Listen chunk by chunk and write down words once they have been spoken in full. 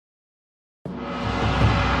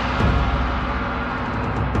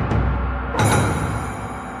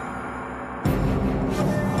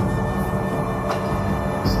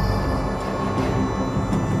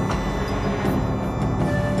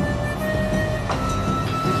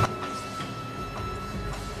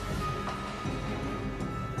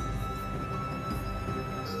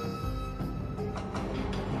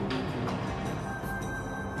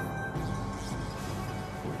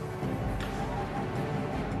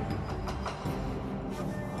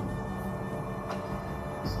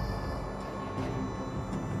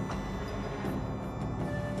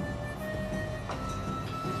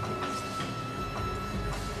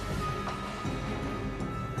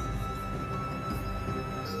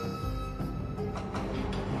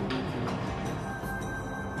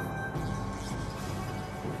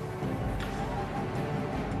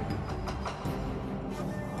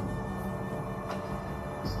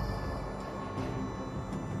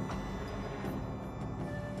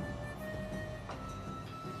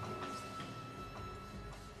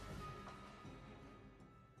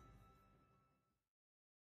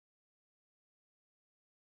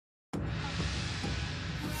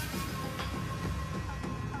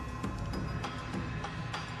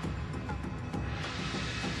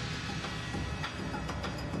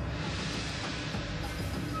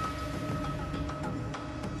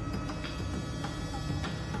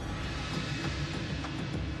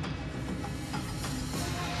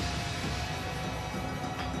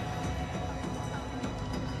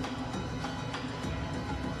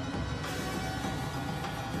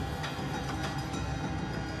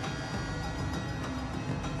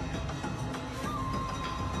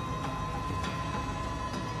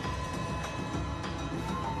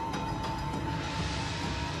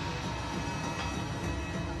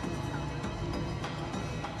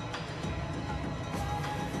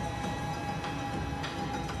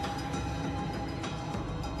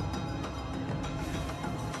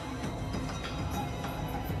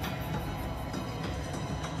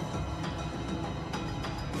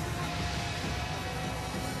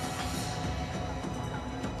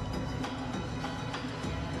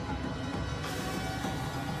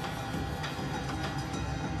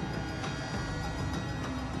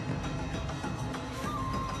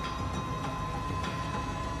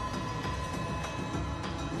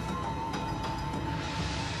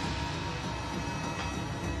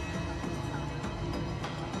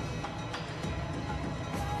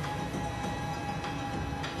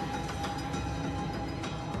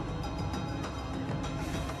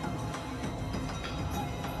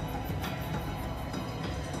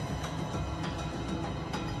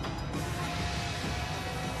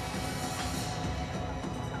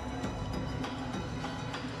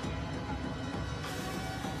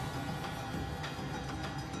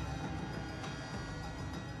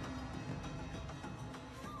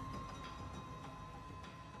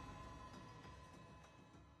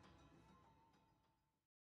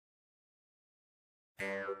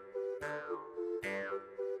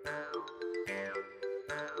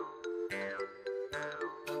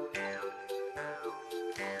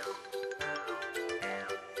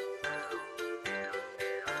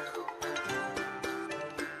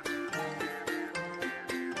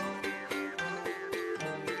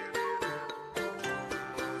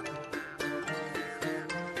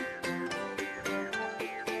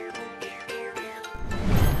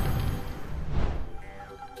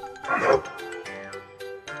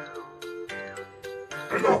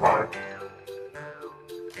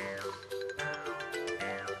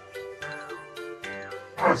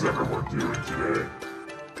How's everyone doing today?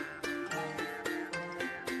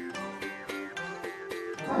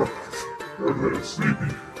 I'm a little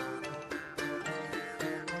sleepy.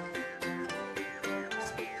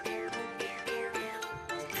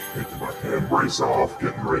 Taking my hand brace off,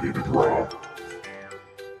 getting ready to draw.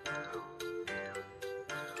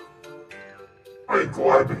 I am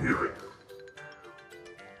glad to hear it.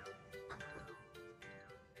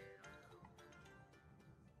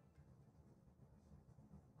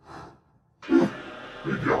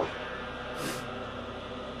 Good job.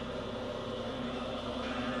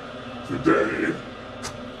 Today,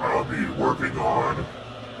 I'll be working on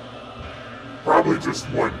probably just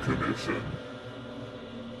one commission.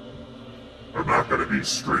 I'm not going to be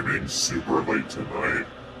streaming super late tonight,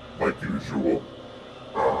 like usual.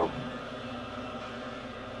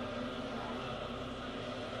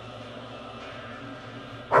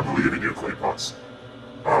 I believe in you, Claypots.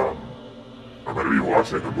 I'm going to be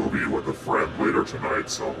watching a movie with a friend later tonight,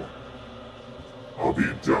 so I'll be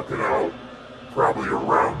ducking out probably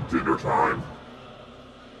around dinner time.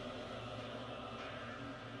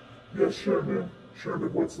 Yes, Sherman.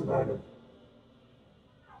 Sherman, what's the matter?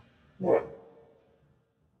 What?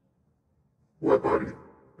 What, buddy?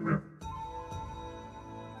 Come here.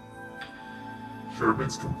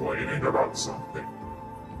 Sherman's complaining about something.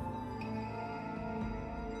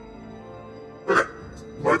 Okay,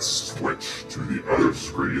 let's switch to the other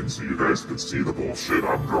screen so you guys can see the bullshit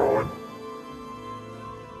I'm drawing.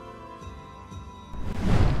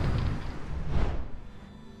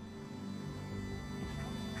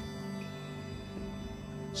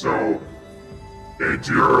 So, a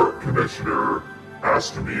dear commissioner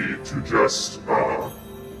asked me to just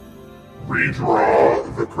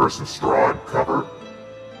redraw the Curse of Strahd cover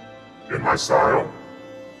in my style,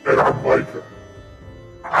 and I'm like,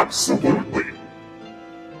 absolutely,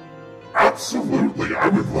 I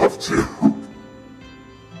would love to.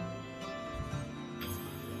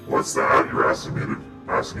 What's that? You're asking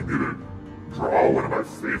me to draw one of my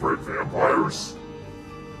favorite vampires?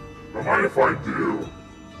 Don't mind if I do.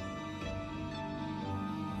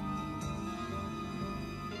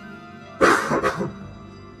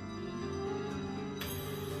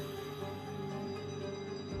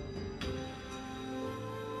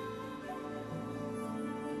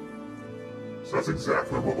 So that's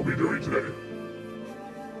exactly what we'll be doing today.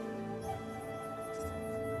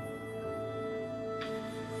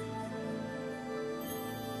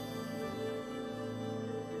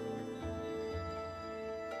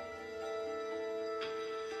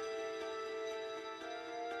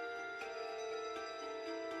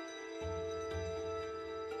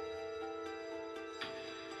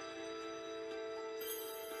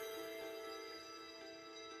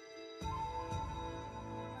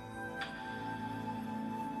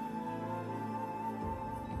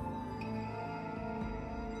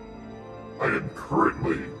 I am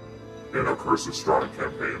currently in a Curse of Strahd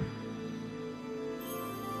campaign.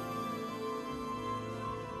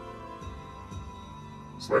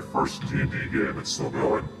 It's my first D&D game, it's still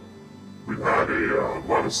going. We've had a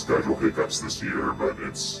lot of schedule hiccups this year, but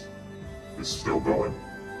it's still going.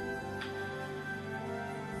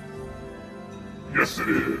 Yes, it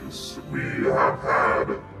is. We have had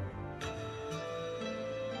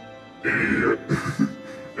a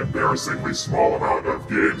embarrassingly small amount of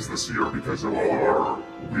games this year because of all of our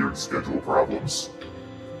weird schedule problems.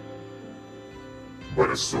 But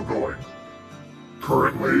it's still going.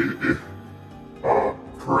 Currently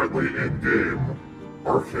in-game,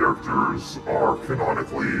 our characters are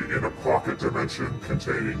canonically in a pocket dimension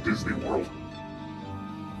containing Disney World.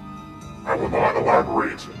 I will not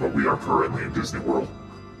elaborate, but we are currently in Disney World.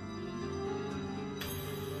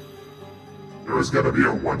 There was gonna be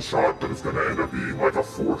a one-shot, but it's gonna end up being like a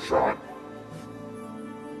four-shot.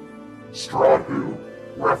 Strahd who?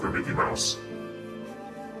 We're after Mickey Mouse.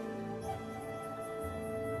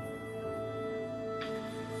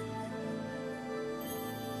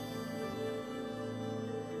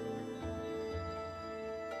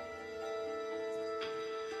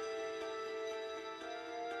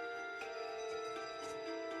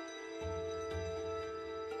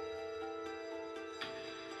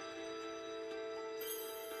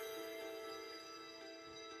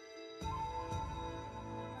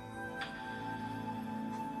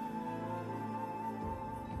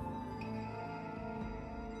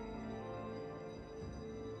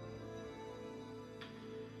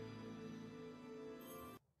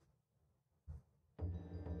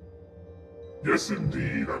 Yes,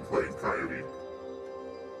 indeed, I'm playing Coyote.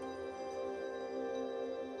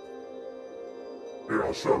 Here,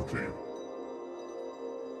 I'll show it to you.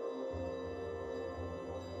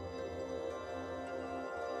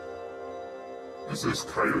 This is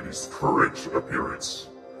Coyote's current appearance.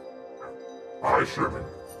 Hi, Sherman.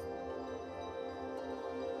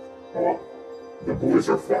 Oh, the boys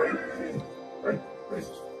are fighting.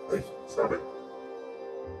 Hey, stop it.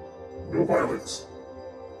 No violence.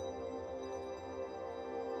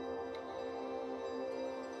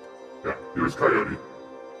 Yeah, here's Coyote.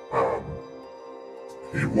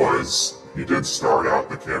 He did start out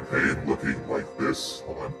the campaign looking like this.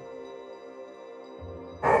 Hold on.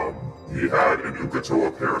 He had an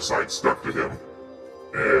Ugatoa parasite stuck to him,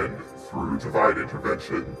 and through divine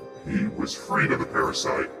intervention, he was freed of the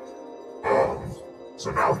parasite.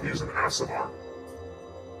 So now he's an Aasimar.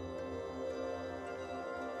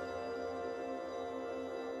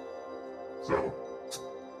 So,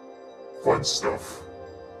 fun stuff.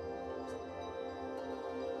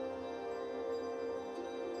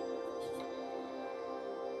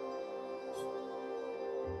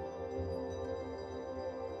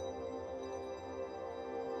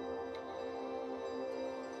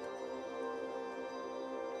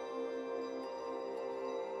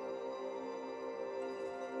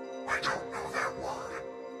 I don't know that word.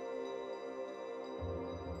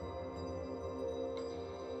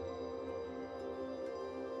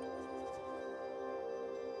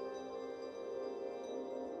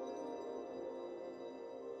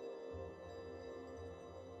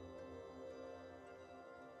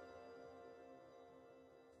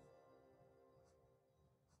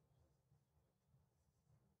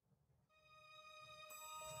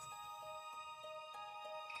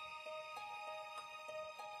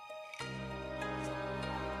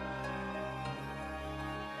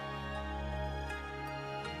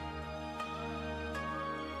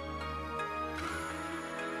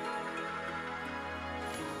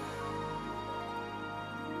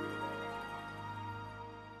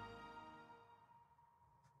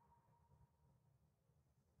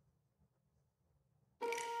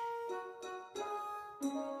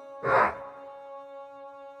 Ah,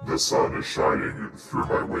 the sun is shining through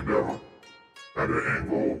my window at an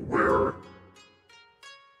angle where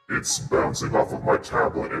it's bouncing off of my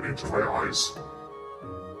tablet and into my eyes.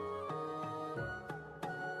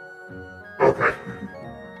 Okay.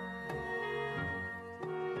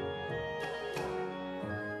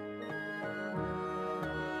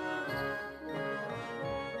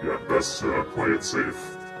 Yeah, best play it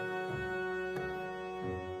safe.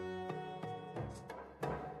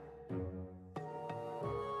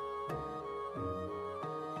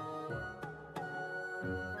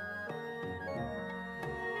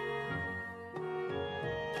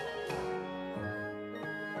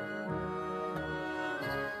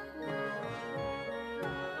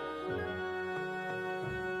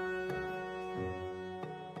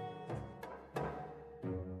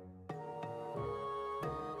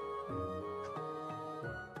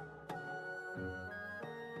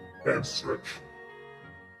 And stretch.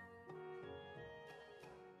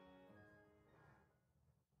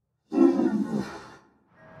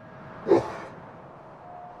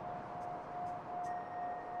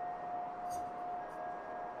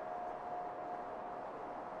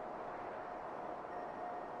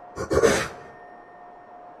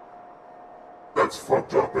 That's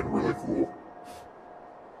fucked up and really cool.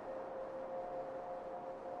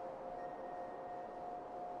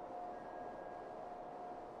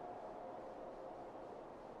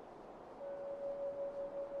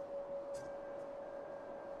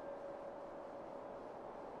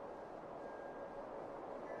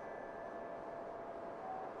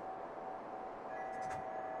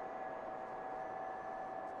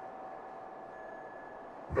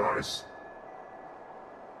 Nice.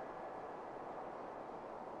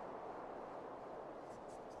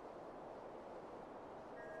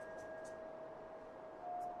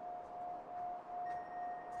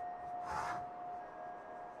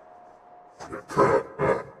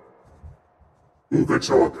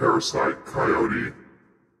 Ugatoa parasite Coyote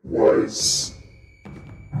was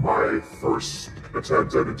my first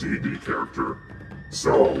attempt at a D&D character.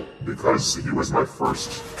 So, because he was my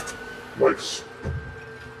first,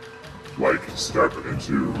 step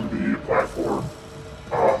into the platform,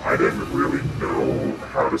 I didn't really know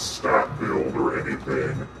how to stat build or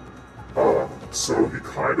anything. So he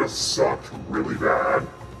kind of sucked really bad.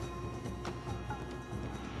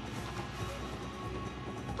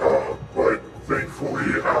 But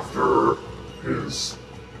thankfully, after his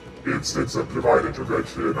instance of divine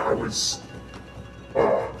intervention, I was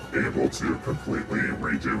able to completely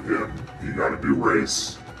redo him. He got a new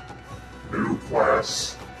race, new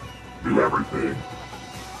class, new everything.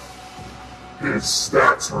 His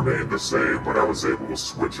stats remained the same, but I was able to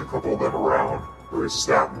switch a couple of them around, or his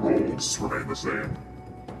stat rolls remained the same.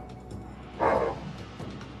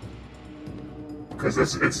 because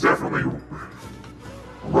it's definitely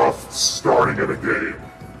rough starting in a game,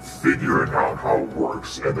 figuring out how it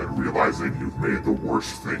works, and then realizing you've made the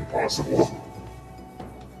worst thing possible.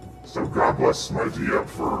 So God bless my DM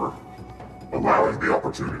for allowing the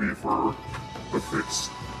opportunity for the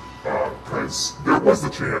fix, because there was the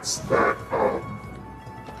chance that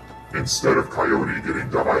instead of Coyote getting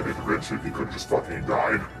divine intervention, he could have just fucking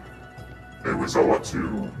died. It was all up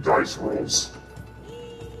to dice rolls.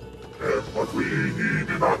 And luckily, he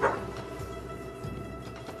did not die.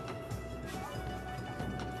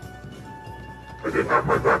 I didn't have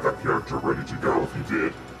my backup character ready to go if he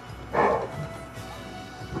did.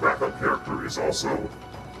 The backup character is also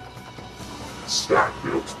stat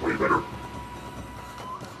built way better.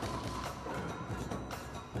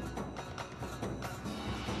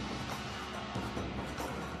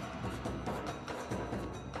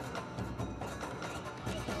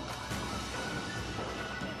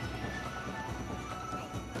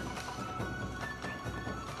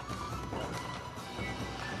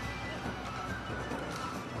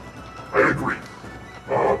 I agree.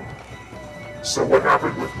 So what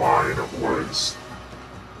happened with mine was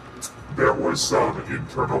there was some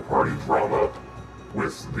internal party drama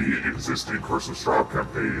with the existing Curse of Strahd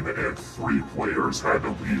campaign, and 3 players had to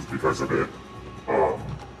leave because of it.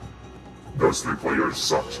 Those 3 players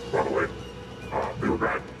sucked, by the way. They were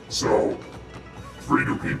bad. So 3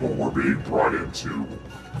 new people were being brought in to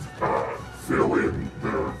fill in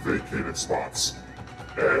the vacated spots.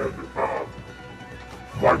 And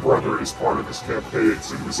my brother is part of this campaign,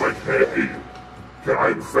 so he was like, hey, can I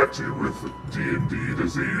infect you with D&D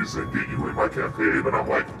disease and get you in my campaign? And I'm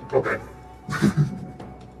like, okay.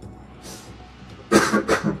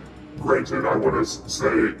 Granted, I want to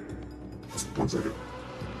say, one second.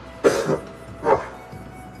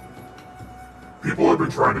 People have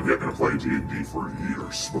been trying to get me to play D&D for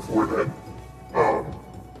years before then.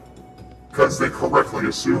 Because they correctly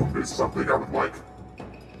assumed it's something I would like.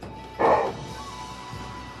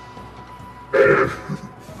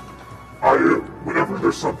 And whenever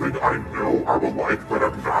there's something I know I will like, but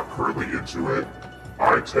I'm not currently into it,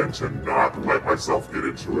 I tend to not let myself get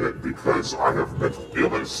into it because I have mental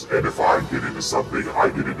illness, and if I get into something, I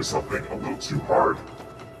get into something a little too hard.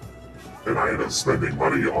 And I end up spending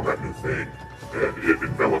money on that new thing, and it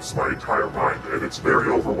envelops my entire mind, and it's very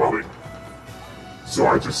overwhelming. So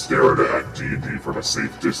I just stare at D&D from a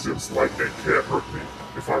safe distance like it can't hurt me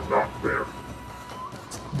if I'm not there.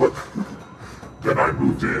 But then I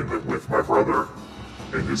moved in with my brother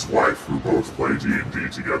and his wife, who both play D&D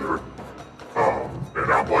together.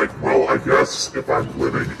 And I'm like, well, I guess if I'm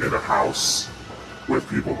living in a house with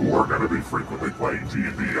people who are going to be frequently playing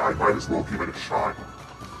D&D, I might as well give it a shot.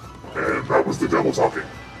 And that was the devil talking.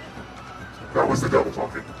 That was the devil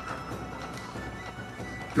talking.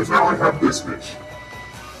 Because now I have this bitch.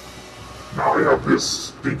 Now I have this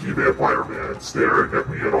stinky vampire man staring at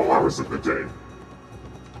me at all hours of the day.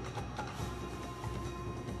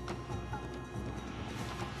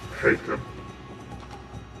 Hate him.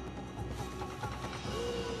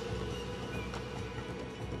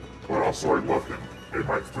 But also I love him and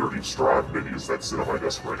my 30 Strahd minis that sit on my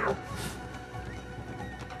desk right now.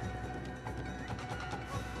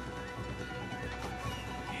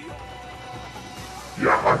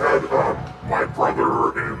 Yeah, I had my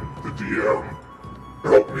brother and the DM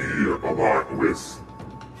help me a lot with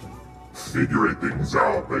figuring things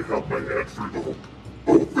out. They held my hand through the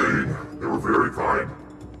whole thing. They were very kind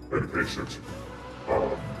and patient.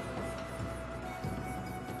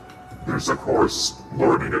 There's of course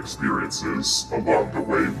learning experiences along the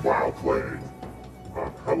way while playing.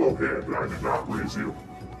 Hello hand, I did not raise you.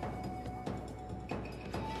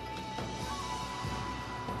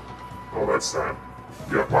 Oh, that's sad.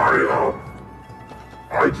 Yeah,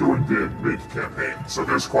 I joined in mid-campaign, so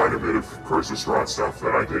there's quite a bit of Curse of Strahd stuff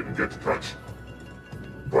that I didn't get to touch.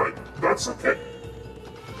 But that's okay.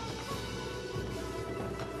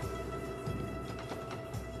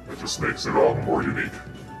 It just makes it all more unique.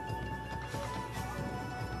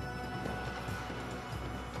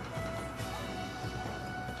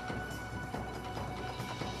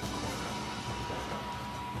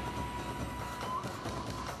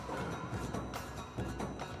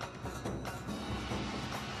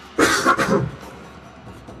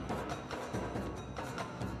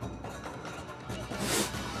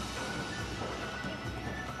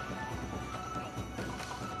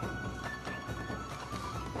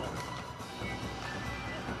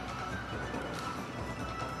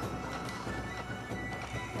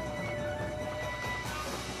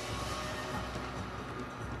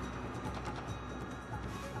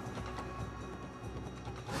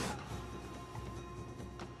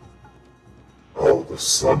 the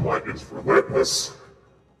sunlight is relentless.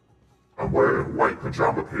 I'm wearing white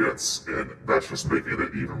pajama pants, and that's just making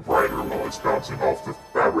it even brighter while it's bouncing off the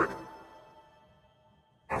fabric.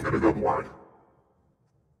 I'm gonna go blind.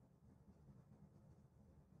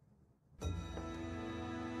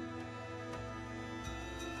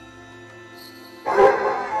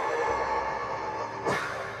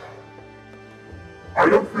 I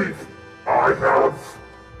don't think I have,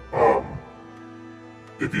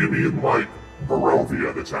 if you mean like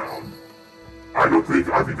Barovia, the town, I don't think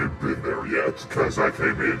I've even been there yet, because I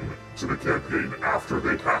came in to the campaign after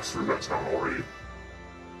they passed through that town already.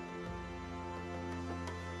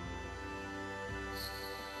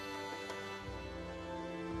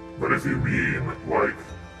 But if you mean like,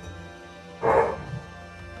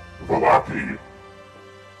 Valaki,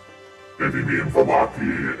 if you mean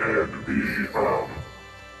Valaki and the,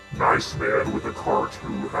 nice man with a cart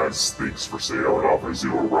who has things for sale and offers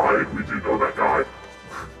you a ride, we do know that guy.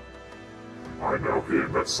 I know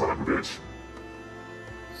him, that son of a bitch.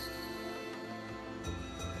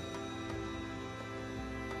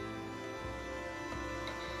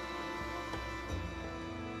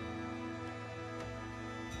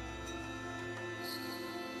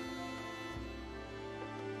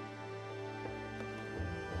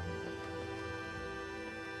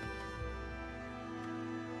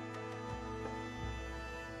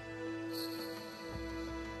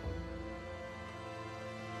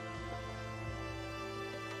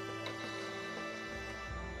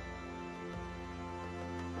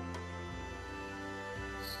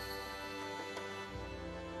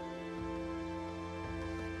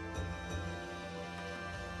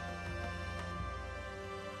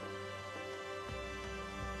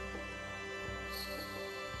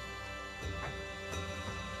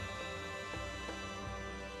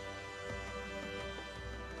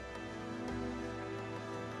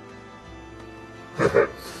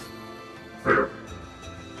 Fair.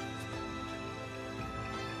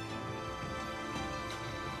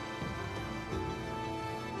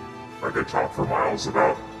 I could talk for miles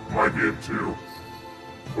about my game too,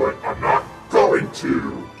 but I'm not going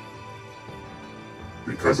to,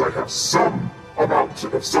 because I have some amount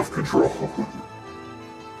of self-control.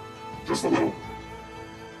 Just a little.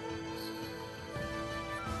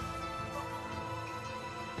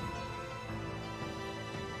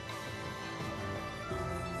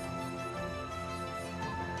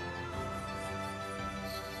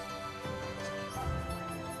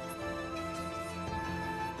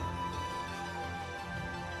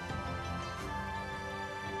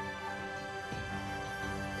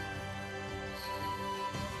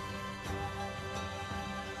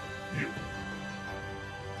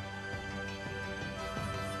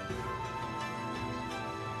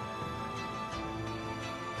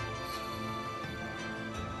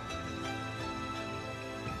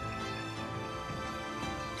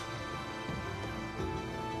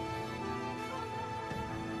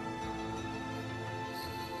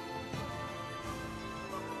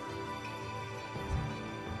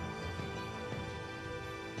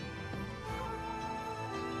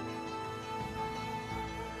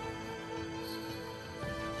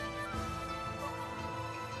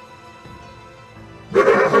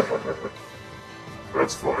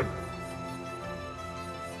 That's fine.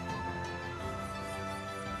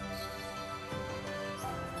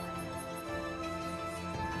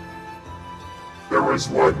 There was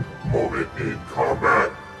one moment in combat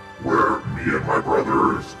where me and my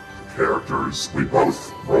brother's characters, we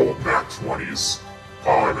both rolled nat 20s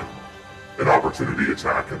on an opportunity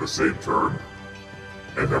attack in the same turn,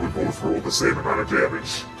 and then we both rolled the same amount of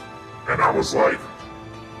damage. And I was like,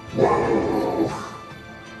 whoa.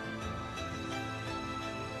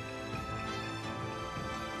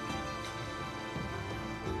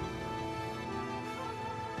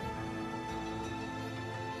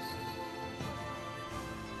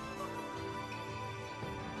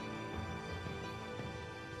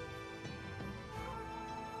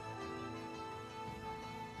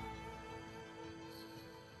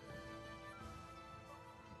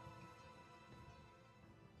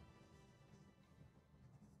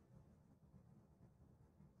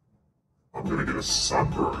 I'm gonna get a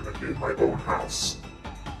sunburn in my own house.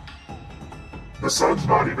 The sun's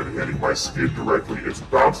not even hitting my skin directly, it's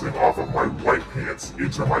bouncing off of my white pants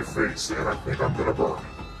into my face, and I think I'm gonna burn.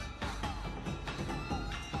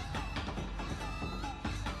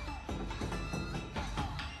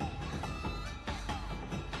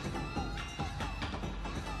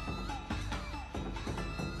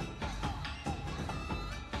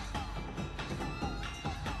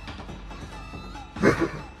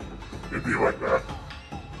 It'd be like that.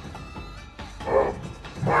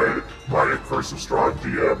 My first subscribed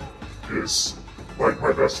DM is like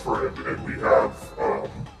my best friend, and we have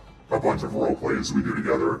a bunch of role plays we do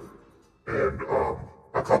together, and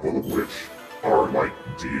a couple of which are like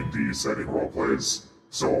D&D setting role plays.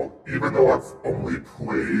 So even though I've only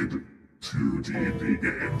played 2 D&D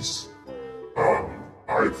games,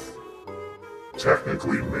 I've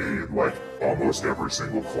technically made like almost every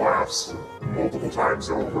single class multiple times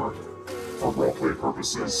over for roleplay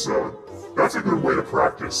purposes, so that's a good way to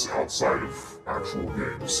practice outside of actual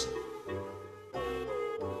games.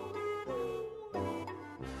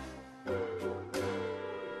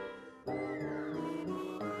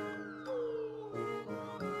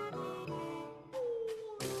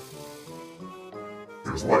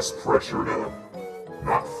 There's less pressure to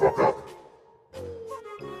not fuck up.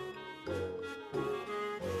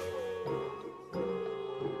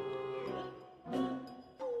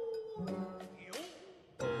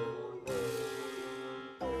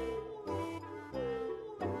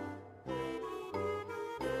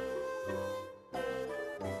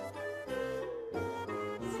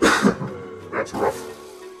 That's rough.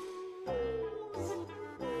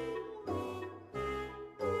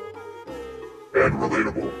 And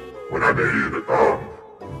relatable. When I made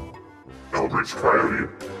Eldritch Coyote,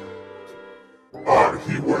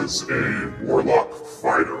 he was a warlock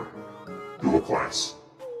fighter dual class,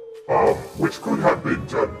 which could have been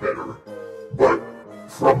done better, but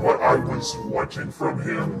from what I was wanting from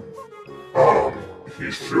him,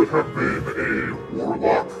 he should have been a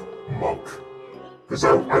warlock monk. Because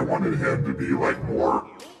I wanted him to be like more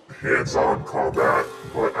hands-on combat,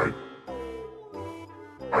 but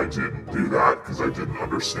I didn't do that because I didn't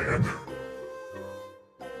understand.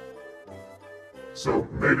 So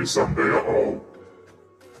maybe someday I'll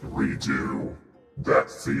redo that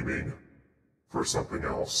theming for something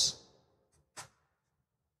else.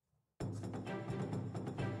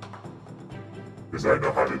 Because I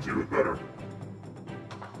know how to do it better.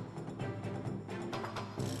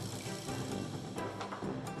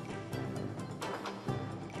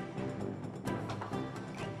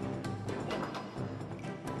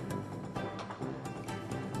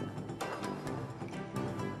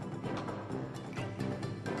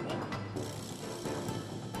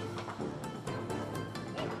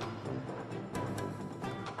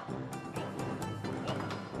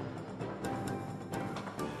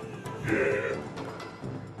 Yeah.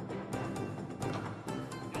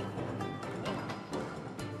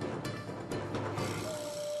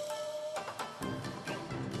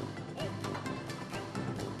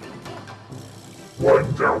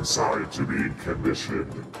 One downside to being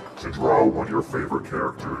commissioned to draw one of your favorite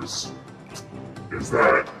characters is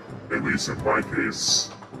that, at least in my case,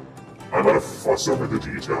 I'm gonna fuss over the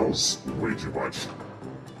details way too much.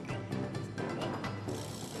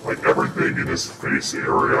 Like, everything in his face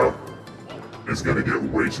area is gonna get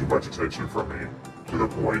way too much attention from me, to the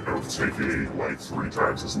point of taking like 3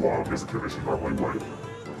 times as long as a commission normally would.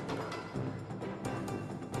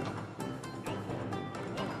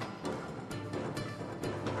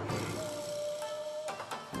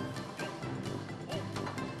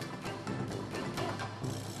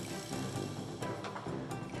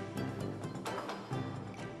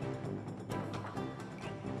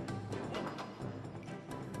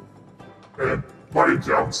 And by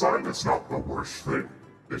downside, it's not the worst thing.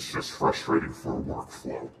 It's just frustrating for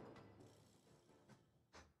workflow.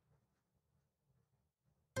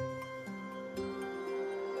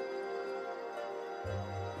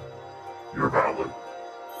 You're valid.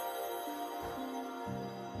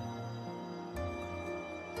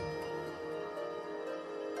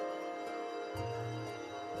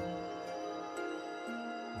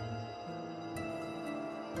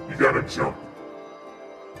 You gotta jump.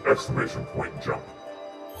 Exclamation point jump.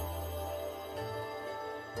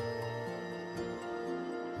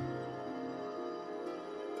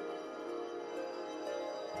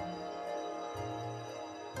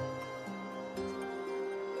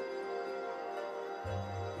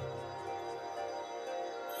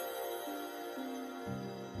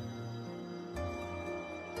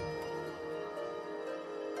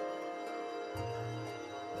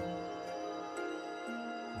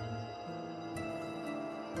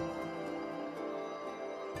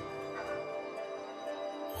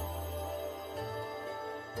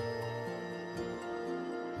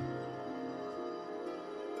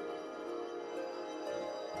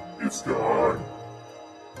 It's gone.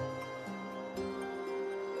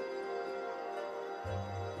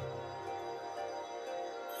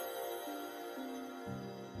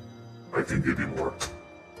 I can give you more.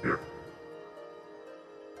 Here.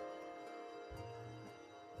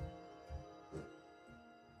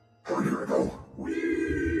 Oh, here I go.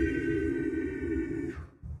 Whee!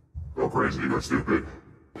 crazy, go stupid.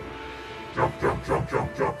 Jump, jump, jump,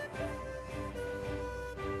 jump, jump.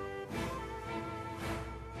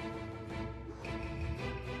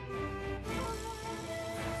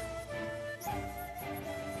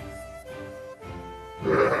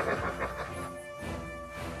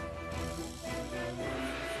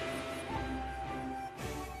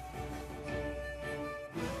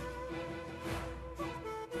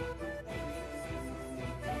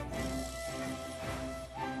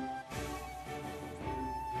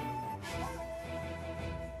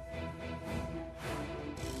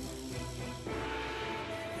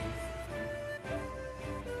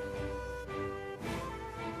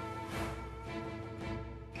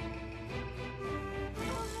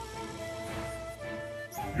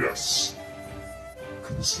 Yes.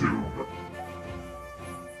 Consume.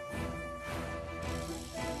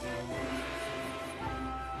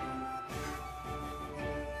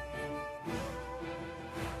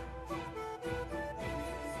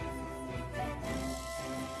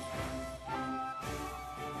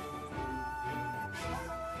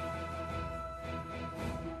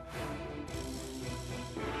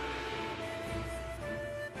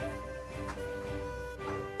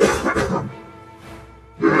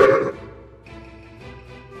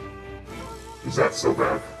 Is that so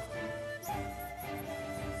bad?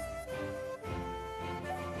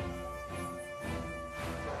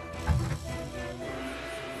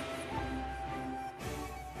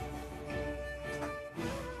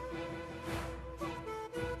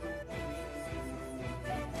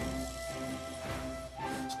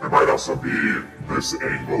 It might also be this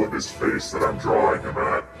angle of his face that I'm drawing him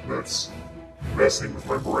at that's messing with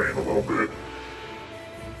my brain a little bit.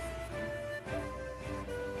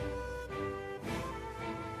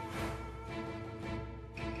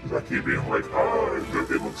 I keep being like, oh,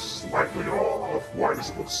 it looks slightly off. Why does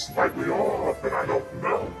it look slightly off? And I don't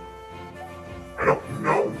know. I don't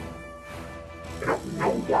know. I don't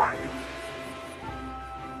know why.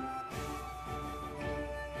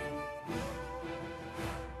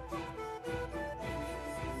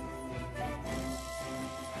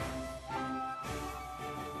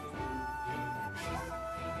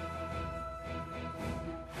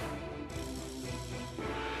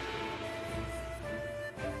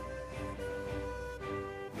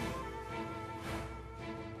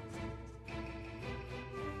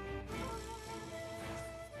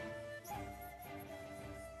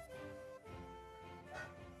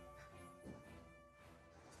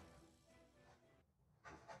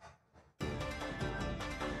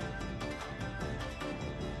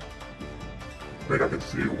 I think I can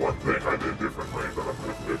see one thing I did differently that I'm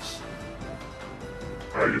gonna fix.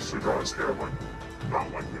 I used to draw his hairline,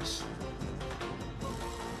 not like this.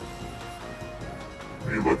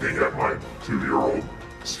 Me looking at my 2-year-old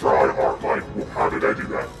straw art like, well, how did I do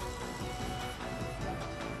that?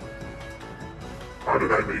 How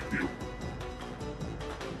did I make you?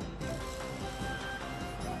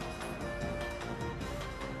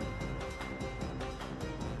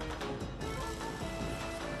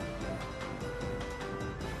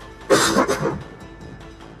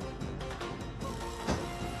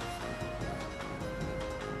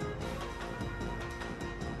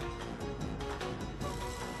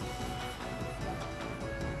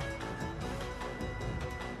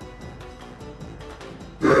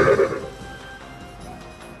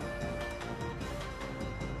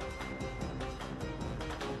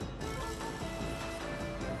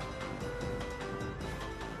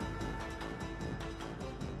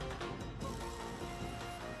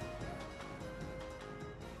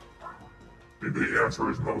 The answer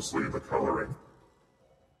is mostly the coloring,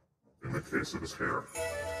 in the case of his hair.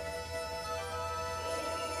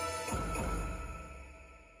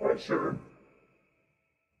 Hi, Sharon.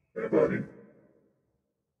 Hey, buddy.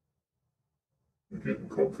 You getting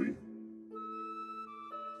comfy?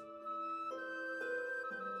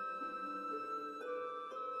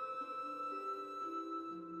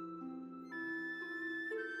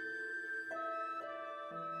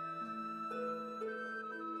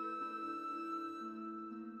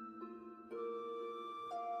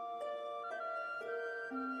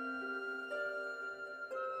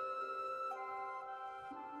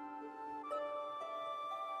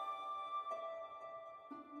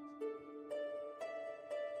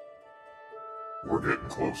 We're getting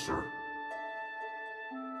closer.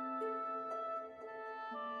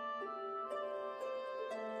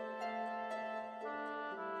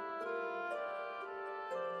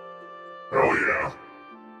 Hell yeah.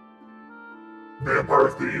 Vampire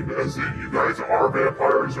theme, as in you guys are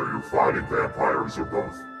vampires or you're fighting vampires or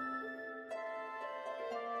both?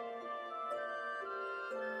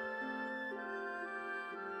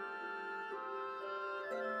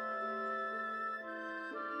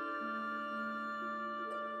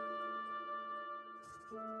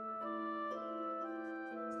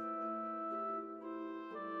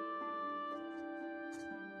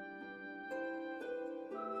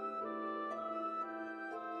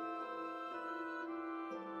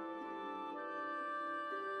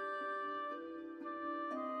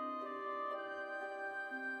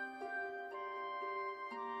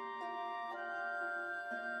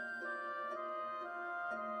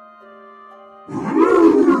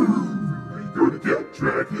 Ooh, you're gonna get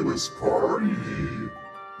Dracula's party.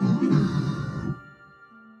 Ooh.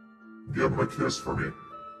 Give him a kiss for me.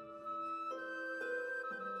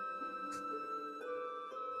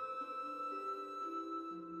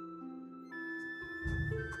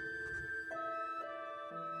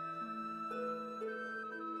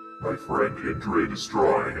 My friend Indrid is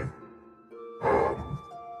drawing,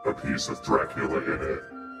 a piece of Dracula in it.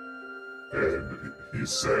 And he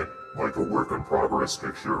sent, like, a work in progress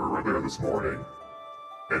picture earlier this morning.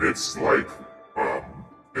 And it's like,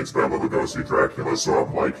 it's Bela Lugosi Dracula, so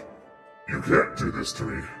I'm like, you can't do this to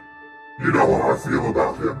me. You know how I feel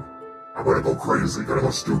about him. I'm gonna go crazy, gonna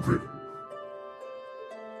go stupid.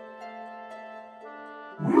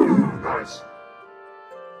 Woo, nice.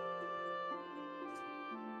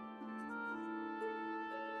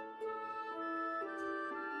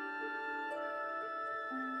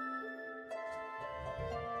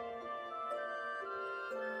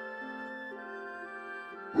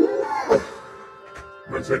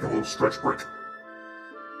 I'm gonna take a little stretch break.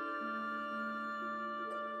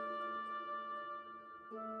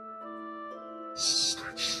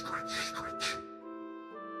 Stretch, stretch, stretch.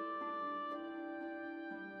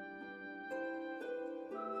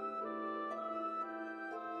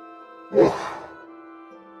 Oh.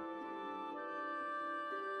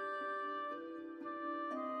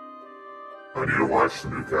 I need to watch the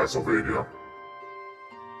new Castlevania.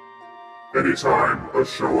 Anytime a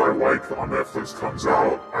show I like on Netflix comes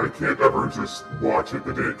out, I can't ever just watch it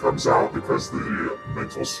the day it comes out because the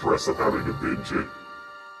mental stress of having to binge it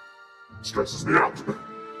stresses me out.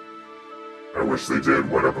 I wish they did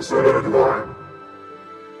one episode at a time.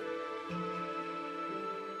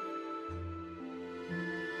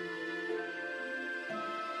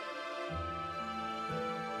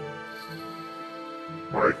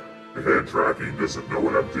 My head tracking doesn't know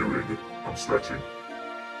what I'm doing. I'm stretching.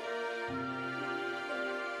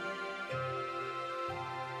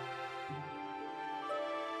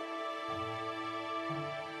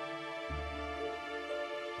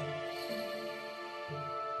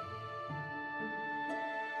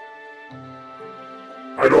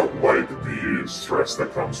 I don't like the stress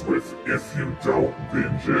that comes with if you don't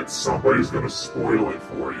binge it, somebody's gonna spoil it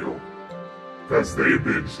for you. Because they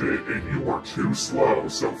binged it and you were too slow,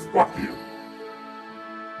 so fuck you.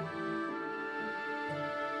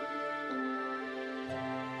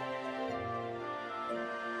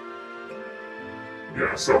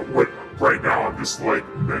 Yeah, so right now I'm just like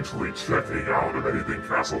mentally checking out of anything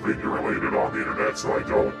Castlevania related on the internet so I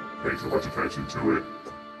don't pay too much attention to it.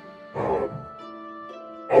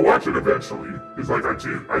 I'll watch it eventually, because like I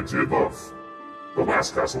did love the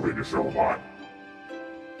last Castlevania show a lot.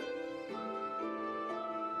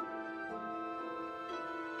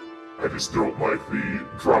 I just don't like the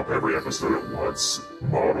drop every episode at once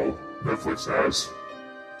model Netflix has.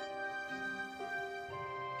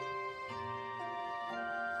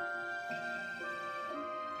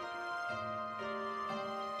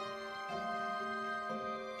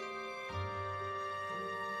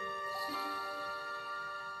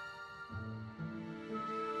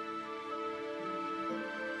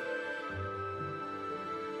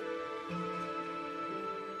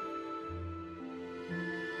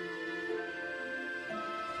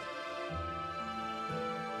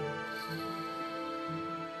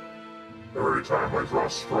 Every time I draw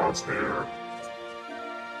Strahd's hair,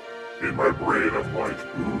 in my brain I'm like,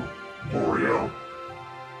 ooh, L'Oreal.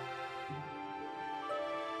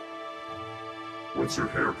 What's your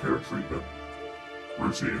hair care treatment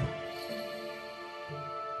routine?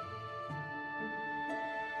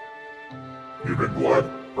 Human blood?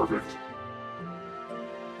 Perfect.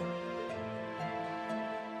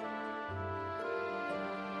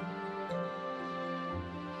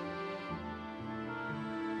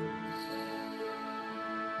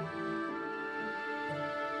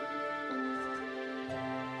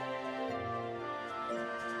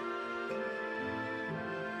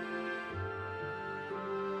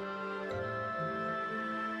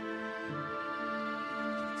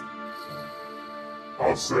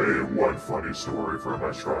 I'll say one funny story from my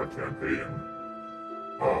Strahd campaign.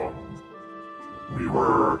 We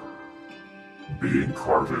were being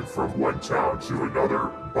carted from one town to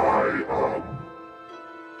another by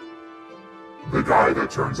the guy that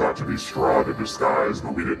turns out to be Strahd in disguise,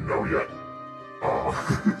 but we didn't know yet.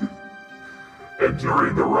 And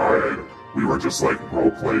during the ride, we were just like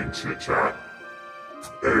role-playing chit-chat.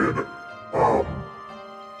 And,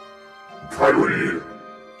 Coyote,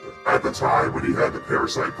 at the time when he had the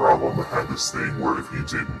parasite problem, had this thing where if he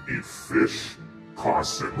didn't eat fish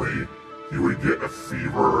constantly, he would get a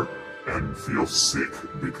fever and feel sick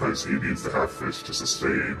because he needs to have fish to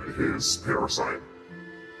sustain his parasite.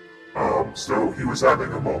 So he was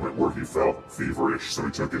having a moment where he felt feverish, so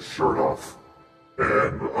he took his shirt off.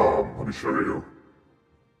 And, let me show you.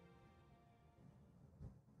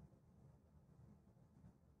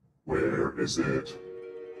 Where is it?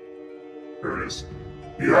 There it is.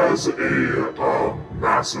 He has a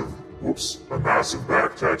massive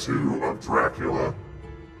back tattoo of Dracula.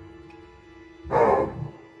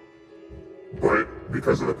 But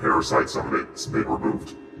because of the parasite, some of it's been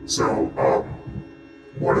removed. So,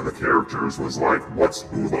 one of the characters was like, "What's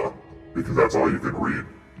Ula?" Because that's all you can read.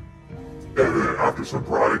 And then after some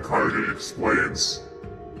prodding, Coyote explains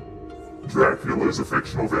Dracula is a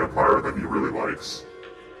fictional vampire that he really likes.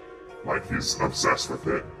 Like, he's obsessed with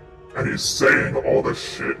it. And he's saying all this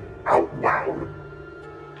shit out loud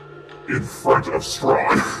in front of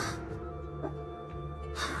Strahd.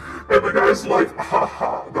 And the guy's like,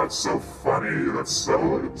 haha, that's so funny, that's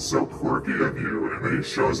so quirky of you. And then he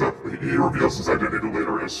shows up, he reveals his identity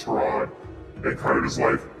later as Strahd. And Coyote's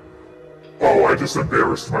like, oh, I just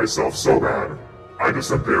embarrassed myself so bad. I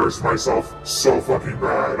just embarrassed myself so fucking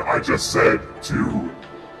bad. I just said to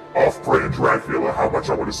off-brand Dracula how much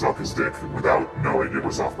I want to suck his dick without knowing it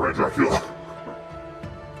was off-brand Dracula.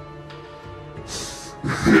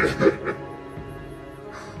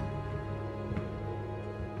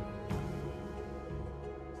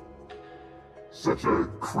 Such a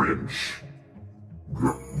cringe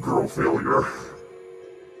girl failure.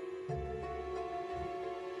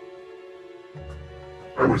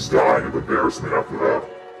 I was dying of embarrassment after that.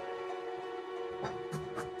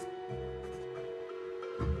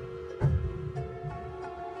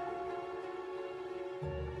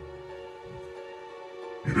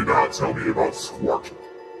 You did not tell me about Squirt.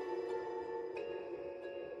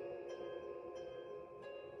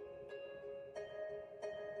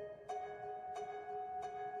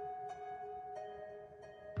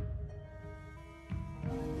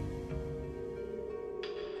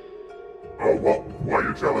 Oh, well, while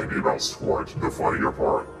you're telling me about Squirt, the funnier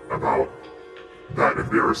part about that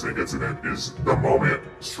embarrassing incident is the moment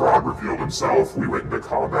Strahd revealed himself, we went into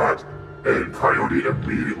combat, and Coyote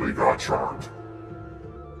immediately got charmed.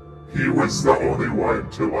 He was the only one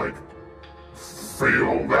to, like,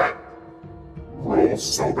 fail that roll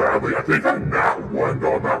so badly. I think I nat 1'd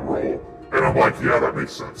on that roll, and I'm like, yeah, that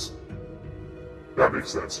makes sense. That makes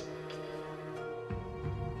sense.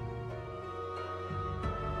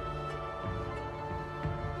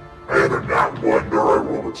 I either nat 1 or I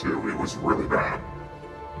rolled a 2. It was really bad.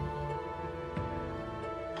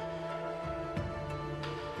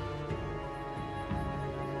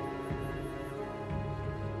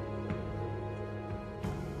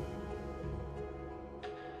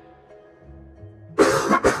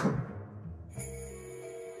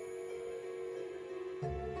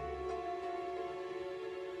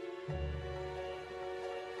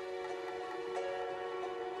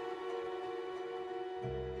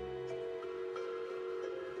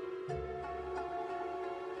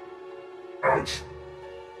 Ouch.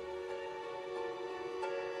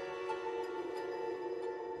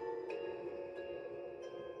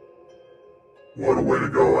 What a way to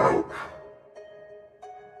go out.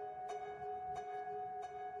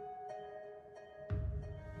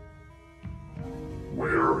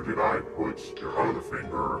 Where did I put your other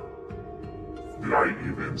finger? Did I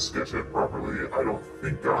even sketch it properly? I don't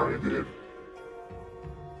think I did.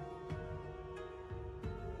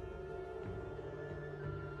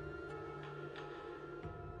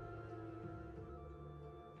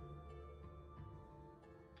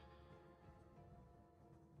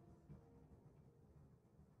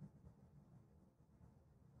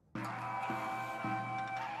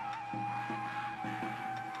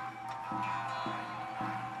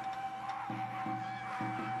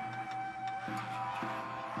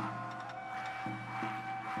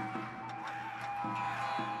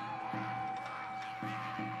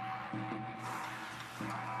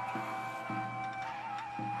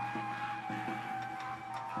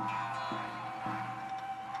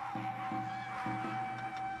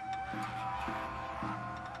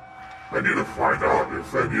 I need to find out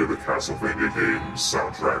if any of the Castlevania games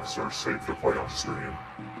soundtracks are safe to play on stream.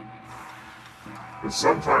 And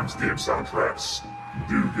sometimes game soundtracks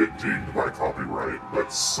do get dinged by copyright,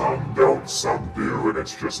 but some don't, some do, and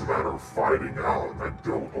it's just a matter of finding out, and I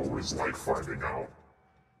don't always like finding out.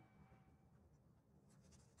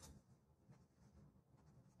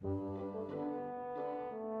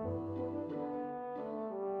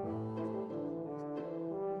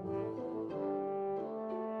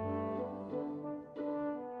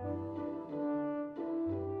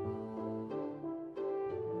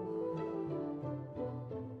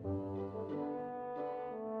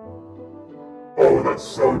 Oh, that's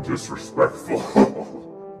so disrespectful.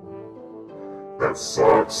 That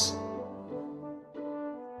sucks.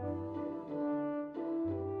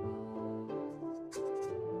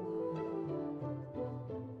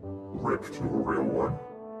 Rip to a real one.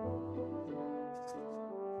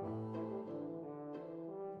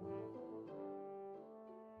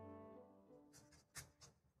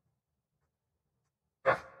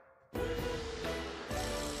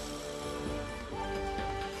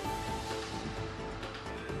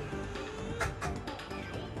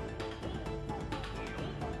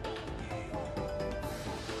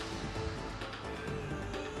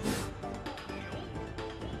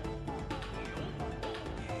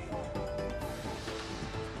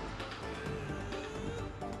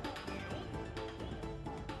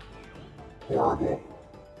 Horrible.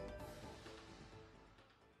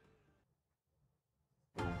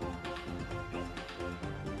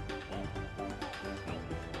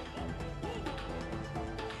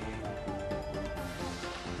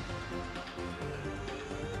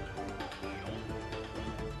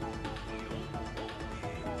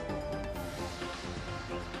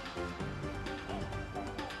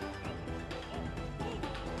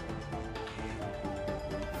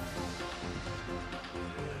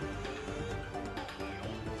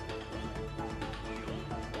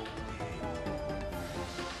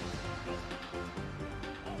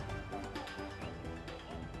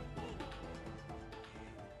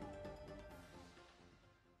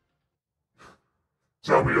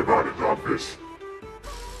 Tell me about it, Dogfish.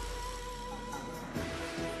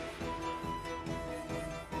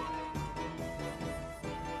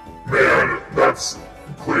 Man, that's...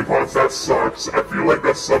 Claypots, that sucks. I feel like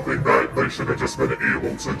that's something that they should have just been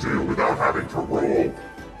able to do without having to roll.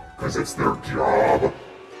 Because it's their job.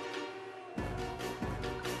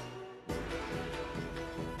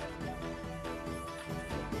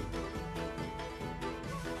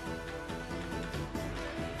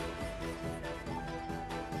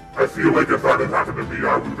 I feel like if that had happened to me,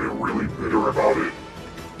 I would have been really bitter about it.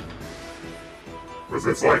 Because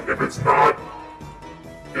it's like, if it's not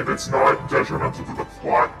detrimental to the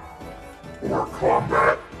plot or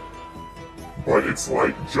combat, but it's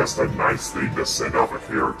like just a nice thing to send off a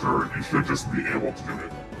character, you should just be able to do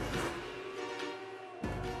it.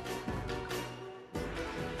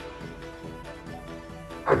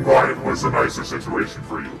 I'm glad it was a nicer situation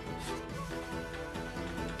for you.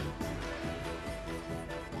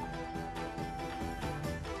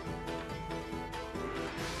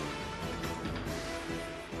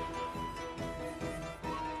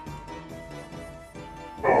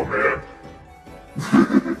 Oh man.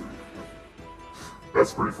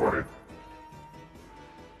 That's pretty funny.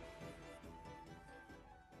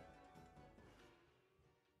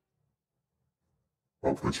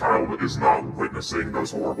 Hope the child is not witnessing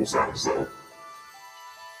those horrible sounds though.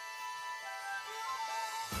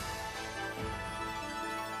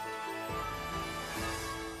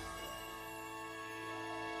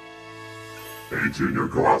 Hey Junior,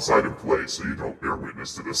 go outside and play so you don't bear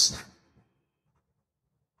witness to this.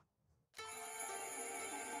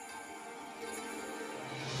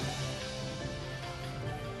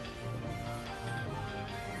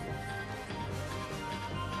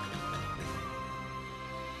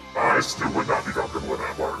 I still would not be comfortable in that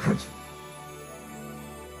environment.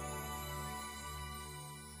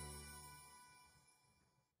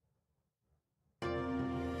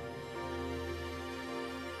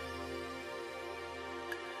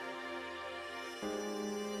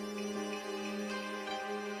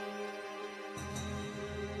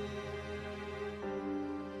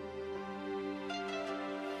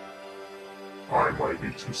 I might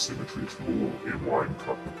need to symmetry tool in wine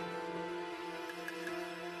cup.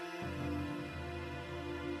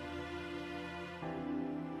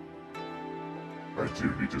 I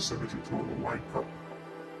do need to symmetry tool in the wine cup.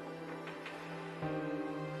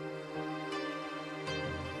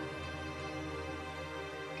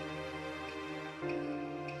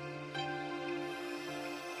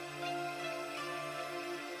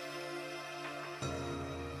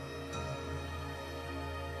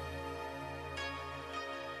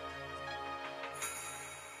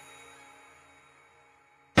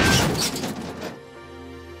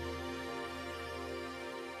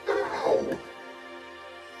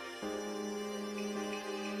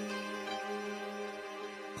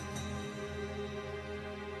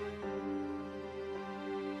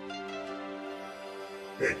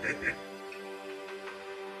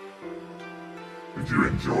 Did you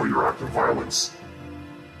enjoy your act of violence?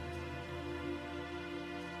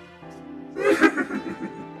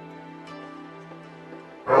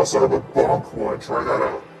 I also have a bonk one. Try that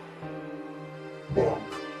out. Bonk.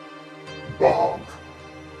 Bonk.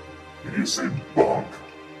 Can you say bonk?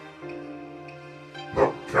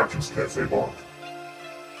 No, captions can't say bonk.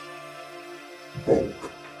 Bonk.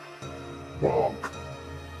 Bonk.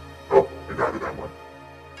 Oh, I got it that one.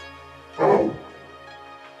 Oh.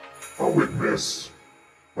 Oh, it missed.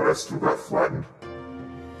 But I still got flattened.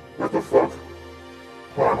 What the fuck?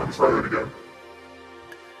 Hold on, let me try that again.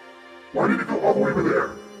 Why did it go all the way over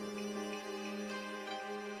there?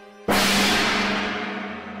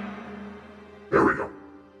 There we go.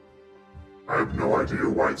 I have no idea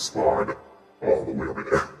why it spawned all the way over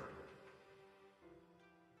there.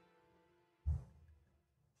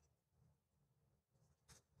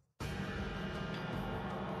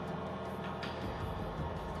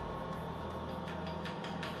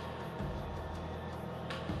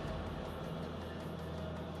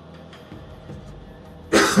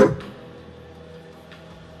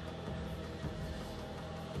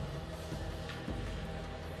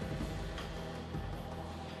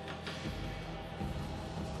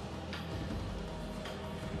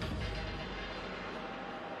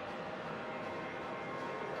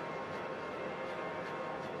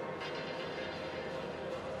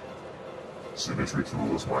 Symmetry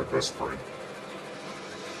tool is my best friend.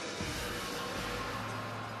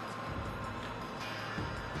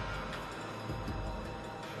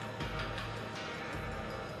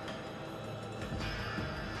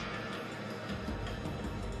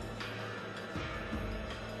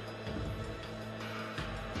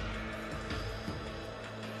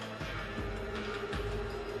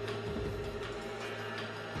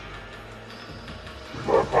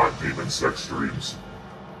 We love hot demon sex dreams.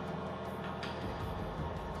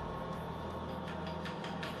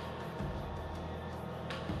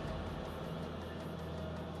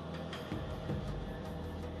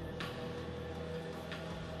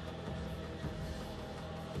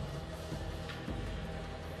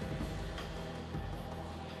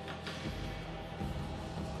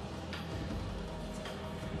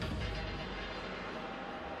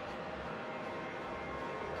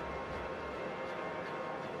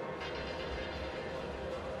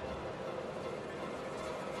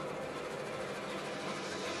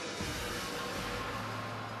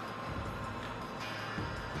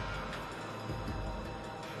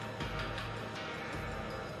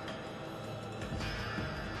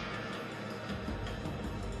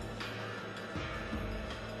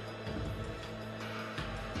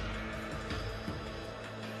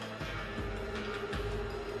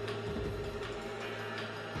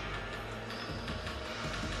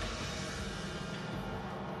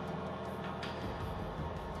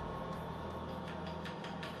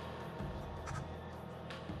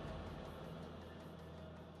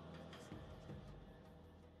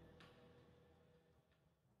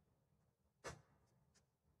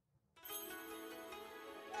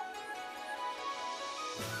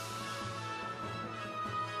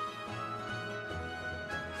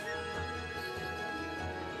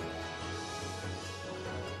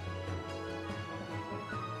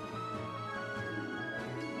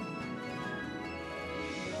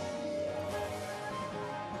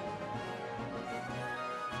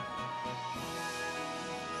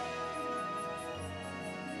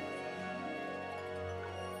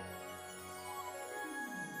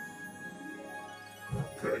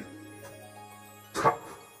 Okay. Cup.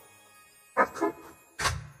 A cup.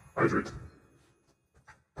 Hydrate.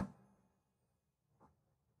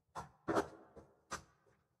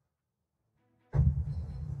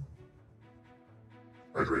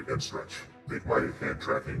 Hydrate and stretch. Make my hand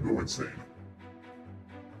tracking go insane.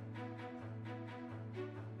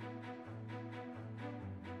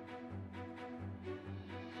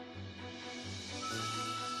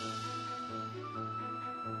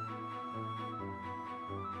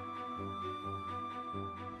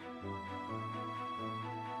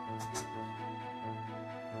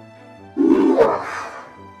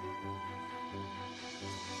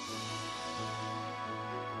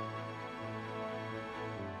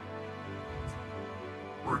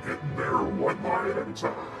 We're getting there.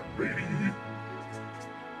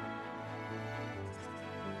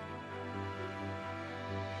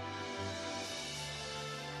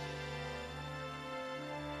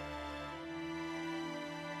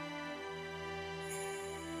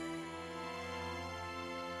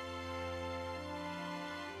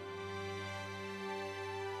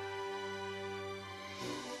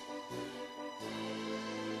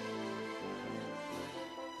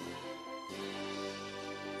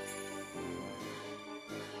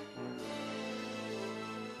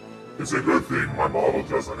 it's a good thing my model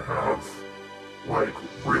doesn't have, like,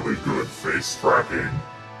 really good face tracking.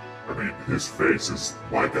 I mean, his face is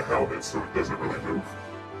like a helmet, so it doesn't really move.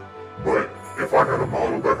 But if I had a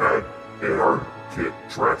model that had AR kit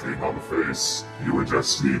tracking on the face, you would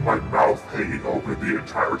just see my mouth hanging open the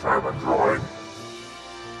entire time I'm drawing.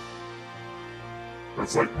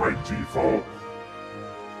 That's like my default.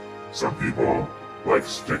 Some people, like,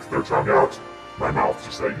 stick their tongue out. My mouth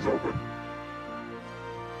just hangs open.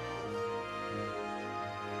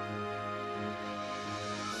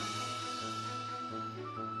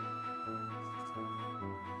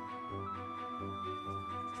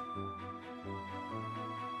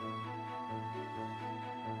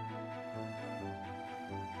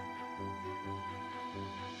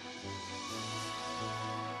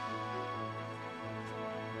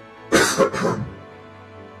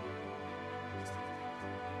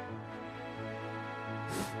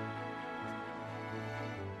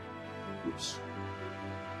 Oops.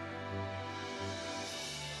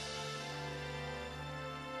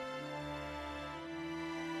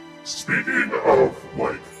 Speaking of,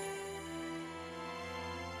 like,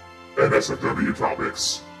 NSFW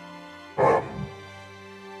topics, I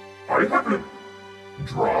haven't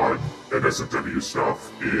drawn NSFW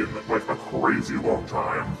stuff in, like, a crazy long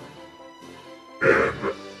time.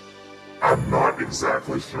 And I'm not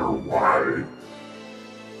exactly sure why.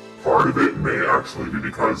 Part of it may actually be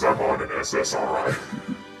because I'm on an SSRI.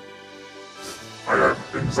 I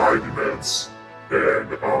have anxiety meds, and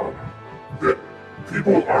that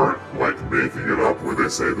people aren't, like, making it up when they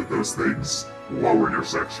say that those things lower your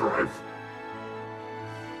sex drive.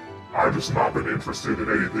 I've just not been interested in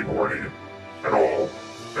anything horny at all.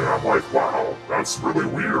 And I'm like, wow, that's really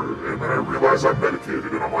weird. And then I realize I'm medicated,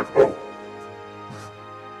 and I'm like, oh.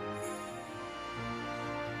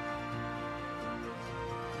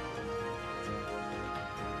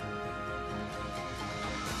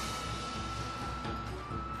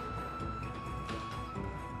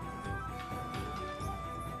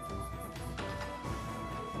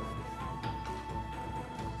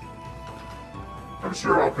 I'm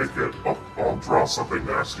sure I'll pick it up. I'll draw something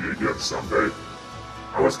nasty again someday.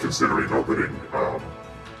 I was considering opening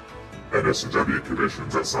NSFW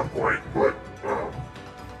commissions at some point, but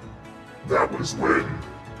that was when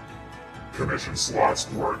commission slots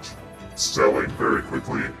weren't selling very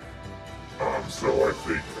quickly. So I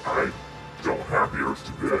think I don't have the urge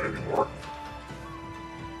to do that anymore.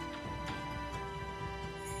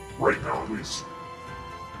 Right now, at least.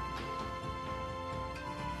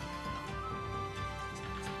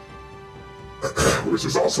 Which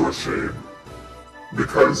is also a shame,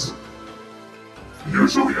 because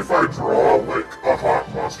usually if I draw, like, a hot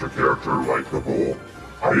monster character like the bull,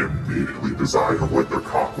 I immediately design what their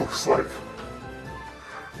cock looks like.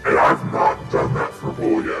 And I've not done that for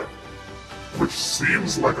bull yet, which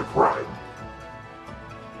seems like a crime.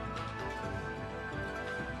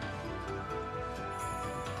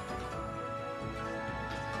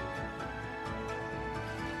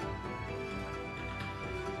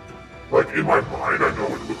 Like, in my mind, I know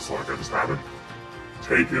what it looks like, I just haven't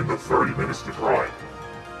taken the 30 minutes to draw it.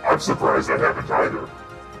 I'm surprised I haven't either.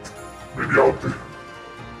 Maybe I'll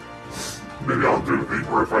do a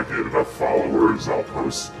thing where if I get enough followers, I'll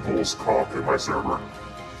post Bull's cock in my server.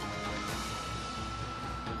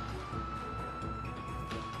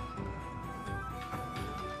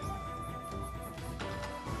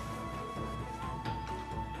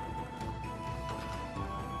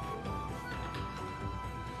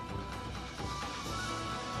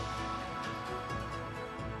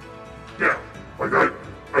 Yeah, like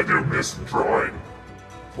I do miss drawing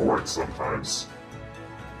porn sometimes.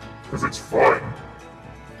 Because it's fun.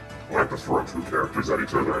 I like to throw two characters at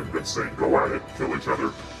each other and then say, go at it, kill each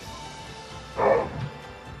other.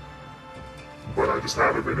 But I just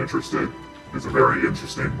haven't been interested. It's a very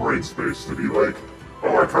interesting brain space to be like,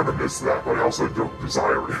 oh, I kind of miss that, but I also don't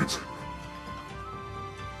desire it.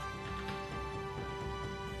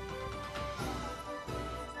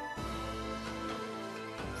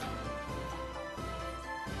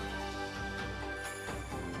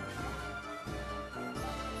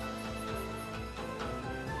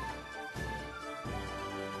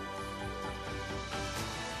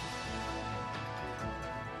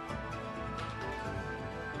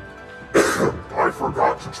 I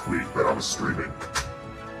forgot to tweet that I was streaming.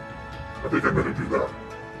 I think I'm gonna do that.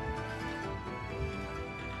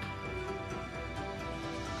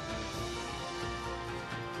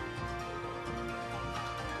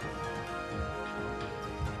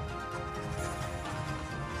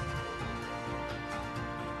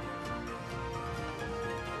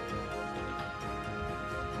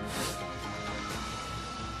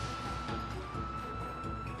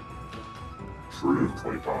 true,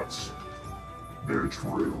 Clay Potts. Very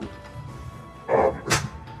true.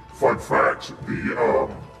 Fun fact,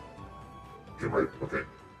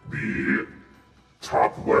 the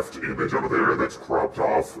top left image over there that's cropped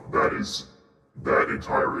off, that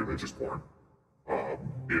entire image is porn.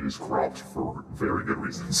 It is cropped for very good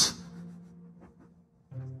reasons.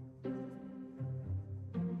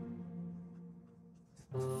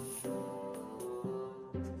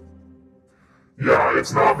 Yeah,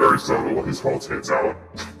 it's not very subtle when his whole tits out.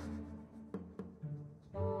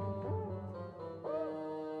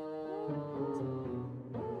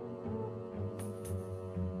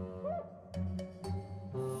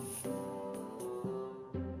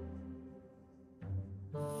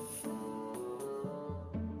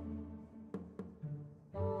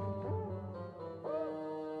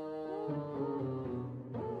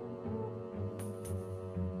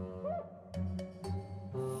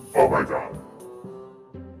 Oh my god.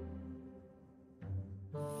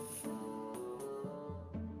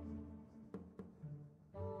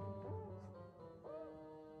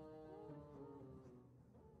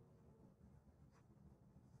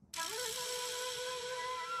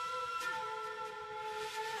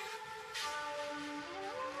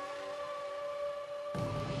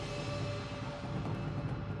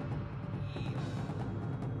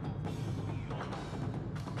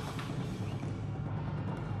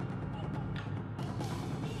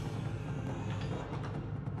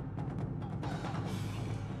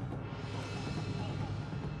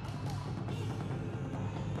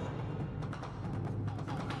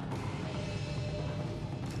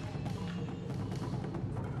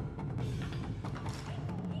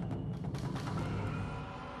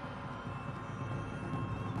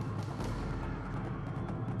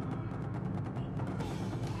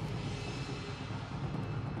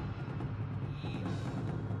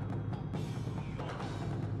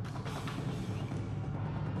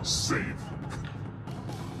 Save.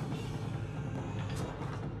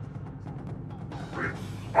 Wait,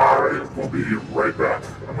 I will be right back.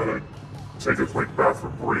 I'm gonna take a quick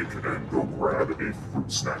bathroom break and go grab a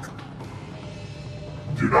fruit snack.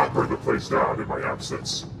 Do not burn the place down in my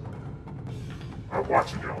absence. I'm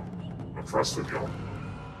watching y'all. I'm trusting y'all.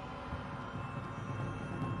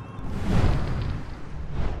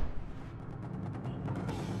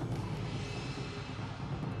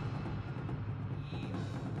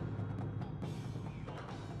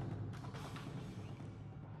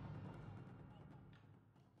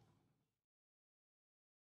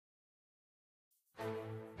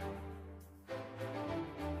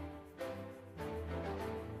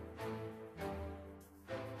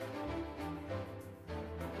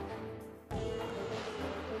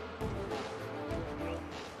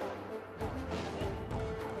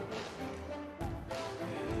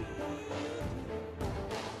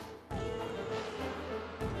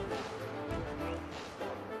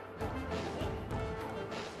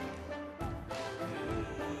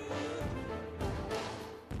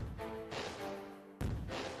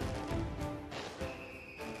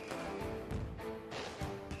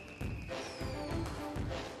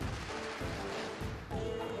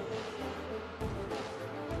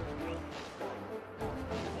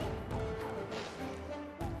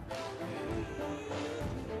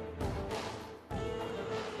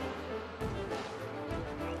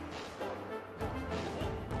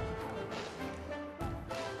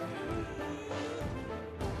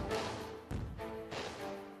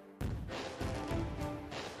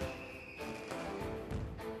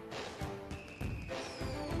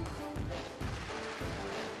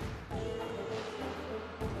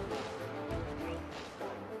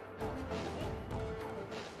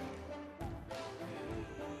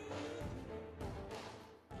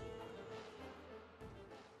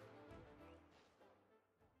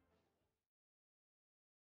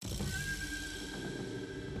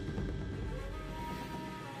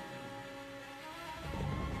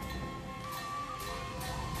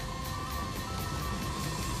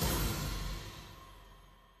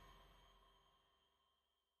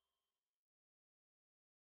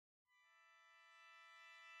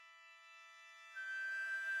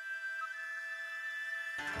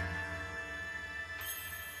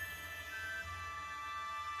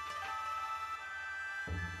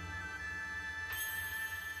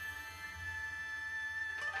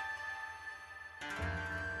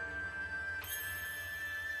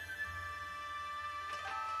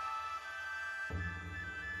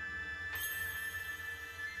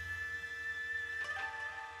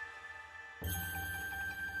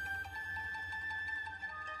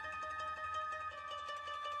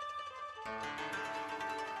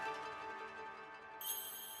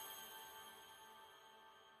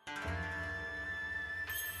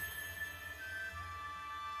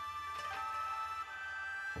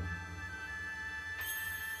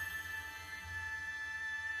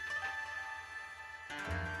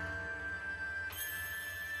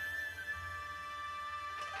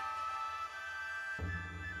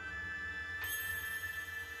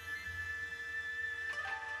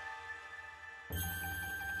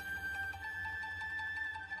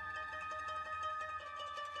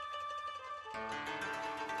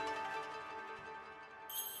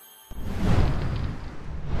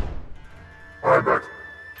 I'm back.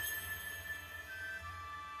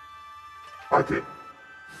 I can.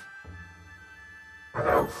 I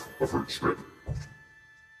have a fruit strip.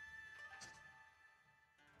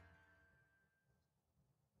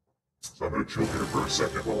 So I'm gonna chill here for a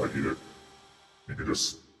second while I eat it. You can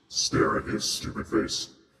just stare at his stupid face.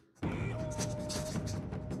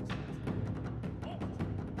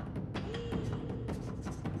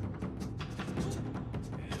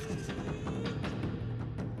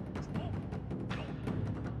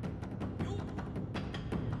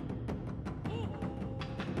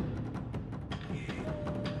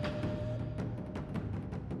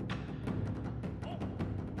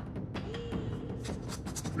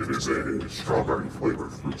 It is a strawberry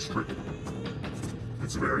flavored fruit strip.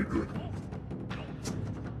 It's very good.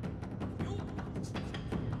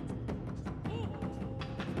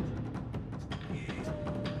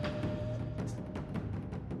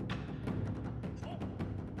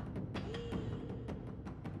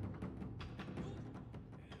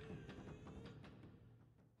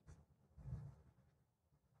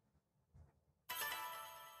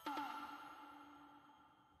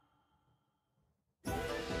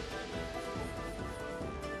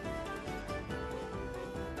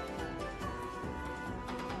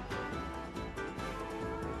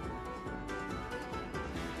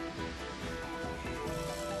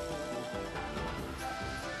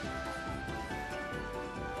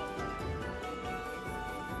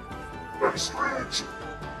 I scratch!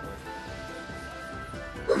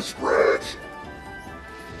 I scratch!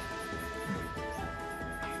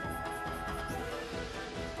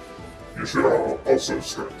 You should all also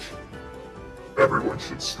stretch. Everyone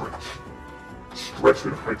should stretch. Stretch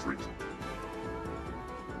and hydrate.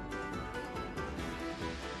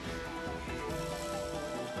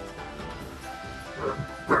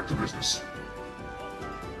 And back to business.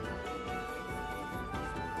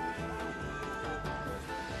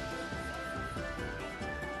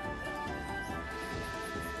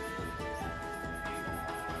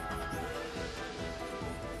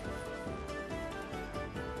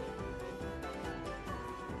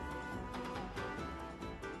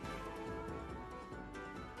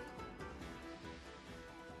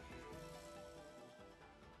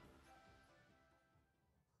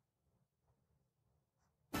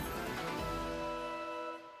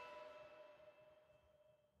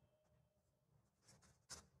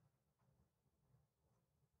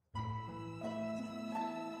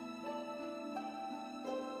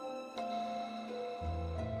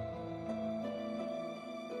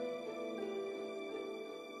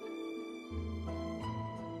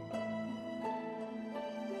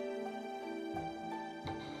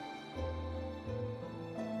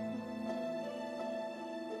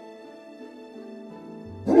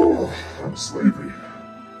 Oh, I'm sleepy.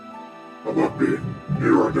 I love being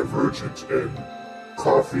neurodivergent and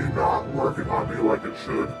coffee not working on me like it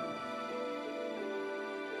should.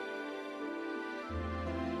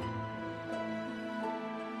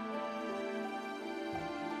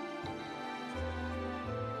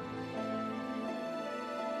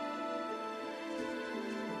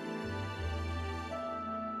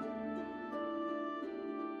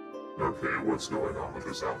 Okay, what's going on with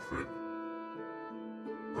this outfit?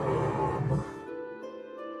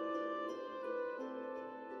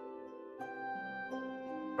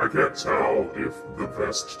 I can't tell if the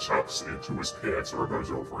vest tucks into his pants or goes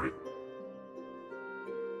over it.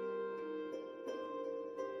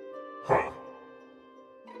 Huh.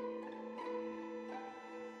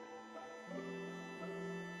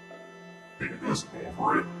 He goes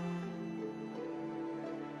over it.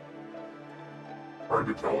 Hard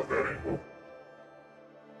to tell at that angle.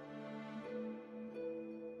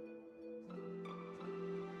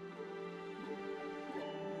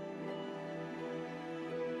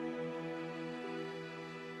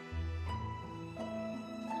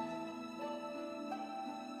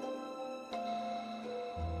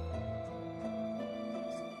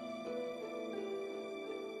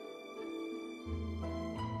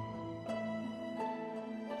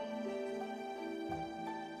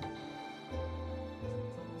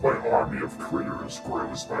 My army of critters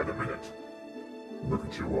grows by the minute. Look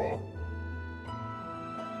at you all.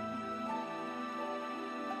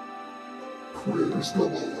 Critters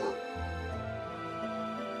galore.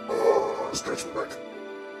 Stretch my neck.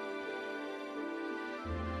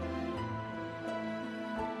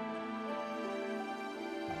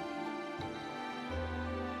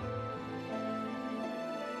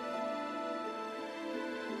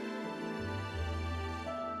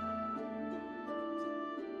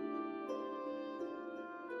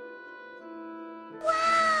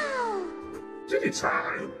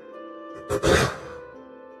 Anytime.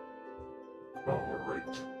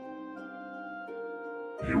 Alright.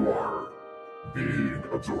 You are being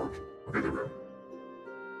absorbed. Okay, there we go.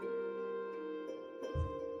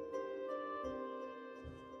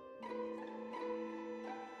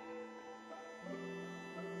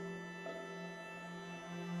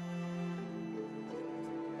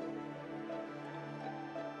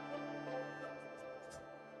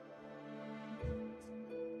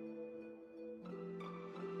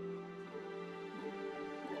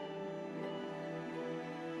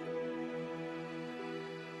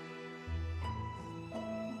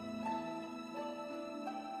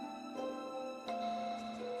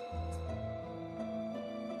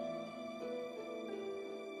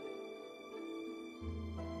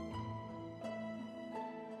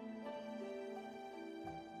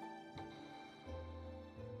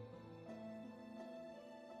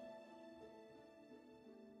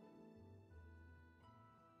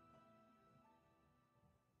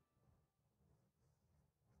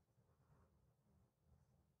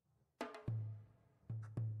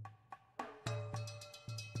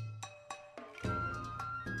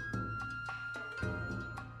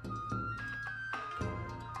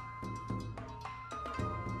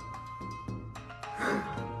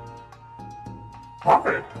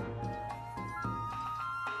 Hi.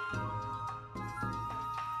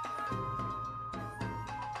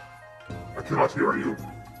 I cannot hear you.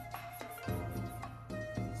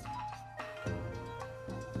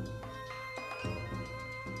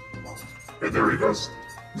 And there he goes.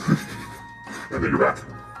 And then you're back.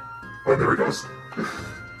 And there he goes.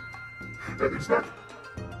 And then he's back.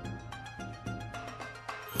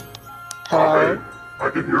 Hello. Hi. I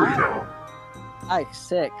can hear you now. Hi,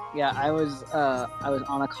 sick. Yeah, I was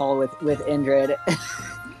on a call with Indrid,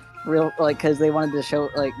 because they wanted to show,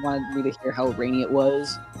 wanted me to hear how rainy it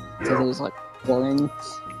was, because it was pouring,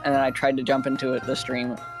 and then I tried to jump into the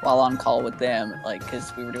stream while on call with them,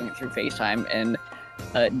 because we were doing it through FaceTime, and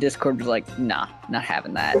Discord was like, nah, not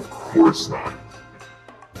having that. Of course not.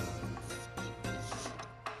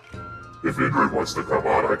 If Indrid wants to come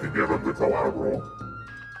on, I can give him the collab role.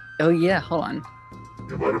 Oh yeah, hold on.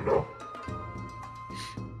 You let him know.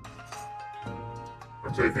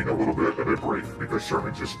 I'm taking a little bit of a break because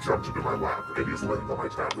Sherman just jumped into my lap and he's laying on my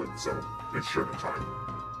tablet, so it's Sherman time.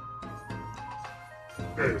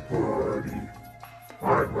 Hey buddy,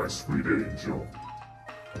 hi my sweet angel.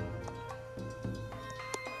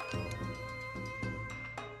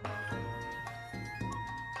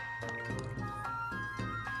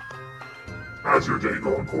 How's your day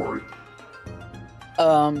going, Corey?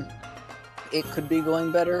 It could be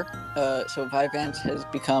going better. So Vyvanse has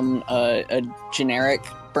become a generic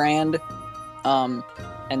brand,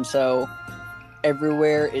 and so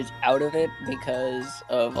everywhere is out of it because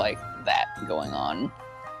of that going on.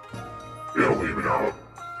 It'll leave it out.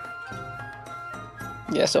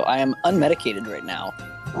 Yeah, so I am unmedicated right now.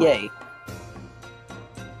 Yay.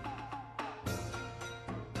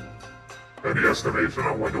 Any estimation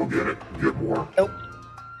on when you'll get more? Nope.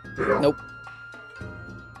 Yeah. Nope.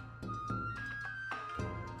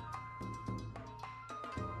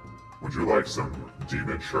 Would you like some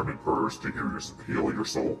demon Sherman purrs to heal your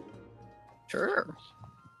soul? Sure.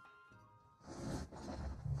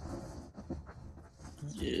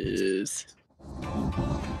 Yes.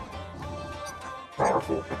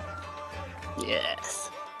 Powerful. Yes.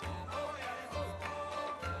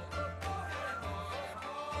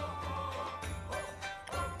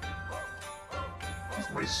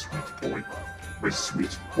 My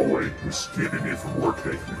sweet boy who's keeping me from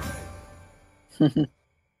working.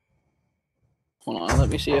 Hold on, let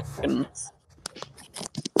me see if I can...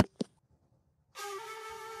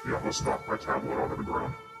 You almost knocked my tablet onto the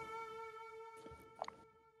ground.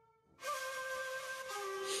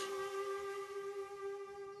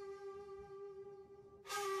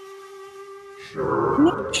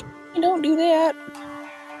 Sure. Don't do that.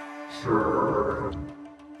 Sure.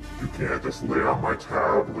 You can't just lay on my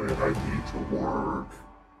tablet. I need to work.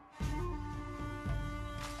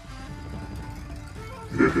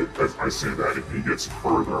 As I say that, he gets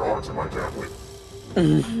further onto my tablet.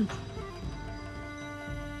 Come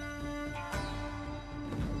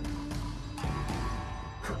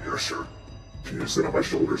here, sir. Can you sit on my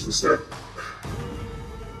shoulders instead?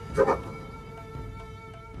 Come on.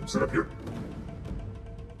 Sit up here.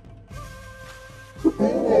 Good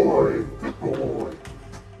boy. Good boy.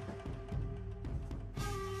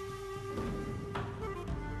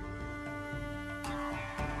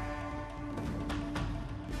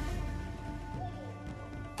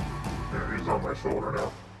 There, he's on my shoulder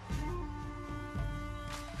now.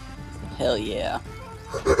 Hell yeah.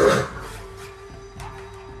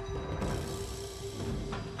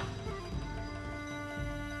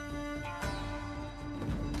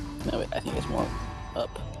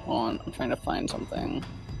 trying to find something.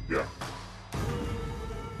 Yeah.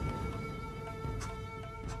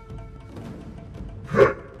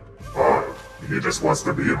 He just wants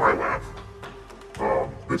to be in my lap.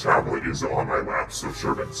 The tablet is on my lap, so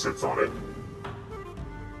Sherman sits on it.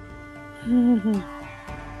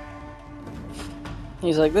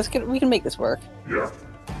 He's like, we can make this work. Yeah.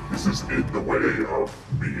 This is in the way of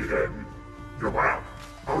me and your lap.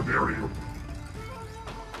 How dare you?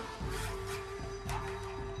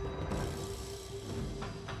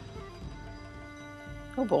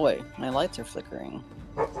 Oh boy, my lights are flickering.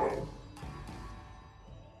 Uh-oh.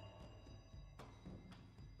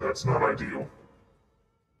 That's not ideal.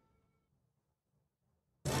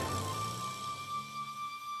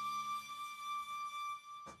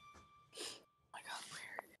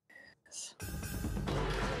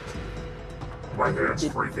 My hand's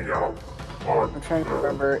freaking out. I'm trying to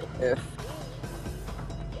remember if...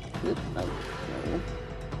 No.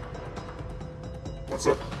 What's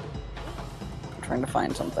up? I'm trying to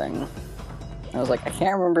find something. I was like, I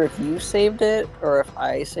can't remember if you saved it or if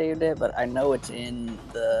I saved it, but I know it's in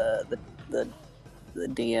the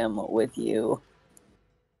DM with you.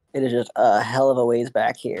 It is just a hell of a ways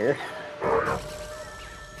back here.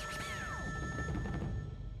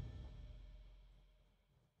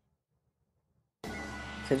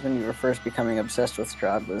 Because when you were first becoming obsessed with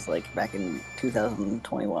Strahd was like back in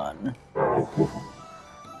 2021. Oh,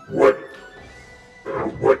 what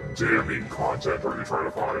damning content are you trying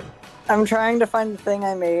to find? I'm trying to find the thing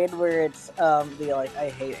I made where it's the like I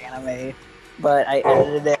hate anime, but I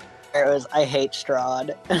edited it where it was I hate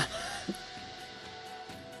Strahd.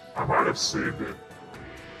 I might have saved it.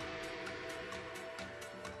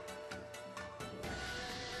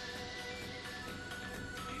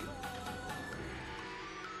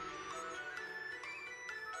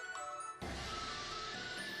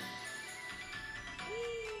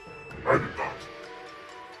 I did not.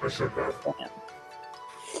 I should have.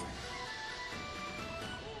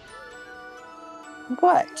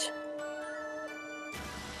 What?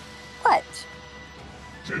 What?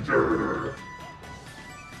 Ginger.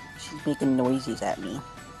 She's making noises at me.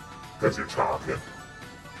 Because you're talking.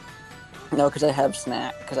 No, because I have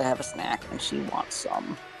snack. Because I have a snack and she wants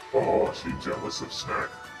some. Oh, she's jealous of snack.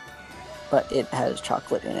 But it has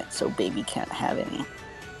chocolate in it, so baby can't have any.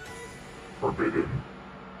 Forbidden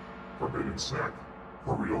snack.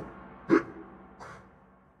 For real.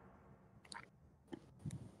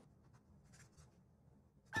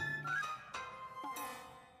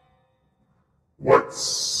 What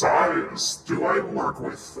size do I work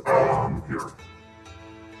with? Here.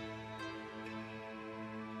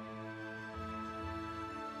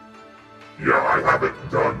 Yeah, I haven't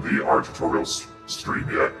done the art tutorial stream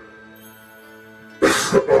yet.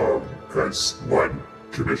 Because one,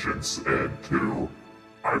 commissions, and two,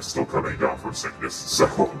 I'm still coming down from sickness, so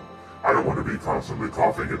I don't want to be constantly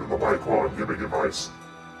coughing into the mic while I'm giving advice.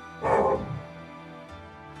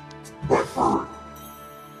 But for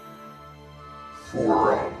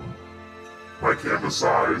my canvas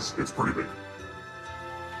size, it's pretty big.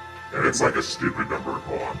 And it's like a stupid number.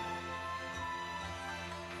 Hold on.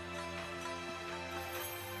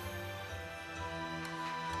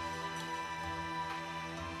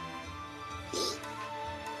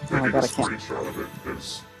 Taking a screenshot of it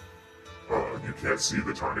because you can't see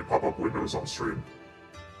the tiny pop-up windows on stream.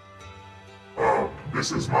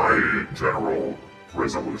 This is my general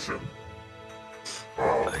resolution.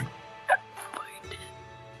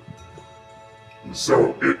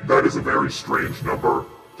 So that is a very strange number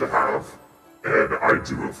to have, and I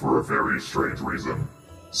do it for a very strange reason.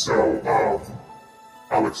 So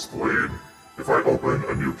I'll explain. If I open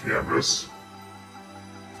a new canvas,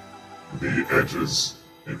 the edges,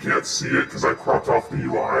 you can't see it because I cropped off the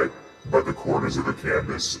UI, but the corners of the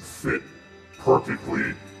canvas fit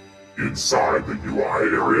perfectly inside the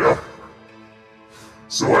UI area.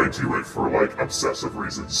 So I do it for like obsessive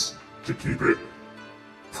reasons, to keep it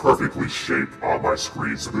perfectly shaped on my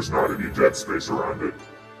screen so there's not any dead space around it.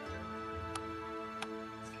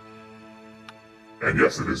 And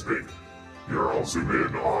yes, it is big. Here, I'll zoom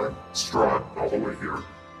in on Strahd all the way here.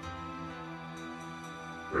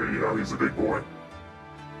 There you go, he's a big boy.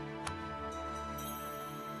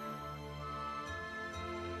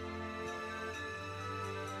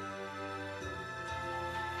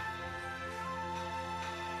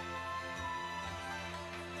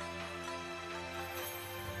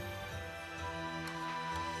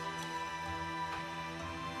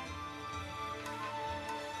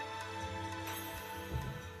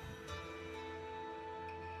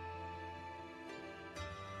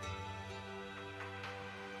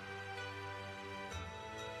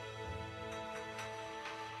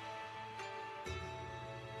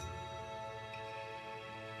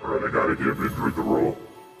 Alright, I gotta give Indrid the roll.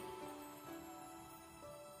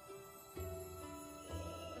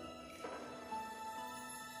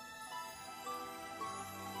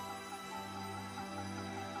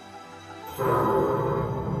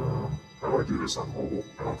 How do I do this on mobile?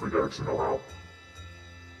 I don't think I actually know how.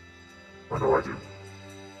 I know I do.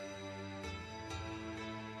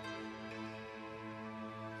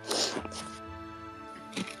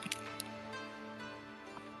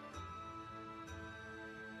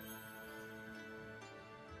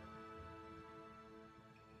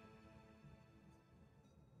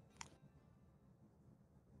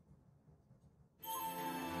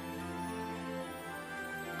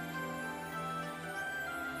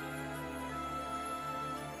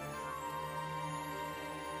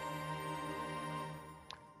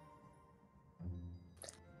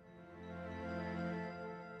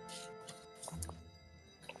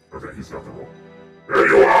 Okay, he's got the roll. There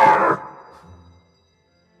you are!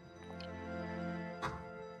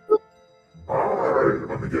 Alright,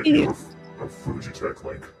 let me get you a Fujitech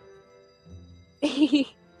link.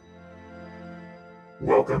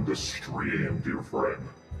 Welcome to stream, dear friend.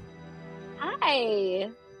 Hi.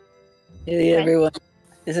 Hey everyone,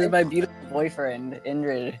 this is my beautiful boyfriend,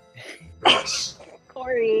 Indrid. Yes.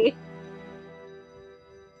 Corey.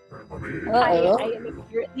 Alright, let me... Hi, I am a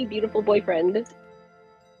secretly beautiful boyfriend.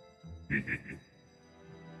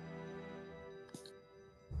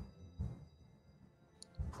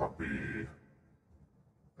 Copy.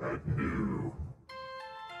 Add new.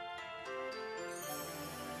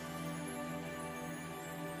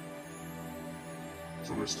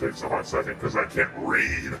 So this takes a hot second because I can't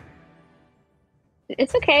read.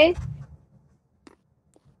 It's okay.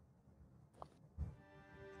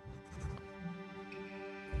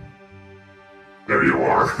 There you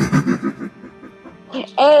are.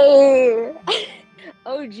 Hey.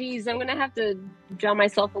 Oh geez, I'm gonna have to draw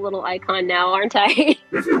myself a little icon now, aren't I?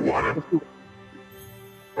 If you want to.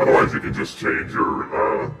 Otherwise, you can just change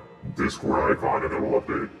your Discord icon and it will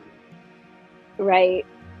update. Right.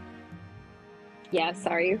 Yeah,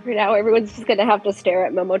 sorry. For now, everyone's just gonna have to stare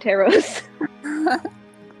at Momoteros.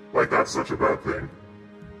 Like that's such a bad thing.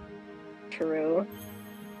 True.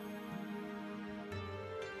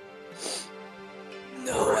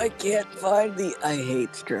 No, I can't find the I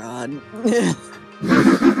hate Strahd.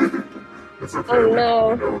 It's okay. Oh, we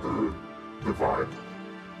no. know the vibe.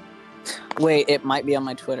 Wait, it might be on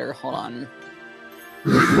my Twitter. Hold on.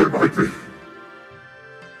 It might be.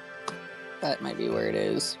 That might be where it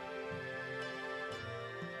is.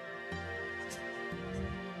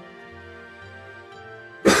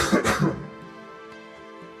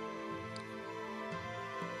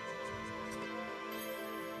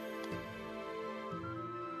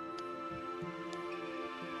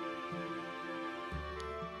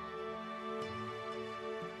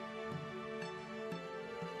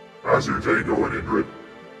 How's your day going, Indrid?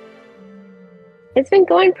 It's been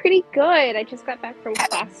going pretty good. I just got back from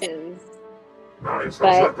classes. Nice. How's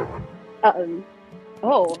But- that going?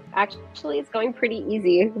 Actually, it's going pretty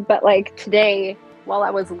easy. But like today, while I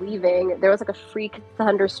was leaving, there was like a freak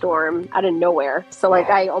thunderstorm out of nowhere. So like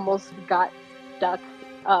Wow. I almost got stuck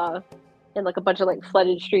in like a bunch of like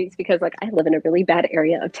flooded streets because like I live in a really bad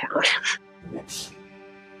area of town. Whoops.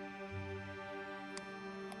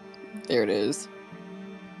 There it is.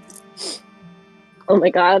 Oh my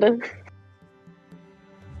god.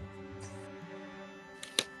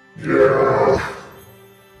 Yeah.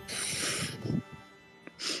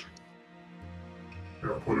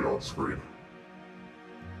 Yeah, put it on screen.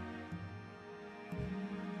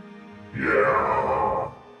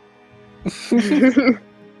 Yeah.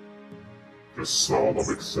 Just solemn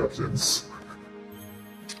acceptance.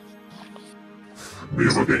 Me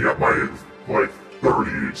looking at my, like,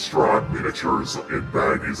 30 Strahd miniatures in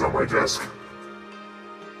baggies on my desk.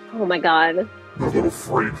 Oh my god. The little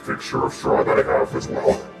framed picture of Strahd that I have as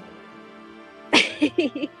well.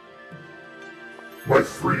 My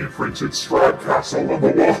 3D printed Strahd castle on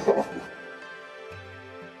the wall.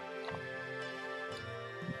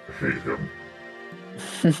 I hate him.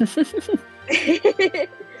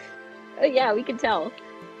 Oh yeah, we can tell.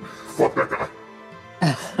 Fuck that guy.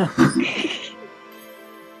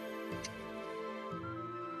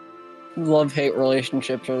 Love-hate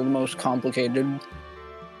relationships are the most complicated.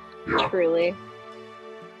 Yeah, Truly.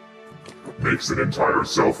 makes an entire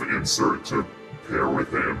self-insert to pair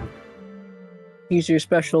with him. He's your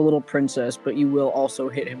special little princess, but you will also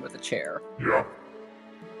hit him with a chair. Yeah.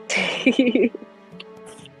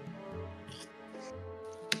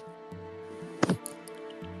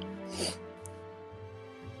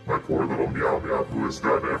 My poor little meow meow who has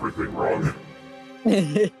done everything wrong.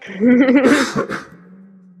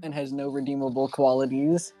 And has no redeemable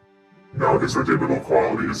qualities. No, his redeemable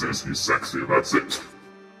qualities is he's sexy, that's it.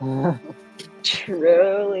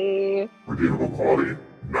 Truly. Redeemable quality,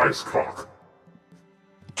 nice cock.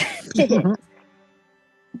 I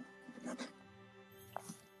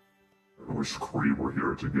wish Cree were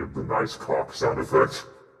here to give the nice cock sound effect.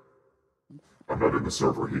 I'm not in the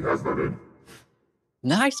server, he has that in.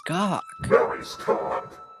 Nice cock. Nice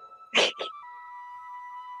cock.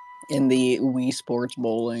 In the Wii Sports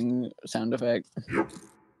Bowling sound effect. Yep.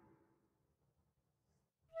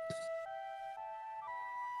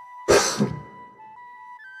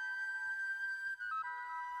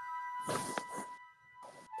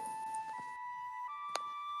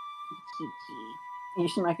 You're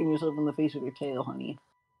smacking yourself in the face with your tail, honey.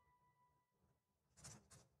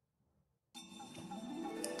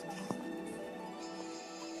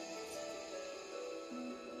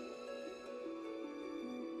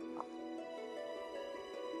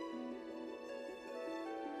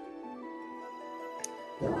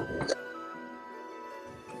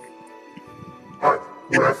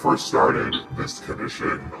 When I first started this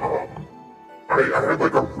condition, I had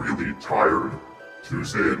like a really tired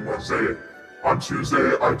Tuesday and Wednesday. On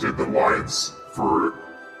Tuesday, I did the lines for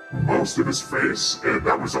most of his face, and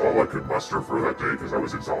that was all I could muster for that day because I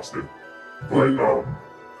was exhausted. But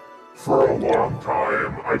for a long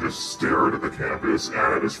time, I just stared at the canvas and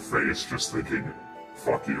at his face, just thinking,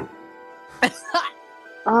 "Fuck you."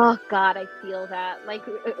 Oh God, I feel that. Like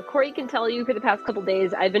Corey can tell you, for the past couple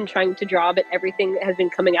days, I've been trying to draw, but everything has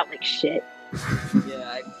been coming out like shit.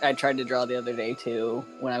 Yeah, I tried to draw the other day too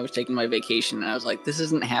when I was taking my vacation, and I was like, "This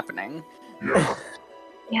isn't happening." Yeah.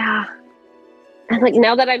 Yeah. And like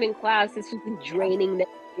now that I'm in class, it's just been draining the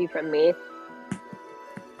energy from me.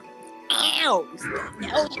 Ow!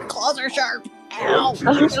 Yeah. Ow! Your claws are sharp. Oh, Ow! she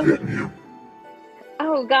just hitting you.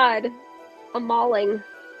 Oh God, I'm mauling.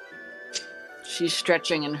 She's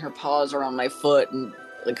stretching, and her paws are on my foot, and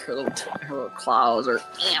like her little claws are.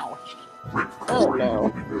 Ow! Rip Oh, Corey, no. will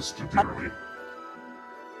be missed dearly.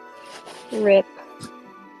 Rip.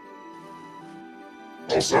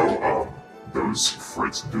 Also, those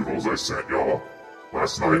Fritz doodles I sent y'all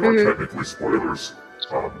last night are technically spoilers.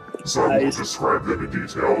 So I won't describe them in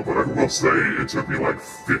detail, but I will say it took me like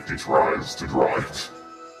 50 tries to draw it.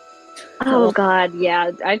 Oh God,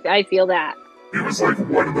 yeah, I feel that. It was like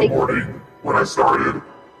 1 in the morning when I started,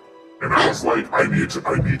 and I was like, I need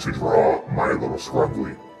to draw my little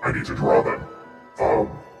scrumbly. I need to draw them.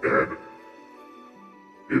 And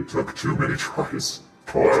it took too many tries.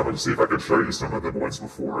 Hold on, I'm gonna see if I can show you some of them once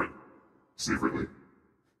before it, secretly.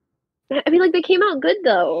 I mean, like they came out good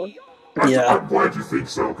though. I'm glad you think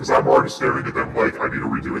so, because I'm already staring at them like I need to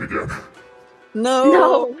redo it again. No!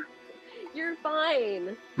 No, you're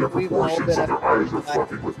fine. The We've all proportions been of their eyes are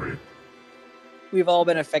fucking with me. We've all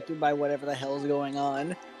been affected by whatever the hell's going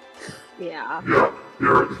on. Yeah. Yeah,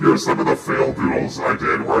 here's some of the failed doodles I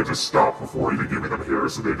did where I just stopped before even giving them hair,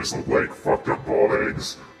 so they just look like fucked up bald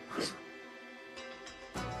eggs.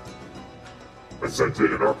 I sent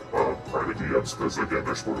it in our private DMs because, again,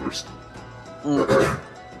 they're spoilers. The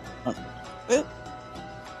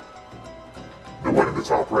one at the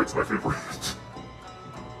top right's my favorite.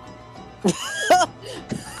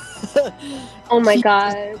 Oh my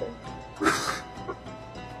God.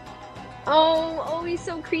 Oh, he's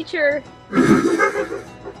so creature.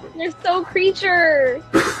 They're so creature.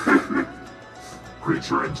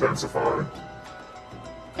 Creature intensify.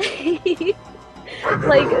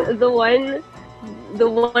 Like the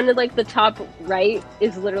one at like the top right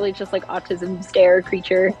is literally just like autism stare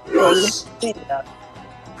creature Yes! thing.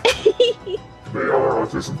 They are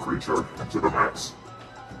autism creature to the max.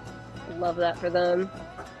 Love that for them.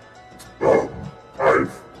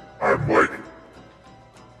 I'm like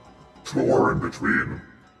torn between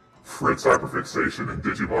Fritz hyperfixation and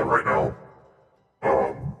Digimon right now.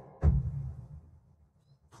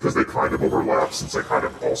 Because they kind of overlap since I kind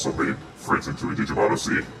of also made Fritz into a Digimon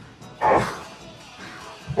OC.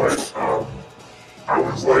 But I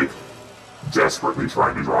was like desperately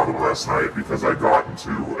trying to draw them last night because I got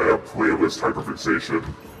into a playlist hyperfixation.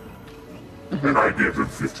 And I gave them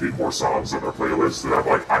 15 more songs on their playlist, and I'm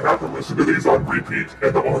like, I have to listen to these on repeat,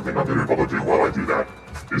 and the only thing I'm going to be able to do while I do that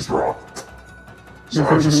is draw. So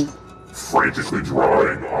I was just frantically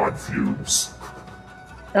drawing on fumes.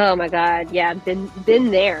 Oh my God, yeah,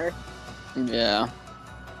 been there. Yeah.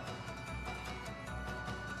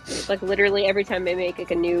 Like literally every time I make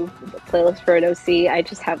like a new playlist for an OC, I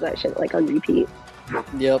just have that shit like on repeat.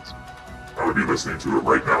 Yep. I would be listening to it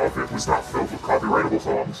right now if it was not filled with copyrightable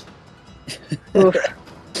songs. Oof.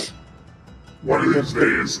 One of these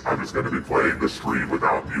days, I'm just going to be playing the stream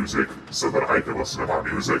without music so that I can listen to my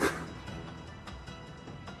music.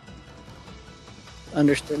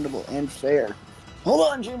 Understandable and fair.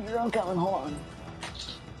 Hold on, Ginger, I'm coming. Hold on.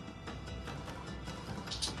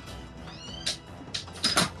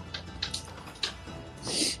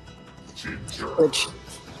 Ginger.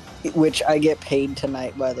 Which I get paid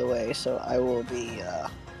tonight, by the way, so I will be,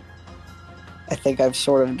 I think I've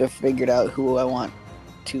sort of figured out who I want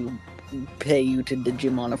to pay you to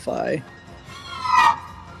Digimonify.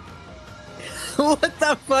 What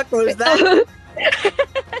the fuck was that?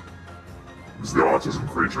 It's the autism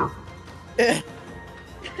creature.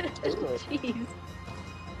 Jeez.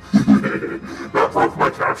 That broke my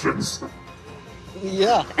captions.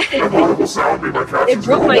 Yeah. That audible sound made my captions. It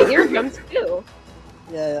broke my eardrums too.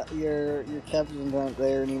 Yeah, your captions aren't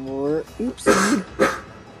there anymore. Oops. The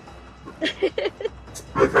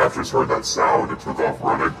captions heard that sound and took off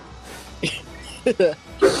running. They're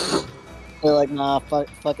like, nah, fuck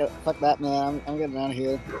that, man. I'm getting out of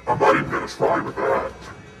here. Yeah, I'm not even gonna try with that.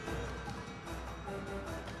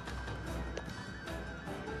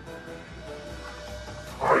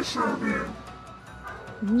 Hi, Sherman.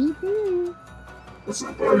 Mm-hmm. What's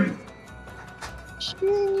up, buddy?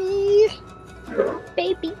 Shiny. Yeah,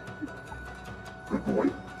 Baby. good boy.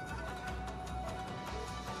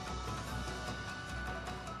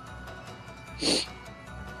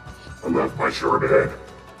 I love my Sherman.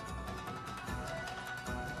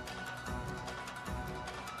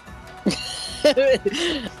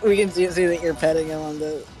 We can see that you're petting him on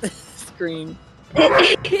the screen.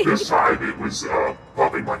 This time it was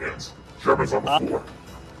popping my hands. Sherman's on the floor.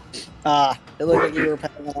 It looked like you were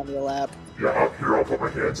petting him on your lap. Yeah, up here I'll put my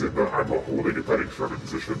hands in the I'm holding a petting Sherman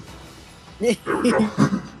position. There we go.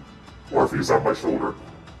 Or if he's on my shoulder.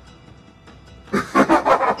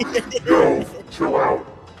 No, chill out.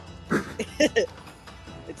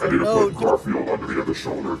 It's I like, need to no, put Garfield under the other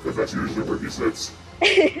shoulder because that's usually where he sits.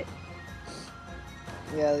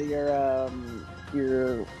 yeah, your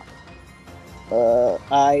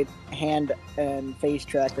eye, hand, and face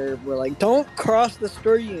tracker were like, don't cross the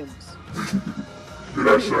streams. Did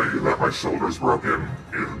I show you that my shoulder's broken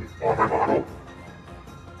on my model?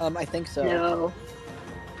 I think so. No.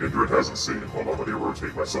 Indrid hasn't seen it. Hold on, let me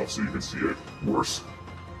rotate myself so you can see it worse.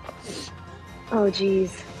 Oh,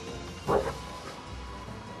 jeez.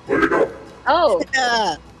 Way to go. Oh.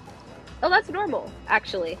 Yeah. Oh, that's normal,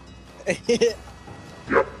 actually.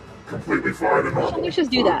 Yep, completely fine and normal. Shoulders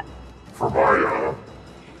do that. For my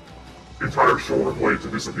entire shoulder blade to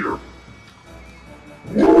disappear.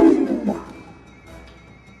 Whoa!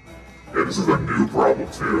 Yeah, this is a new problem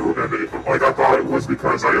too, and I thought it was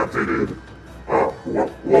because I updated, more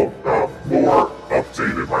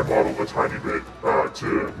updated my model a tiny bit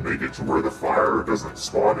to make it to where the fire doesn't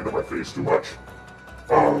spawn into my face too much.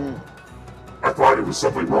 I thought it was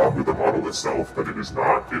something wrong with the model itself, but it is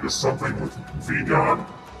not. It is something with VOD,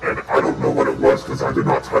 and I don't know what it was because I did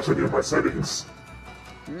not touch any of my settings.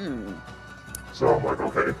 So I'm like,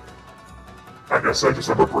 okay. I guess I just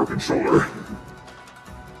have a broken shoulder.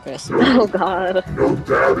 Yes. Oh, God. No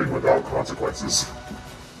dabbing without consequences.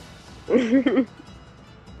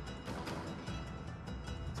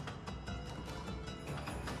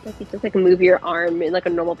 Like you just like move your arm in like a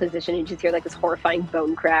normal position and you just hear like this horrifying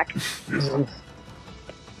bone crack. Yeah.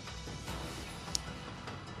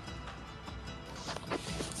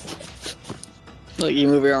 Like you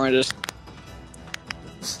move your arm and just.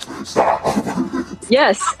 Stop.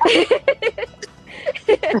 Yes.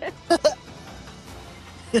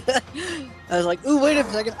 I was like, ooh, wait a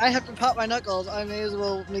second, I have to pop my knuckles. I may as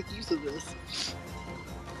well make use of this.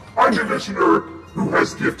 I'm the missioner who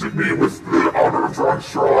has gifted me with the honor of drawing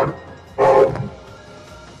Strahd.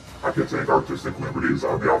 I can take artistic liberties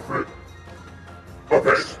on the outfit.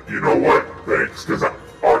 Okay, you know what? Thanks, because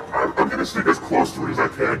I'm gonna stick as close to it as I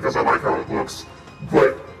can because I like how it looks.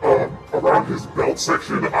 But around his belt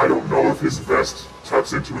section, I don't know if his vest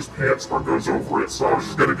tucks into his pants or goes over it, so I was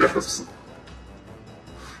just gonna guess.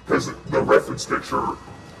 Because the reference picture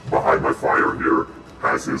behind my fire here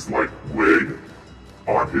has his like leg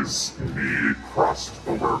on his knee crossed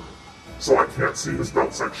over, so I can't see his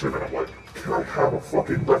belt section, and I'm like, can I have a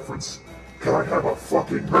fucking reference? Can I have a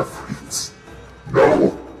fucking reference?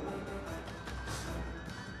 No!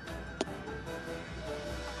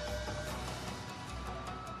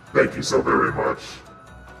 Thank you so very much.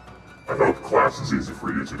 I hope class is easy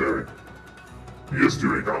for you today. He is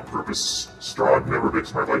doing it on purpose. Strahd never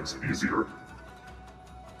makes my legs easier.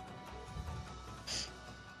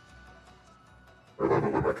 I love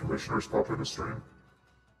it when my commissioners pop in a stream.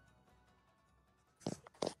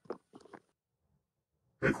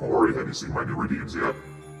 Hey, Corey, have you seen my new redeems yet?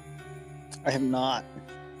 I have not.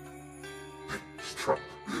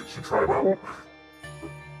 Should try them out.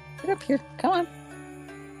 Get up here. Come on.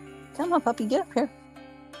 Come on, puppy. Get up here.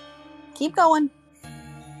 Keep going.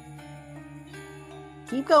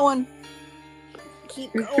 Keep going.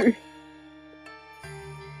 Keep going.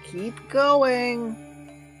 Keep going.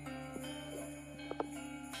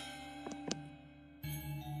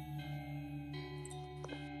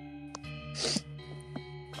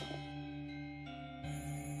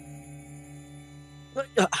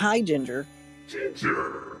 Hi, Ginger.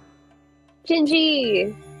 Ginger.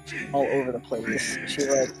 Gingy. All over the place. She's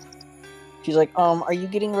like, are you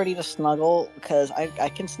getting ready to snuggle? Because I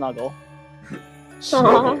can snuggle.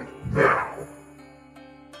 Snuggle now.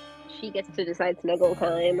 She gets to decide snuggle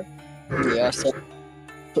time. Yeah, so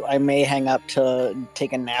I may hang up to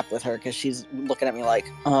take a nap with her because she's looking at me like,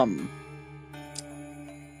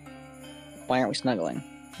 why aren't we snuggling?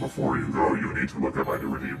 Before you go, you need to look at my new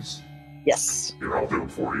redeems. Yes. Here, I'll do them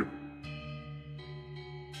for you.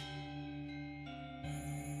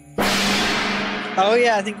 Oh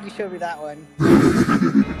yeah, I think you showed me that one.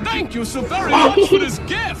 Thank you so very much for this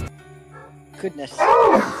gift! Goodness.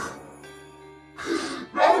 Oh,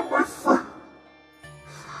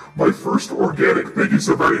 my first organic. Thank you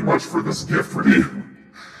so very much for this gift redeem.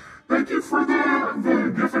 Thank you for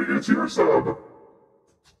the gift and it's your sub.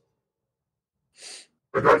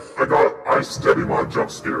 I got Ice Devimon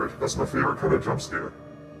jump scared. That's my favorite kind of jump scare.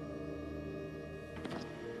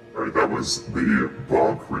 Alright, that was the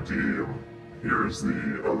bonk redeem. Here's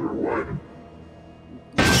the other one.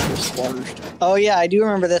 Oh yeah, I do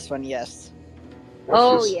remember this one, yes.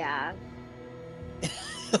 Oh yeah.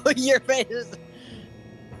 Your face.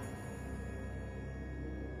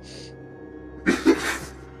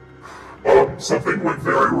 Something went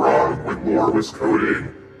very wrong when Laura was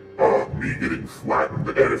coding me getting flattened,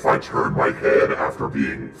 and if I turn my head after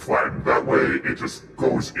being flattened that way, it just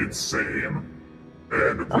goes insane.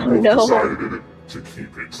 And we both decided to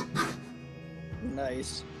keep it.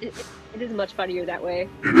 Nice. It is much funnier that way.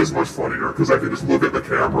 It is much funnier, because I can just look at the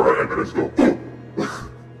camera and then just go, oh.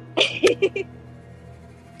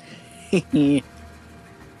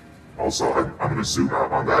 Also, I'm gonna zoom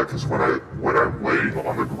out on that, because when I'm laying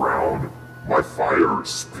on the ground, my fire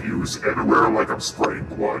spews everywhere like I'm spraying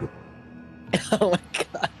blood. Oh my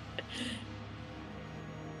god.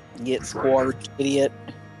 Get squashed, idiot.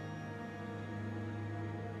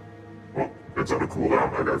 Well, it's on a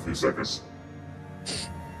cooldown. I got a few seconds.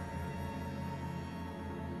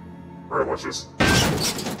 Alright, watch this.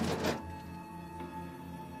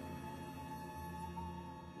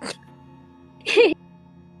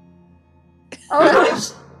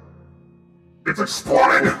 Oh, It's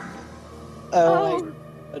exploding! Oh,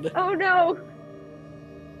 oh no!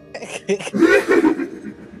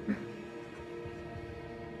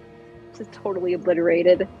 Just totally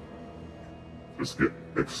obliterated. Just get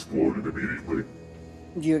exploded immediately.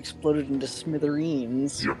 You exploded into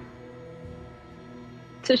smithereens. Yep.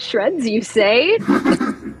 To shreds, you say?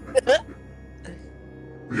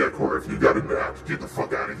 Yeah, Corey, if you got a nap, get the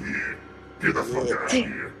fuck out of here. Get the fuck out of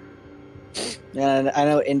here. And I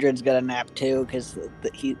know Indrid's got a nap too, because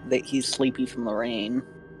he's sleepy from the rain.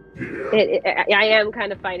 Yeah. I am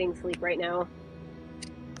kind of fighting sleep right now.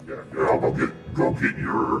 Yeah, I'll go get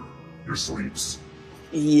your sleeps.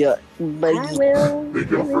 Yeah, I buddy. will.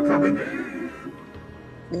 Thank y'all for coming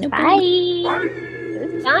in. Bye. Bye.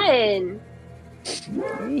 It was fun.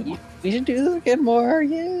 We should do this again more,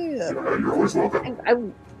 yeah. Yeah, you're always welcome.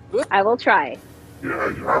 I will try. Yeah,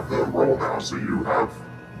 you have the roll now, so you have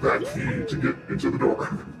that key to get into the door.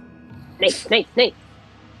 Nice. Yeah.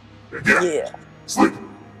 Sleep.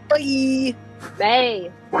 Bye.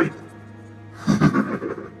 Bye. Wait.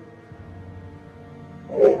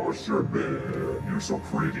 Oh, sure, man. You're so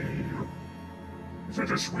pretty. You're such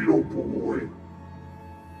a sweet old boy.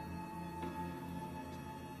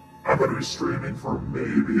 I'm gonna be streaming for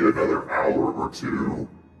maybe another hour or two.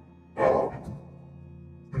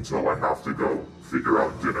 Until I have to go figure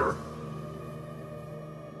out dinner.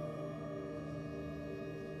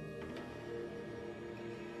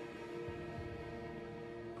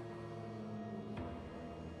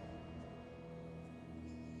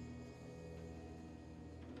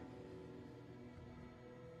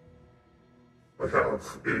 I have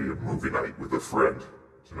a movie night with a friend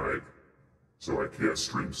tonight, so I can't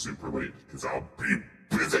stream super late, because I'll be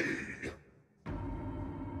busy!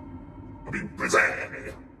 I'll be busy!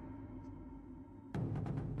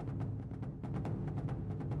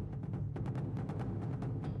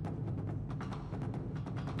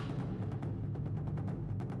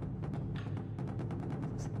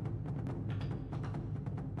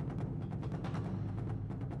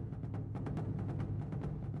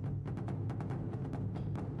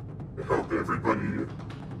 I hope everybody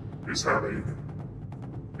is having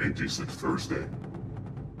a decent Thursday.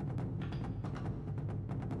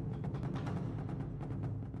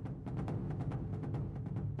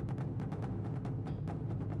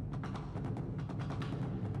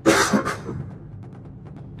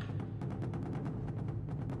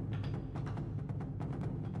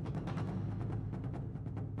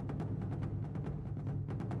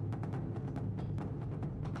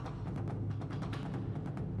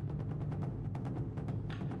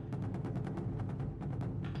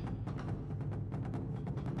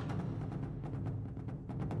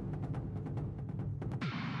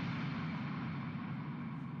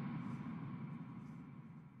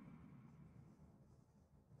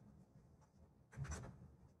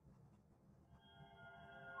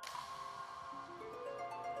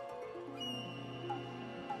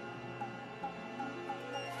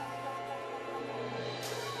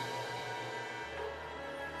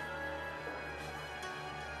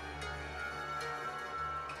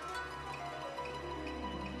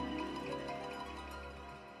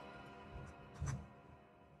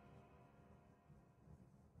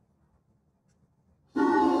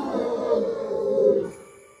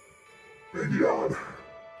 And yawn.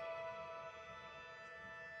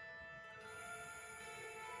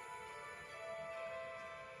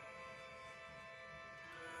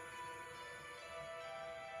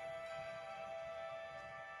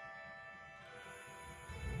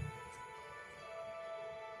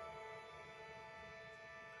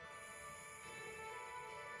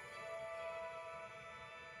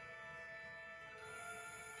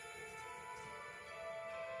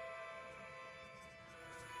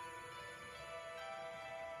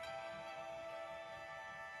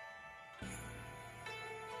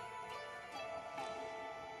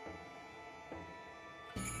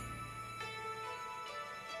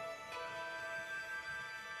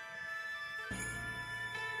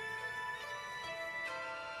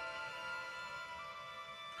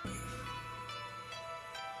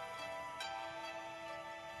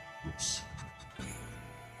 Oops.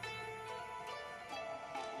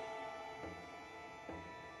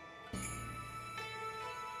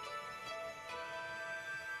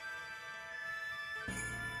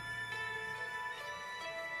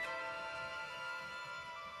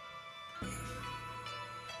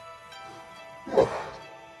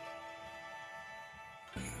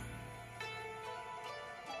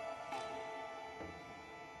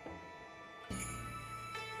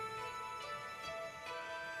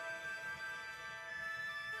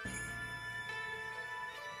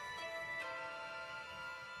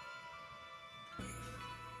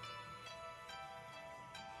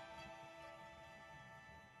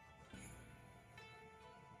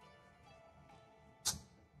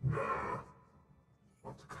 Nah.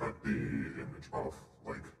 I'll have to cut the image off,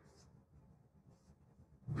 like,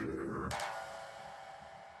 there.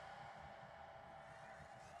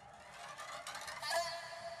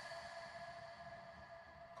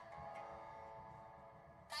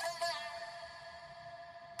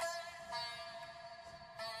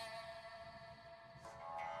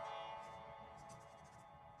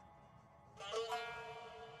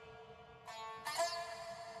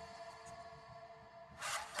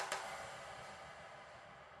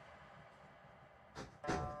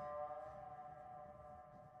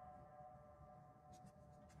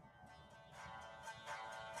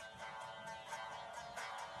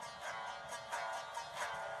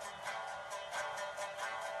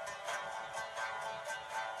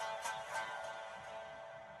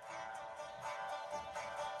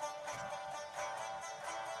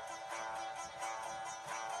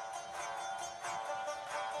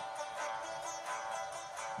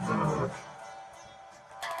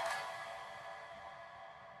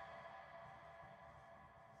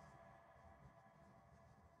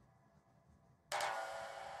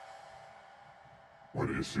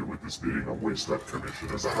 One issue with this being a waste-up commission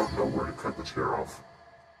is I don't know where to cut the chair off.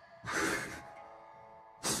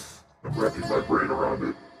 I'm wrapping my brain around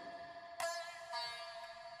it.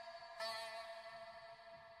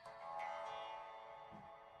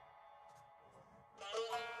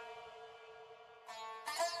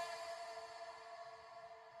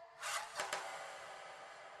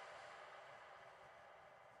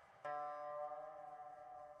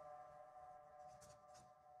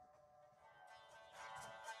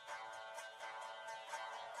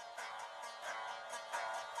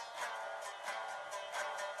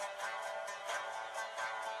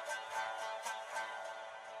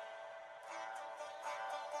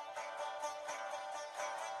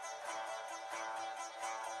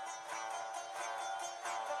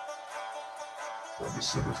 On the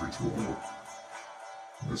symmetry tool.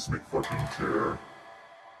 this McFucking chair,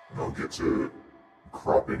 and I'll get to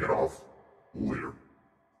cropping it off later.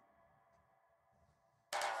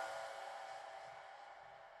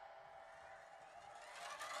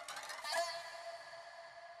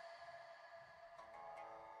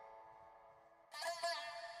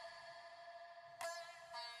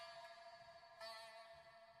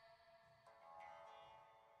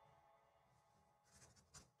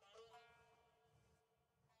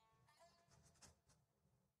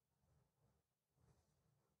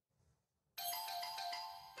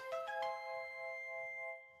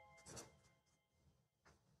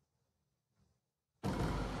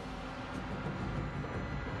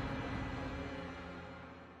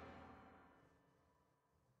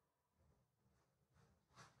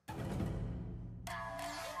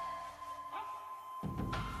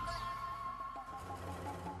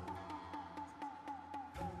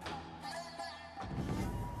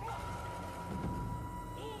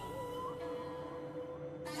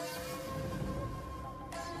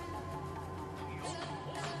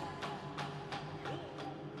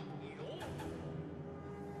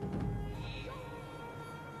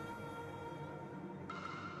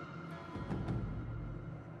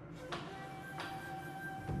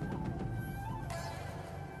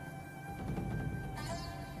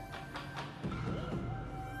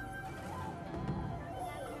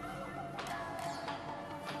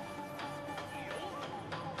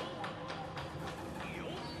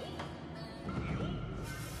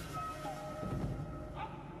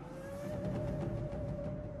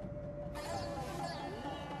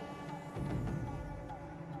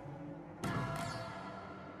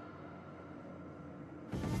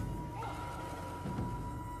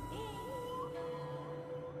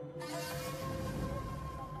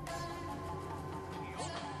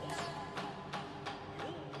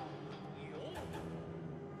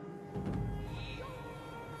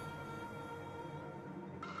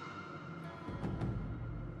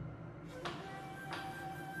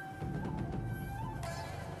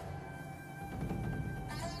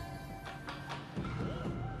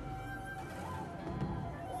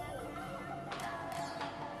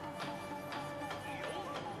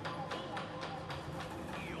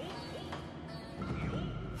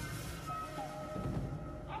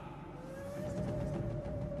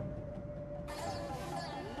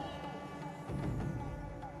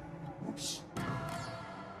 Oops.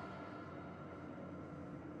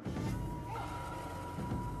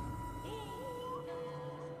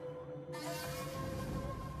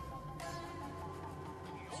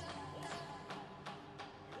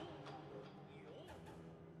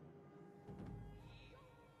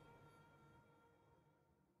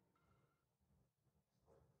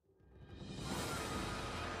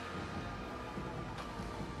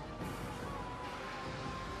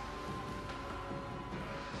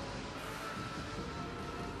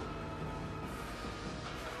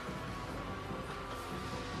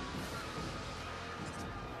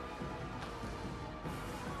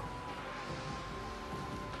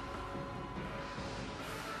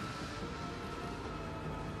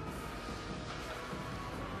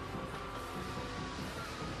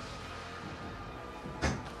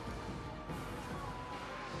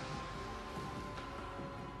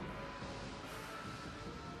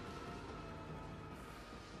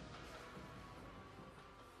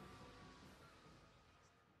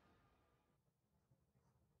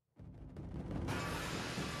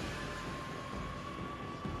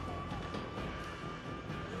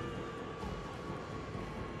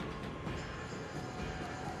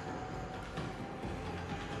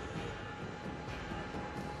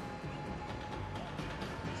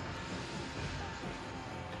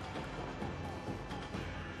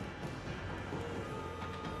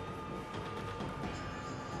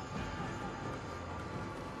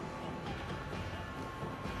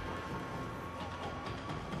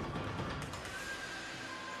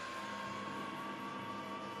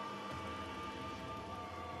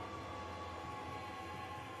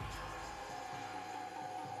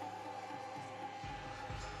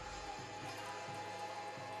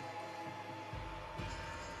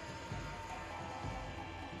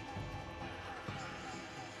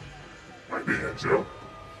 My man, Joe.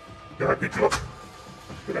 Can I pick you up?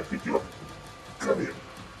 Can I pick you up? Come here.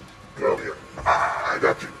 Come here. Ah, I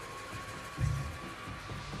got you.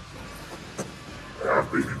 Ah,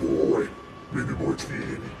 baby boy. Baby boy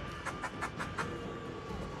kid.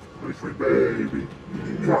 My sweet baby.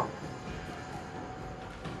 Mwah.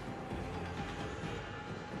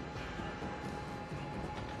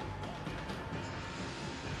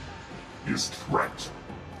 He's trapped.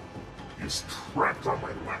 He's trapped on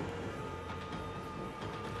my lap.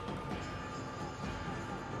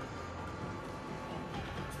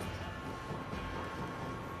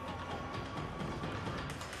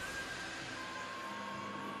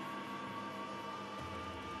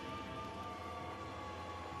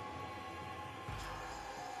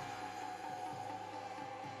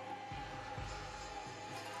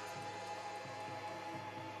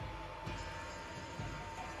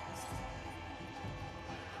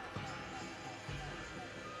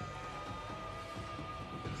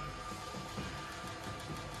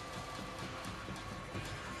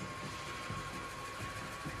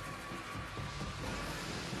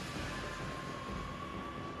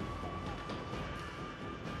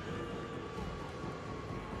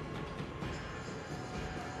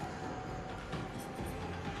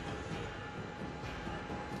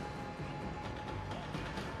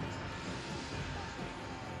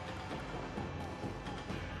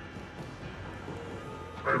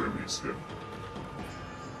 release him.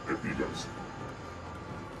 If he does.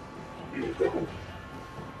 He'll go.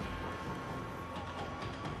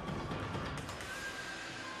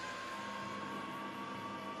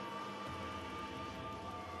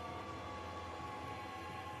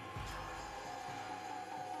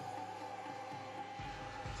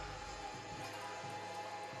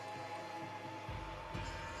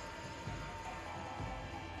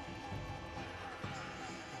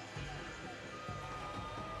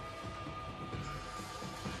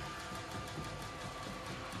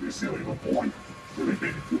 You silly little boy. Really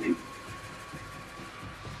big boy.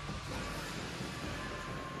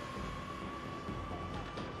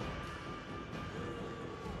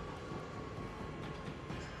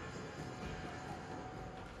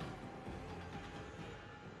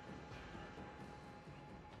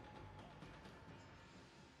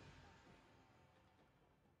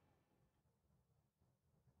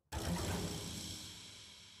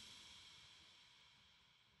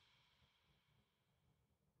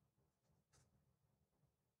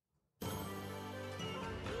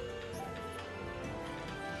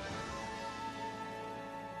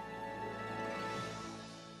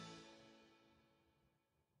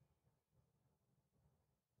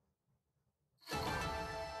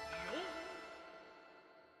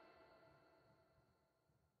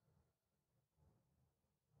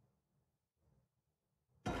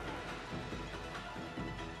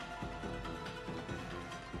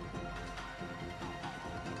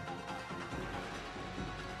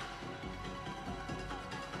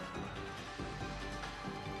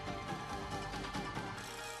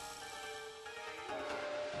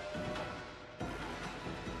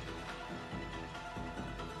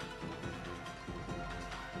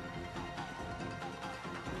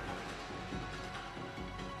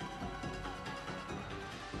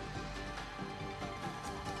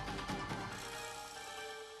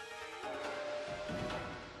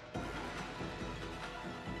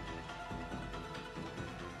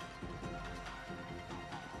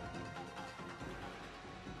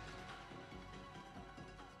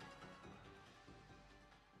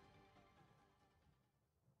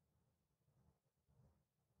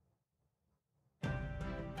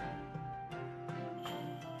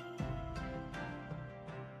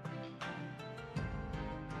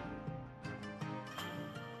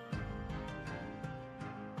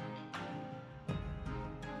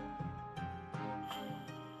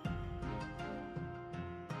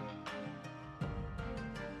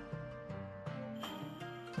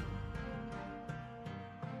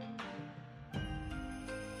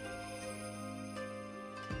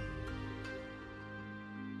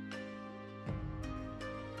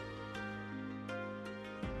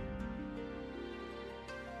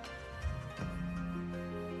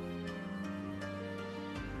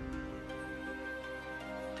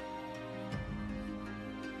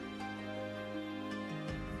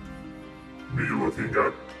 Me looking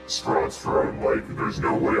at Strahd's throne like there's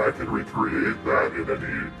no way I can recreate that in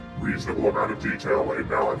any reasonable amount of detail, and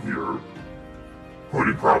now I'm here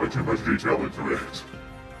putting probably too much detail into it.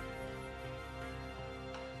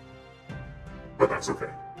 But that's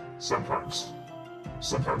okay. Sometimes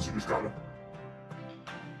you just gotta.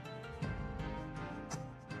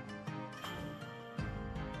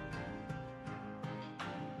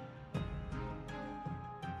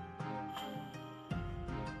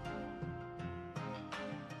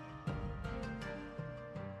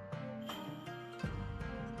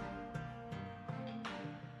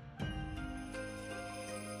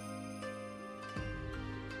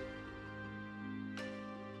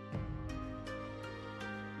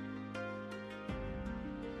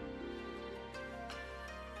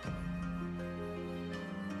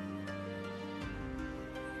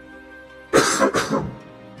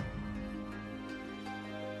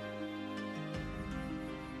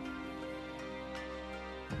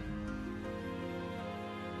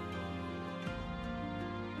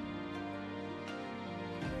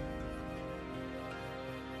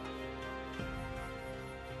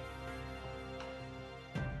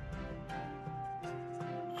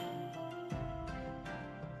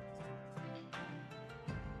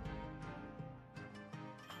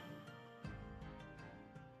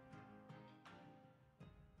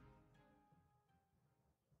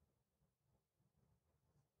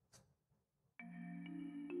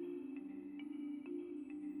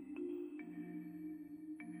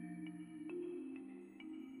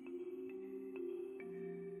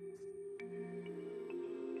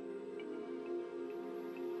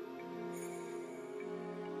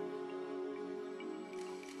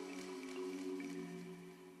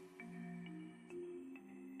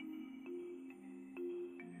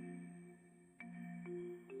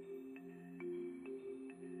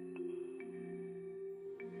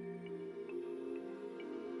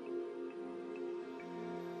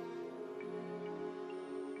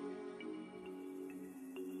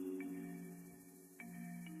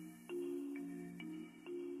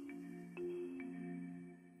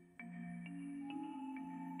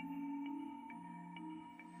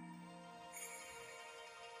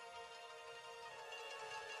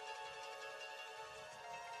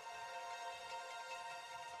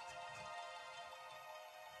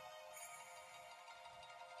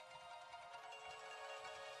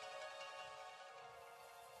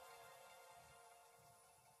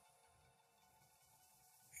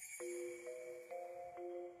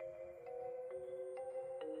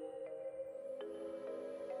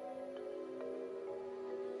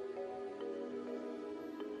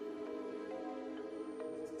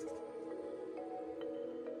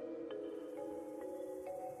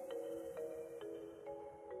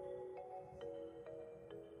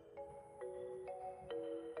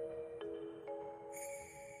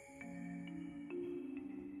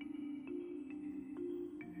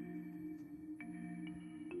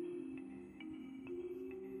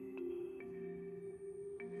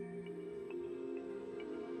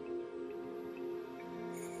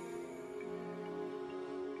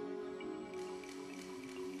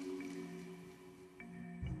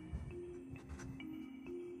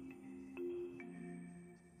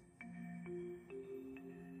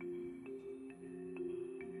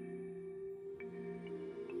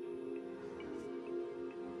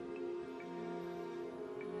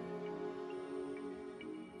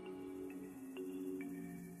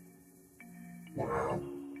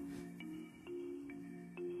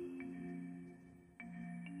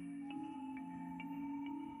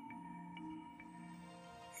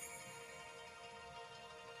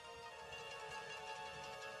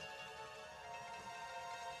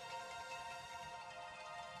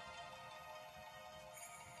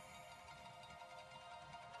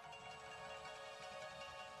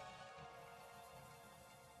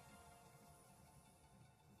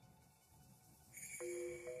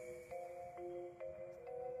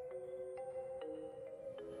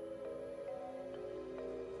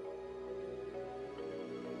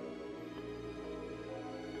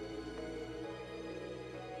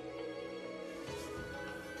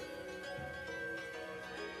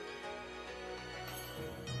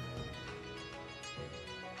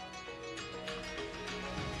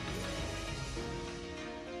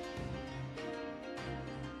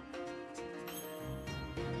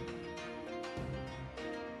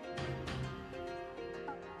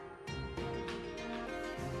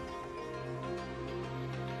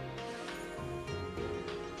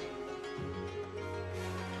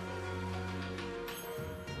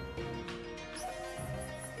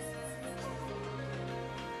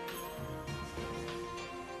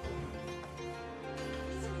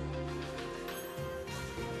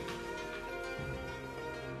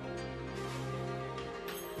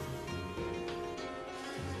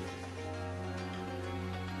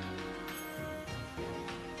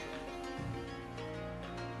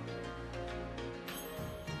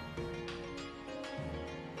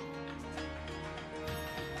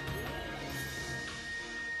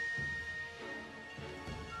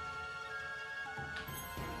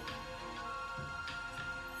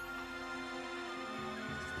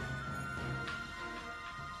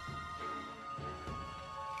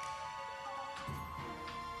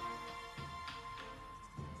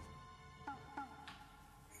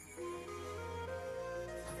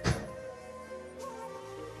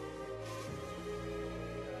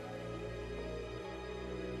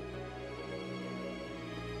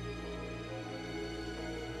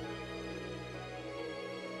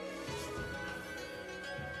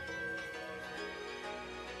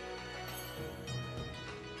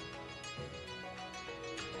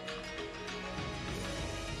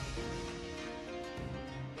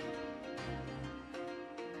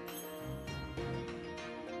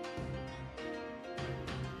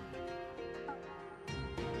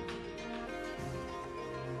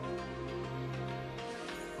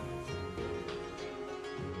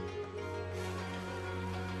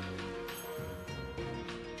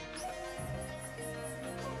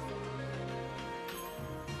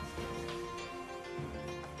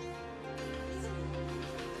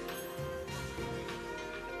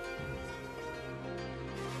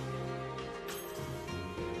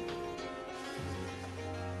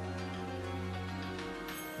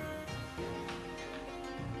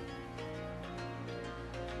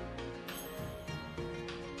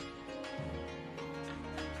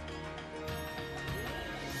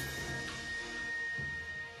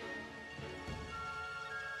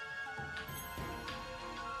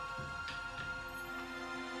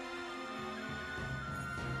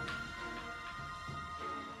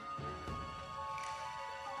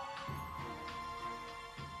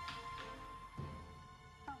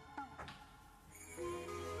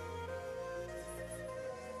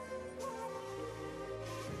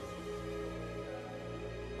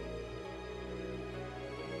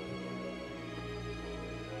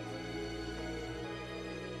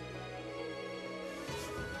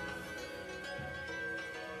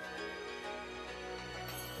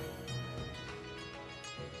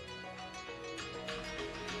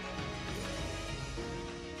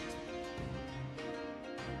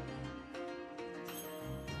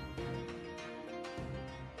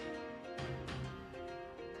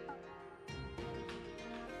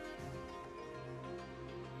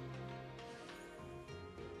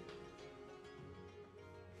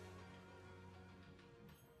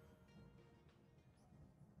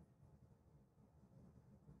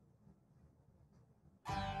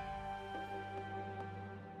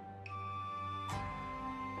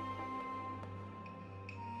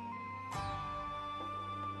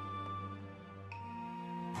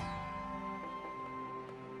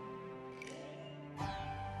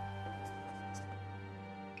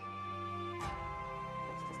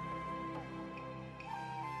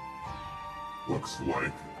 looks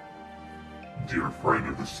like dear friend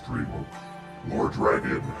of the streamer, Lord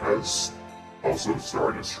Dragon, has also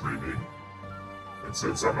started streaming. And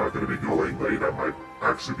since I'm not going to be going late, I might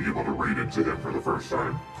actually be able to read into him for the first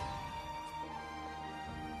time.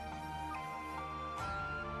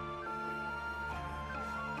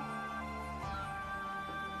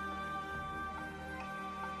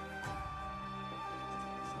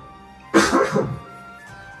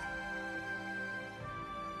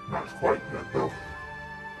 Not quite yet, though.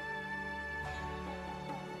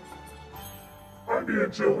 Hi,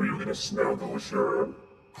 Banjo, are you gonna snuggle with Sharon?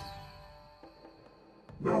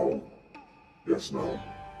 No. Yes, no.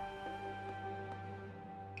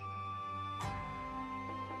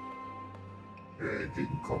 Hey,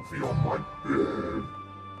 getting comfy on my bed.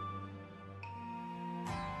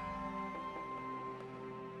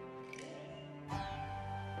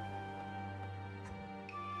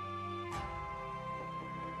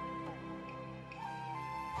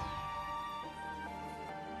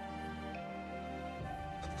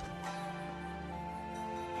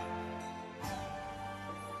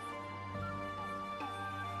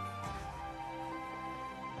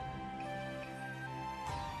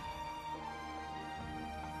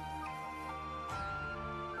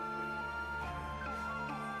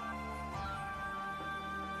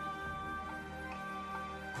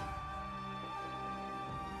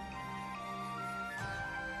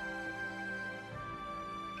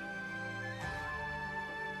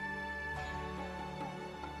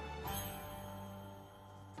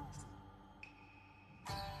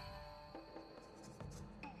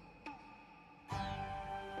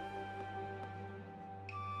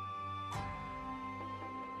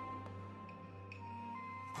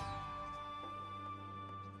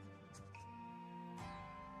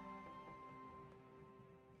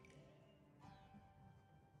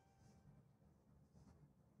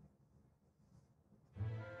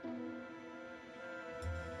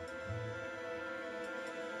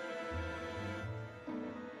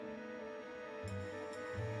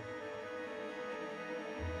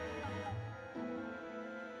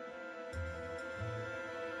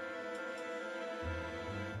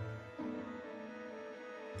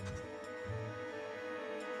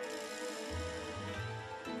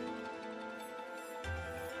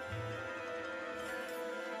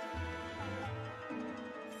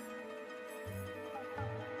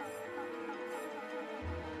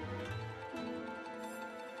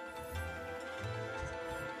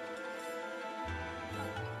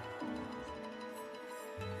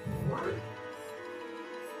 Right.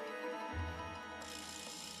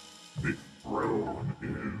 The throne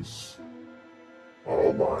is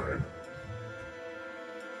all mine.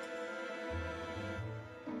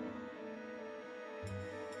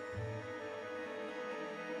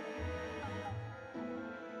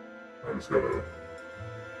 I just gotta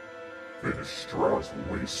finish Straw's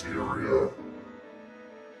waist area.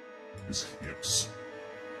 His hips.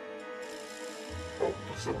 Oh,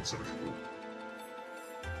 someone said it's cool.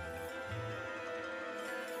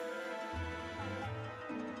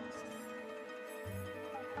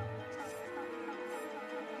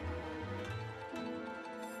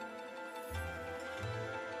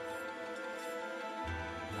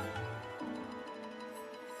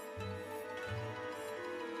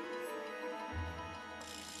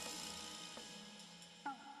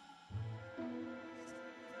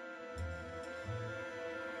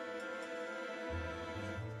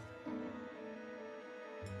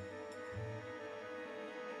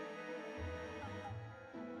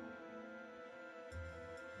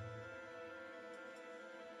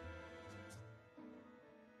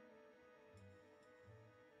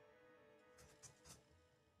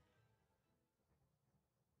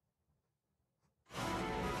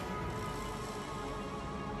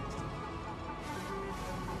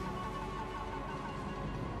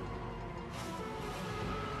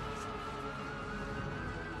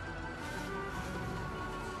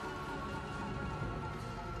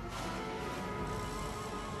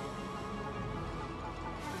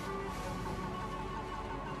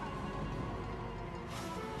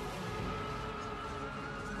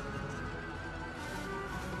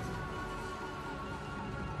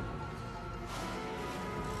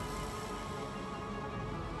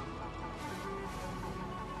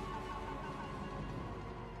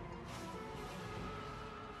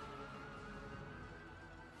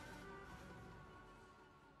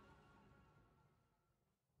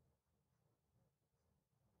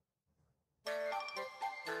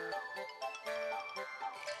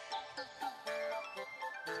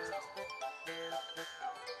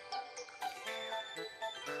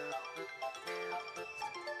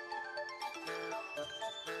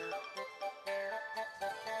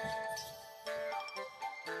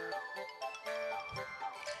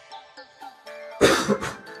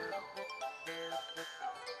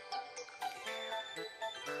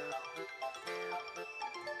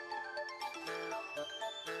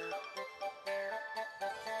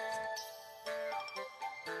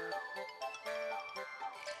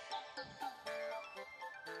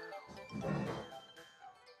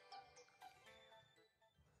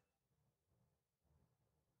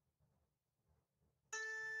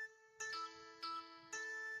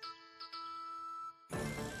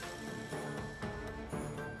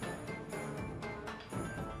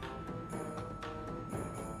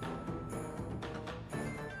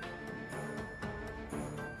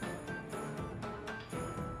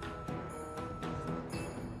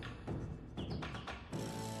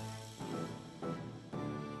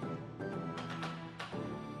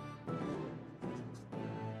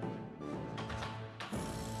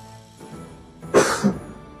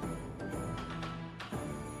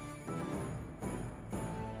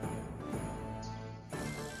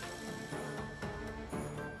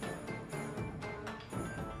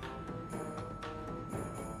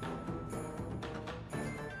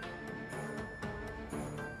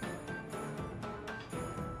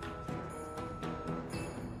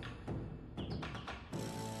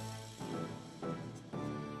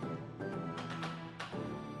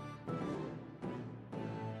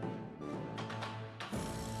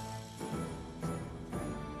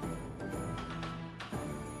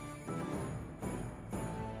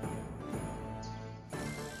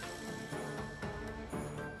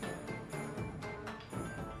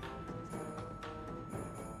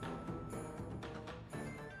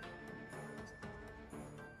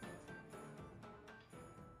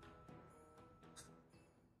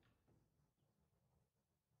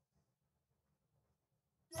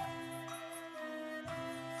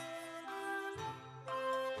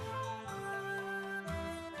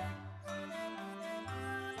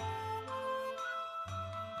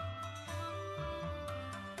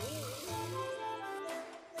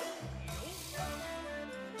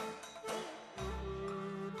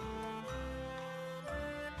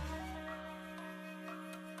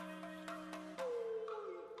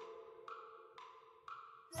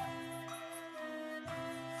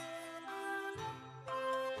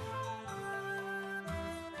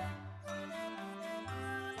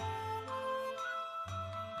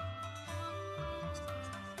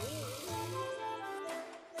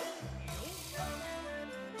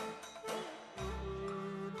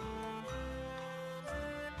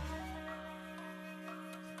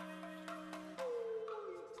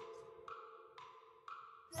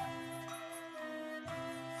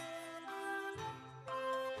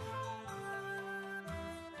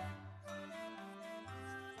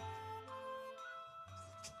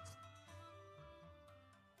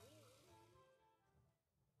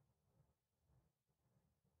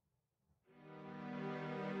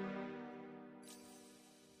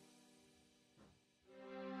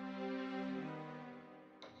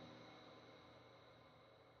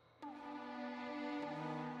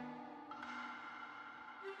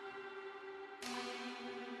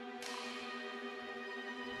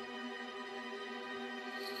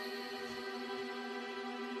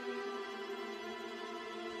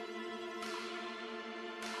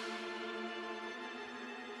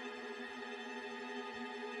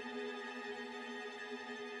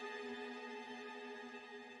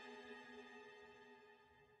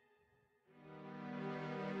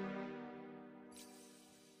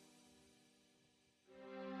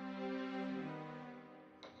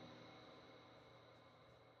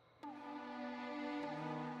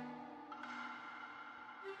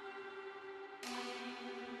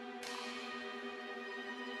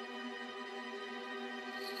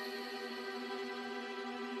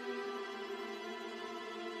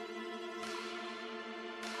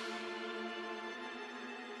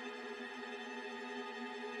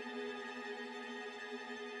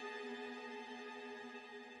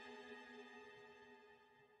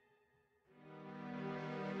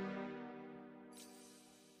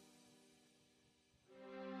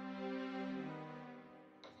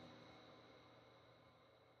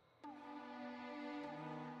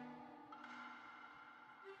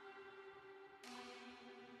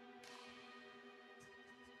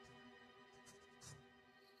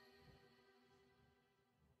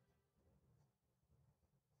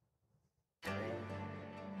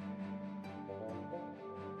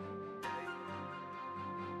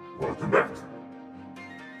 Welcome back.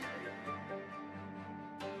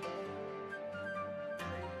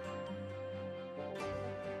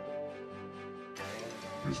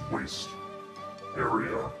 This waist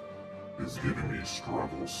area is giving me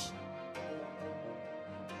struggles.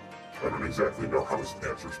 I don't exactly know how his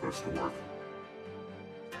pants are supposed to work.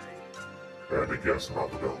 I had to guess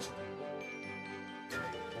about the belt.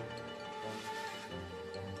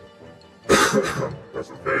 That's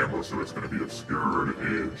a fan, most of it's going to be obscured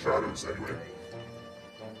in shadows anyway.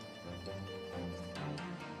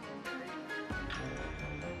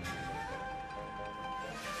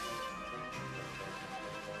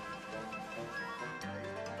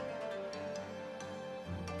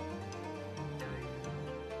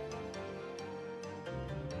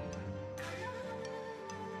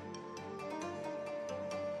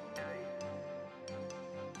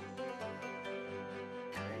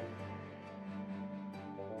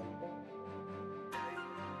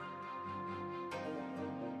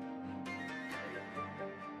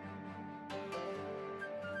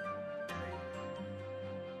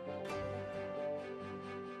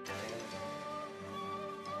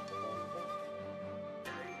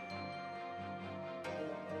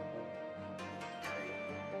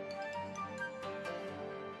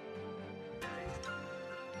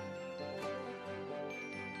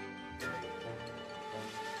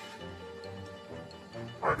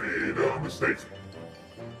 I made a mistake.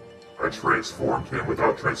 I transformed him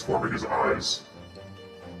without transforming his eyes.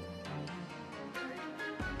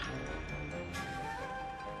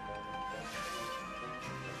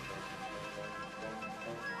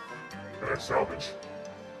 And I salvage.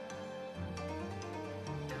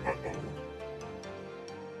 Uh-oh.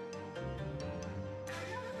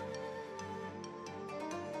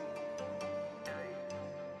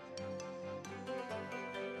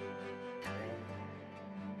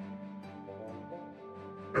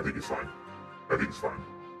 I think he's fine. I think he's fine.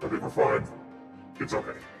 I think we're fine. It's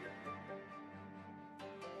okay.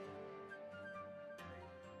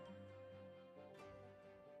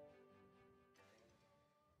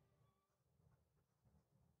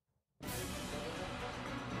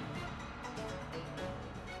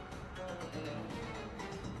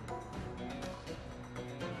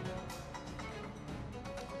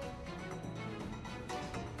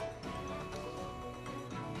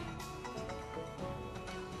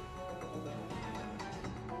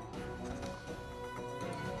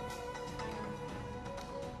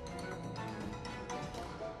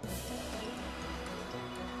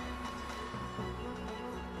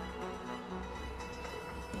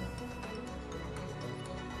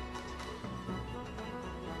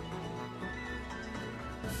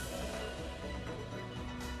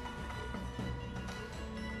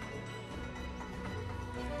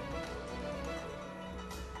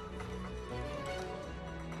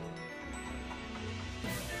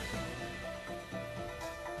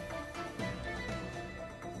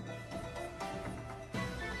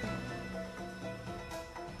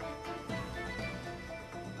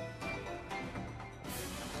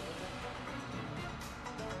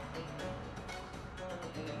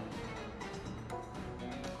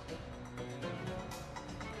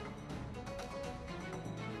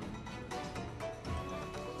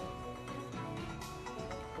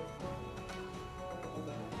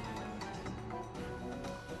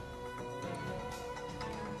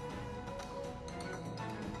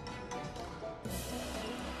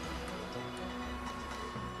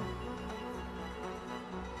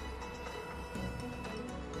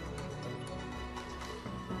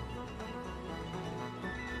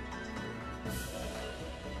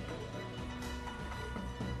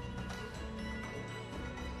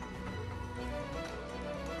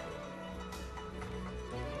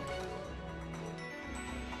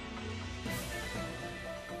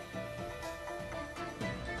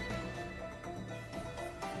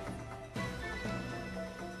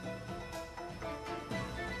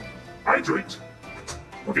 Hydrate.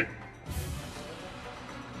 Okay.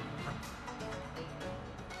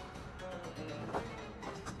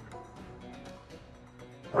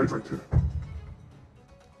 Hydrate.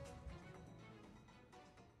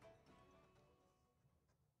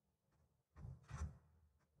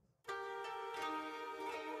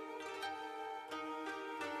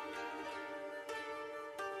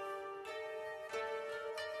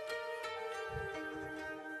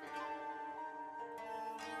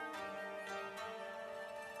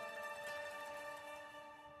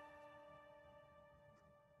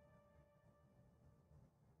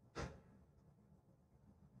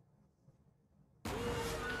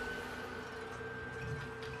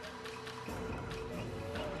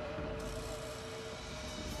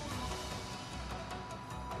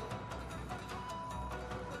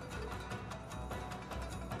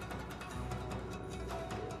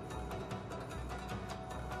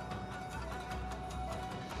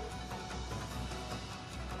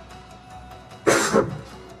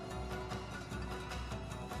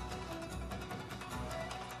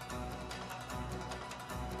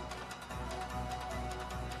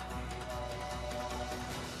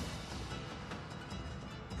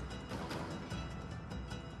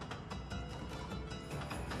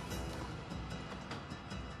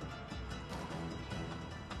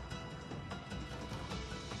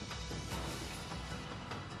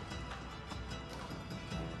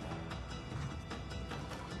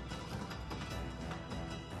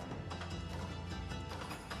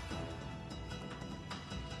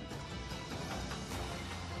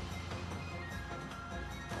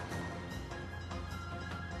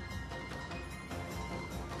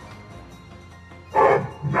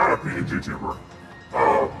 Not a PNG tuber.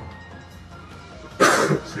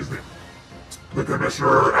 Excuse me. The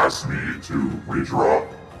commissioner asked me to redraw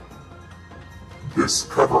this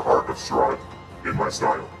cover art of Strahd in my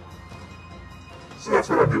style. So that's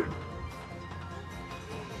what I'm doing.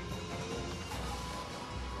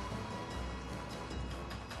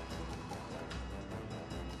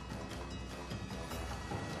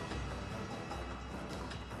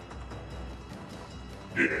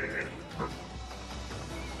 Yeah.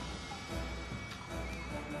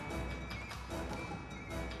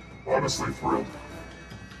 honestly thrilled.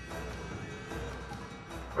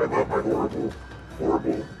 I love my horrible,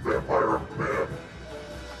 horrible vampire man.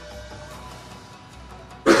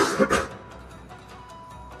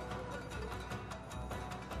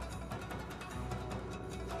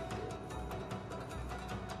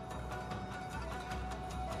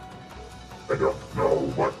 I don't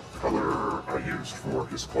know what color I used for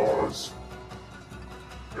his claws.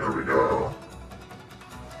 There we go.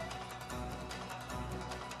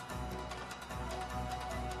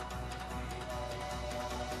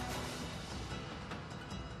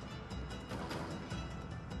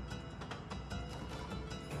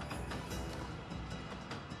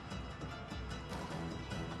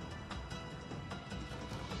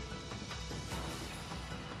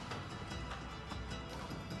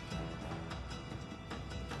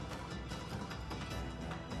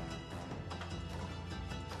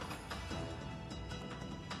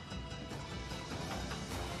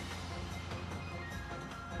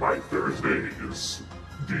 My Thursday is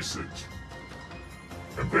decent.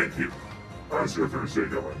 And thank you. How's your Thursday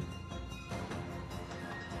going?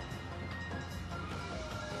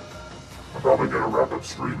 I'm probably gonna wrap up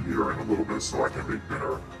stream here in a little bit so I can make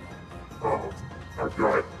dinner. I've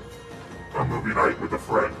got a movie night with a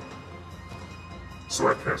friend, so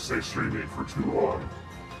I can't stay streaming for too long.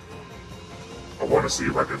 I want to see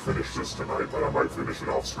if I can finish this tonight, but I might finish it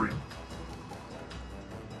off stream.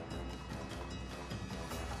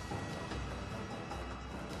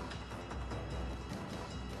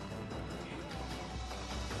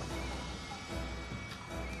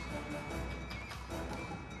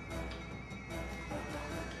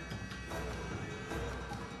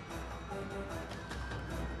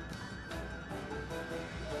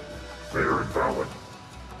 Fair and valid.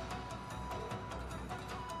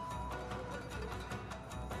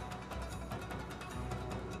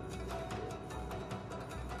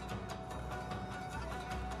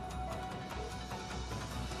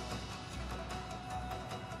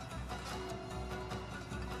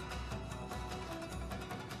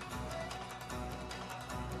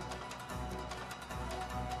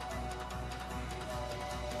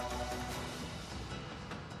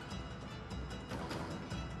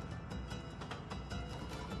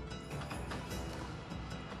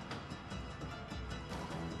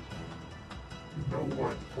 You know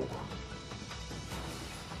what? Hold on.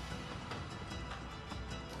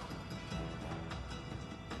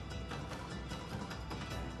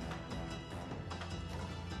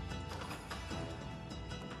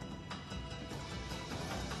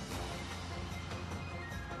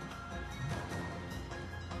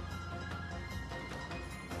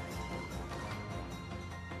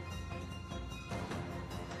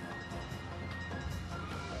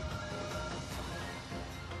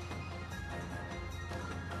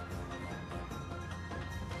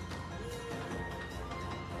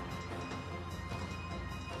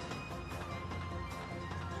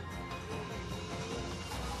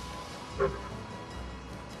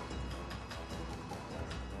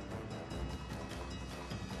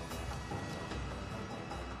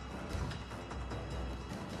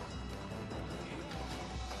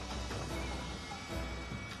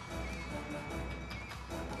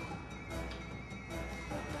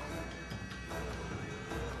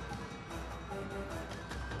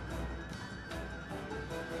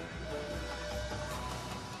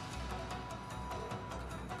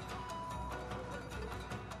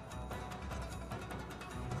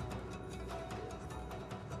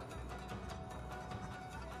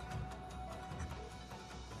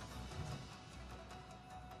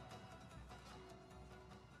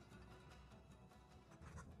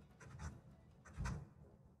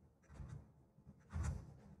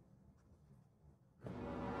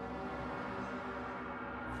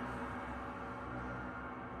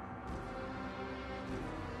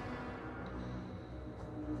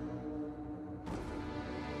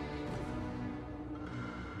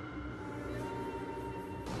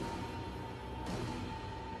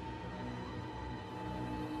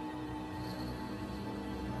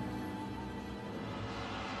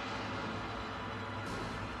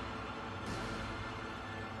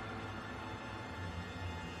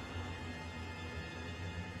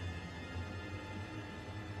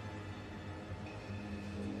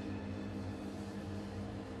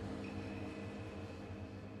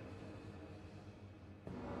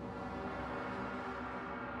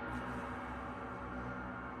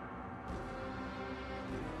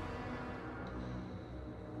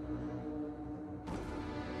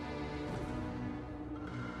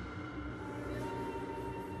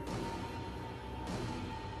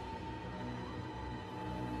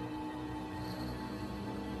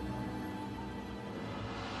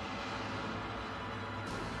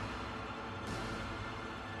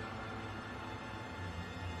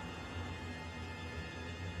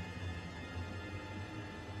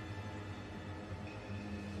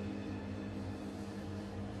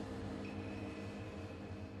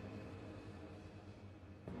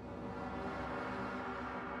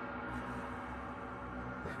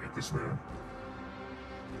 hate this man.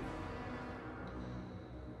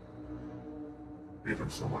 Hate him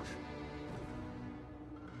so much.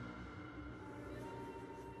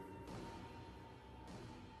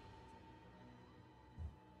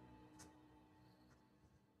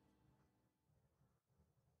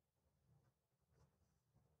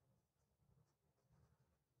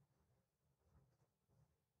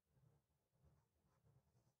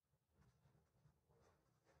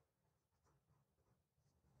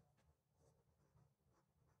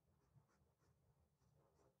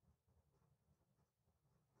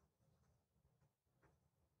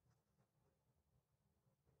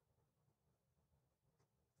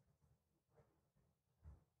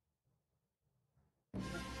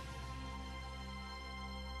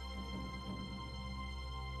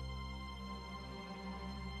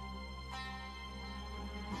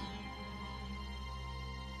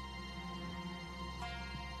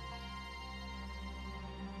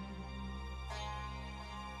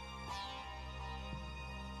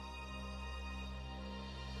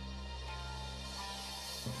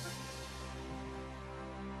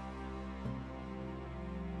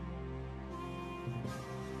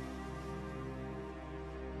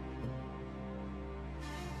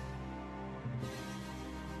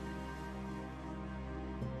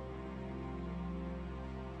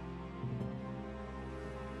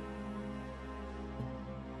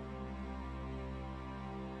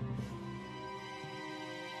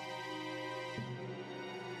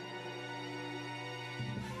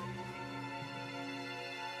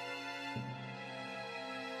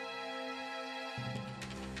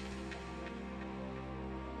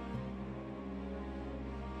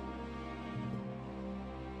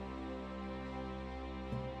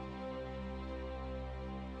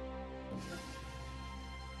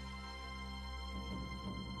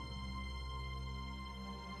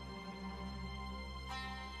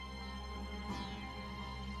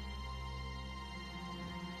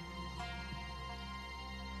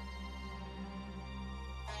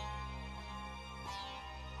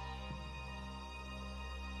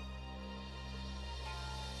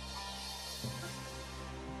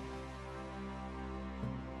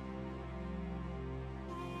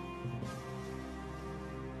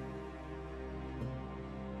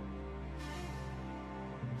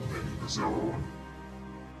 In the zone.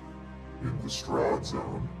 In the Strahd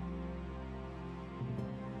zone.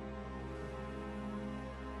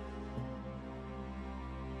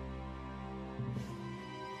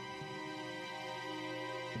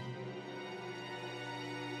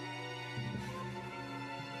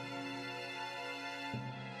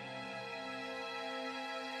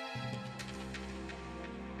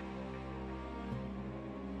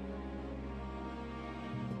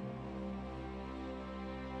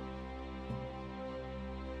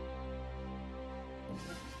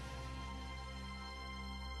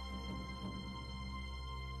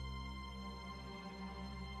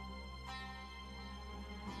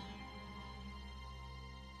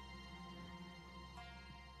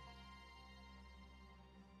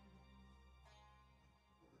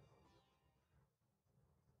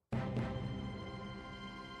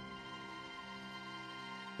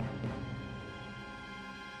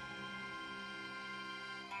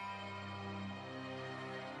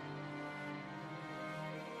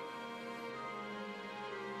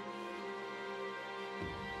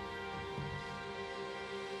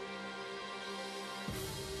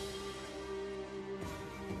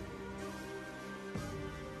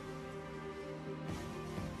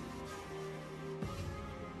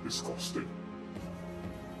 Disgusting.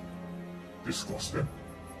 Disgusting.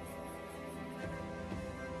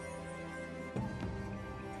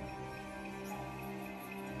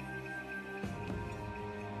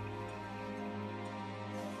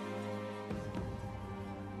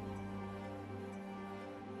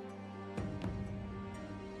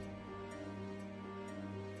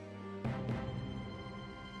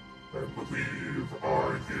 I believe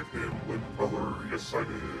I hit him with color. Yes, I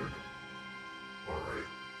did. Alright.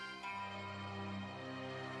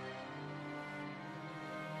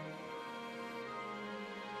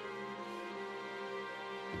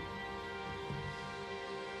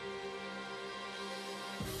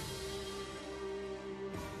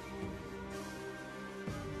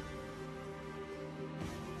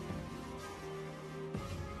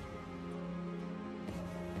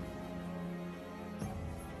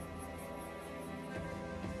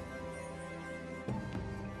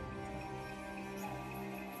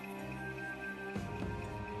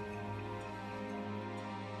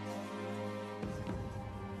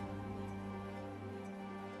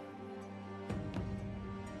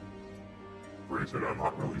 Granted, I'm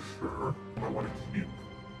not really sure I want to keep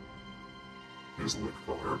his lip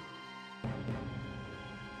color.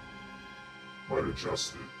 Might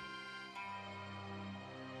adjust it.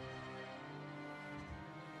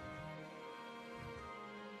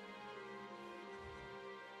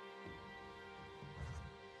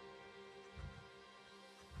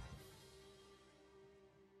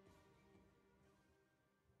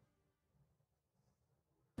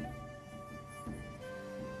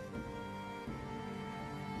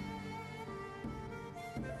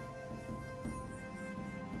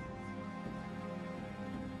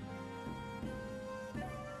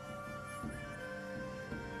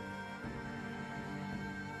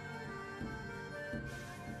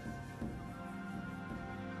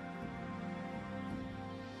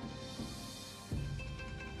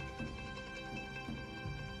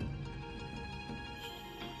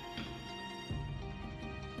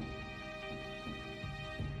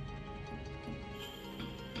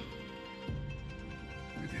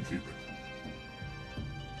 You can keep it.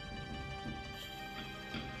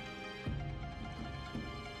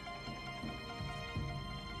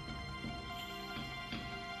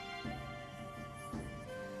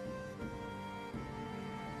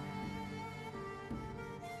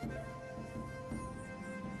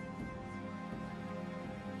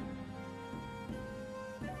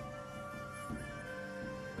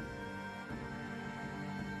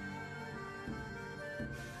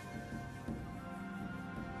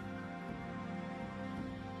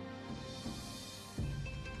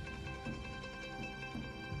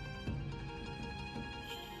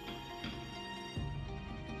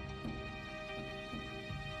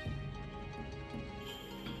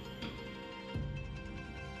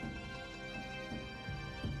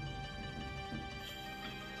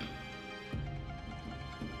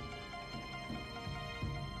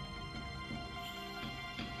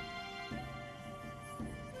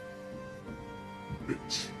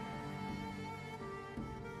 Bitch.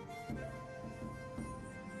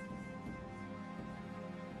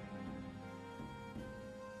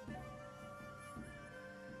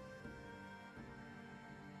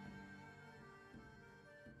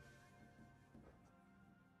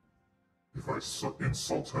 If I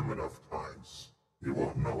insult him enough times, he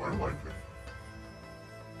won't know I like him.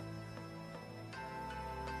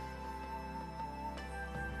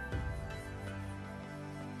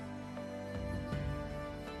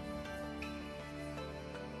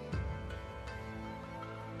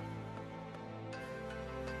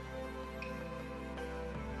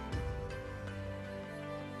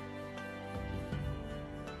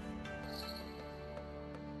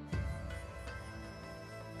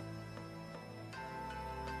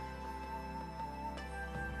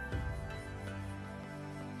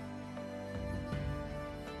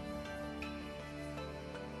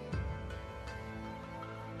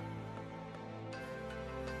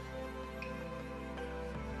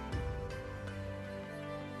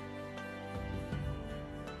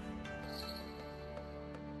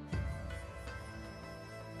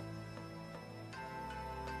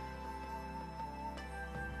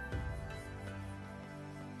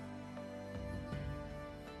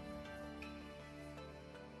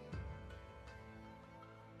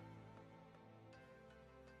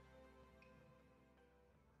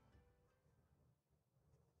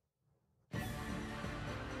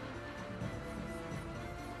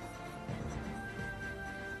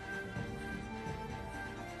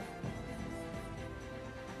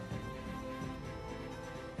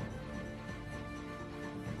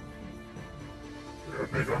 I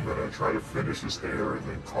think I'm gonna try to finish his hair and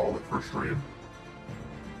then call it for stream.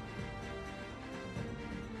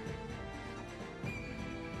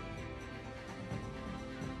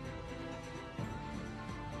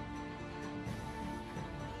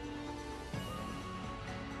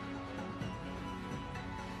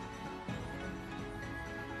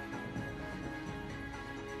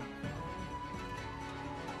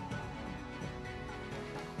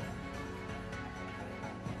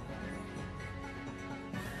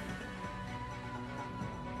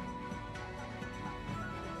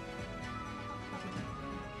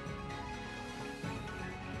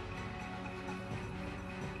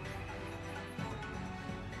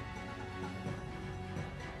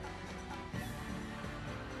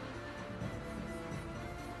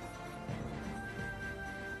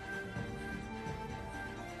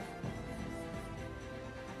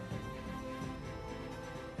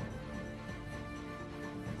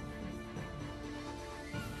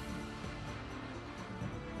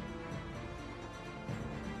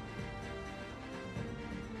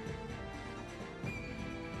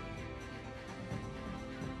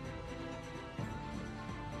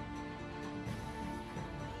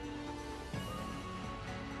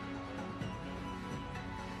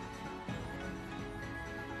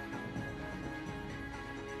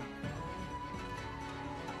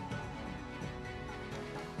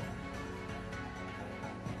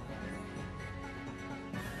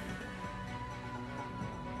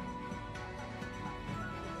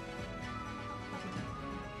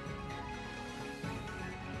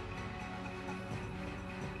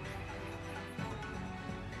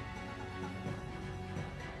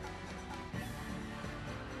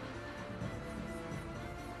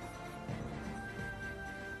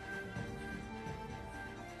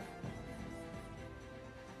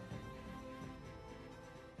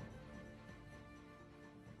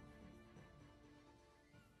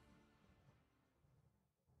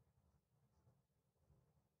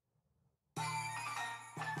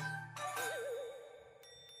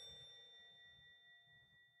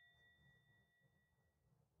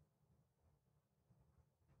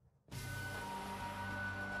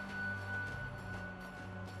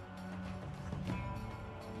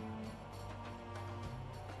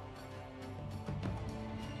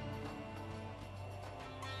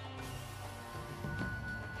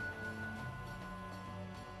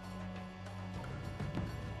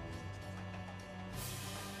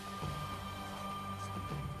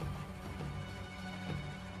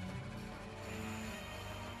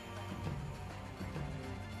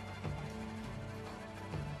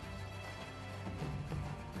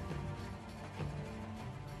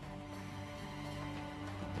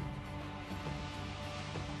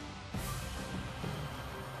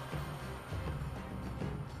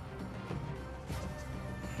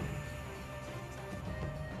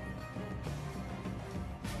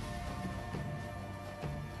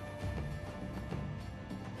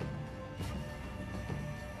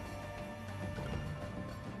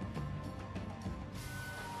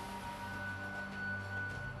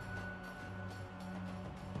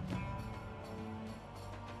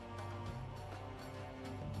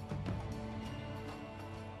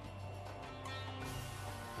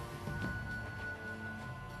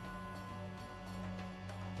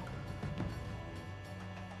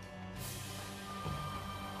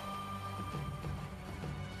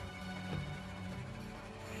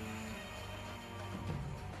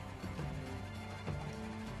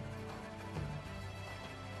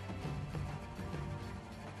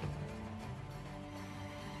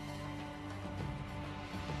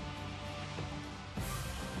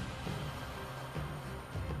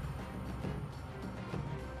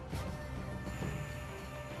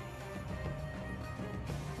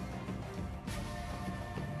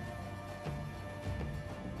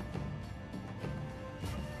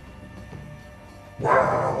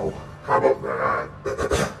 Wow, how about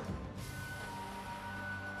that?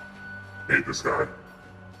 Hate this guy.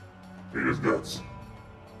 Hate his guts.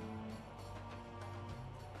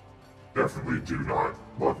 Definitely do not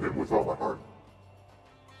love him with all my heart.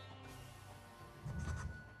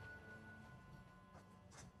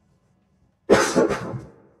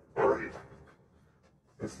 Alright.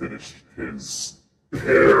 I finished his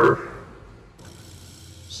hair.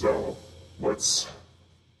 So, let's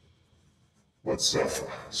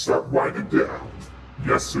start winding down.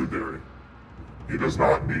 Yes, Sudari. He does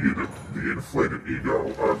not need the inflated ego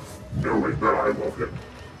of knowing that I love him.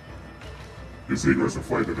 His ego is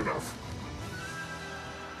inflated enough.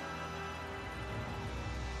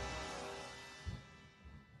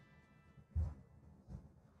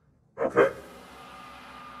 Okay.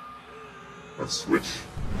 Let's switch.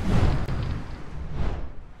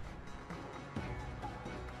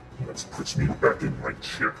 Let's put me back in my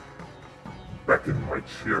chair. Back in my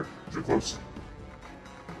chair. Too close.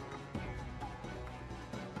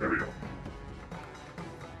 There we go.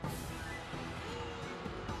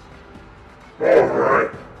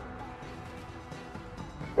 Alright.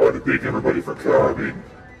 I want to thank everybody for coming.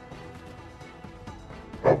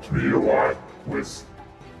 Helped me a lot with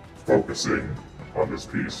focusing on this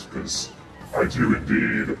piece, because I do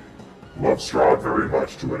indeed love Strahd very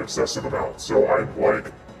much to an excessive amount, so I'm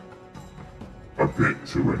like a bit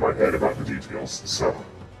too in my head about the details, so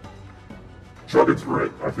chugging through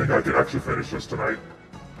it. I think I can actually finish this tonight,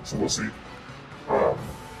 so we'll see.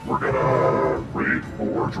 We're gonna raid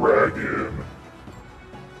more Dragon.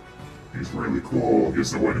 He's really cool.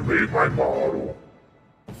 He's the one who made my model.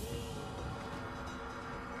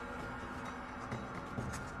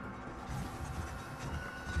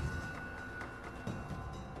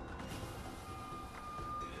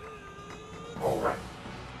 Alright.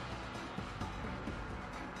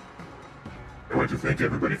 I want to thank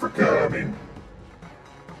everybody for coming.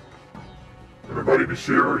 Everybody be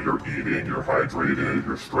sure you're eating, you're hydrated,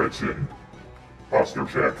 you're stretching. Posture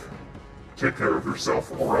check. Take care of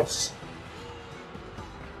yourself or else.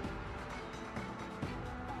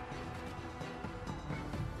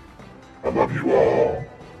 I love you all.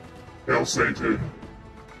 Hail Satan.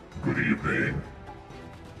 Good evening.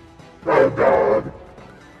 Dog.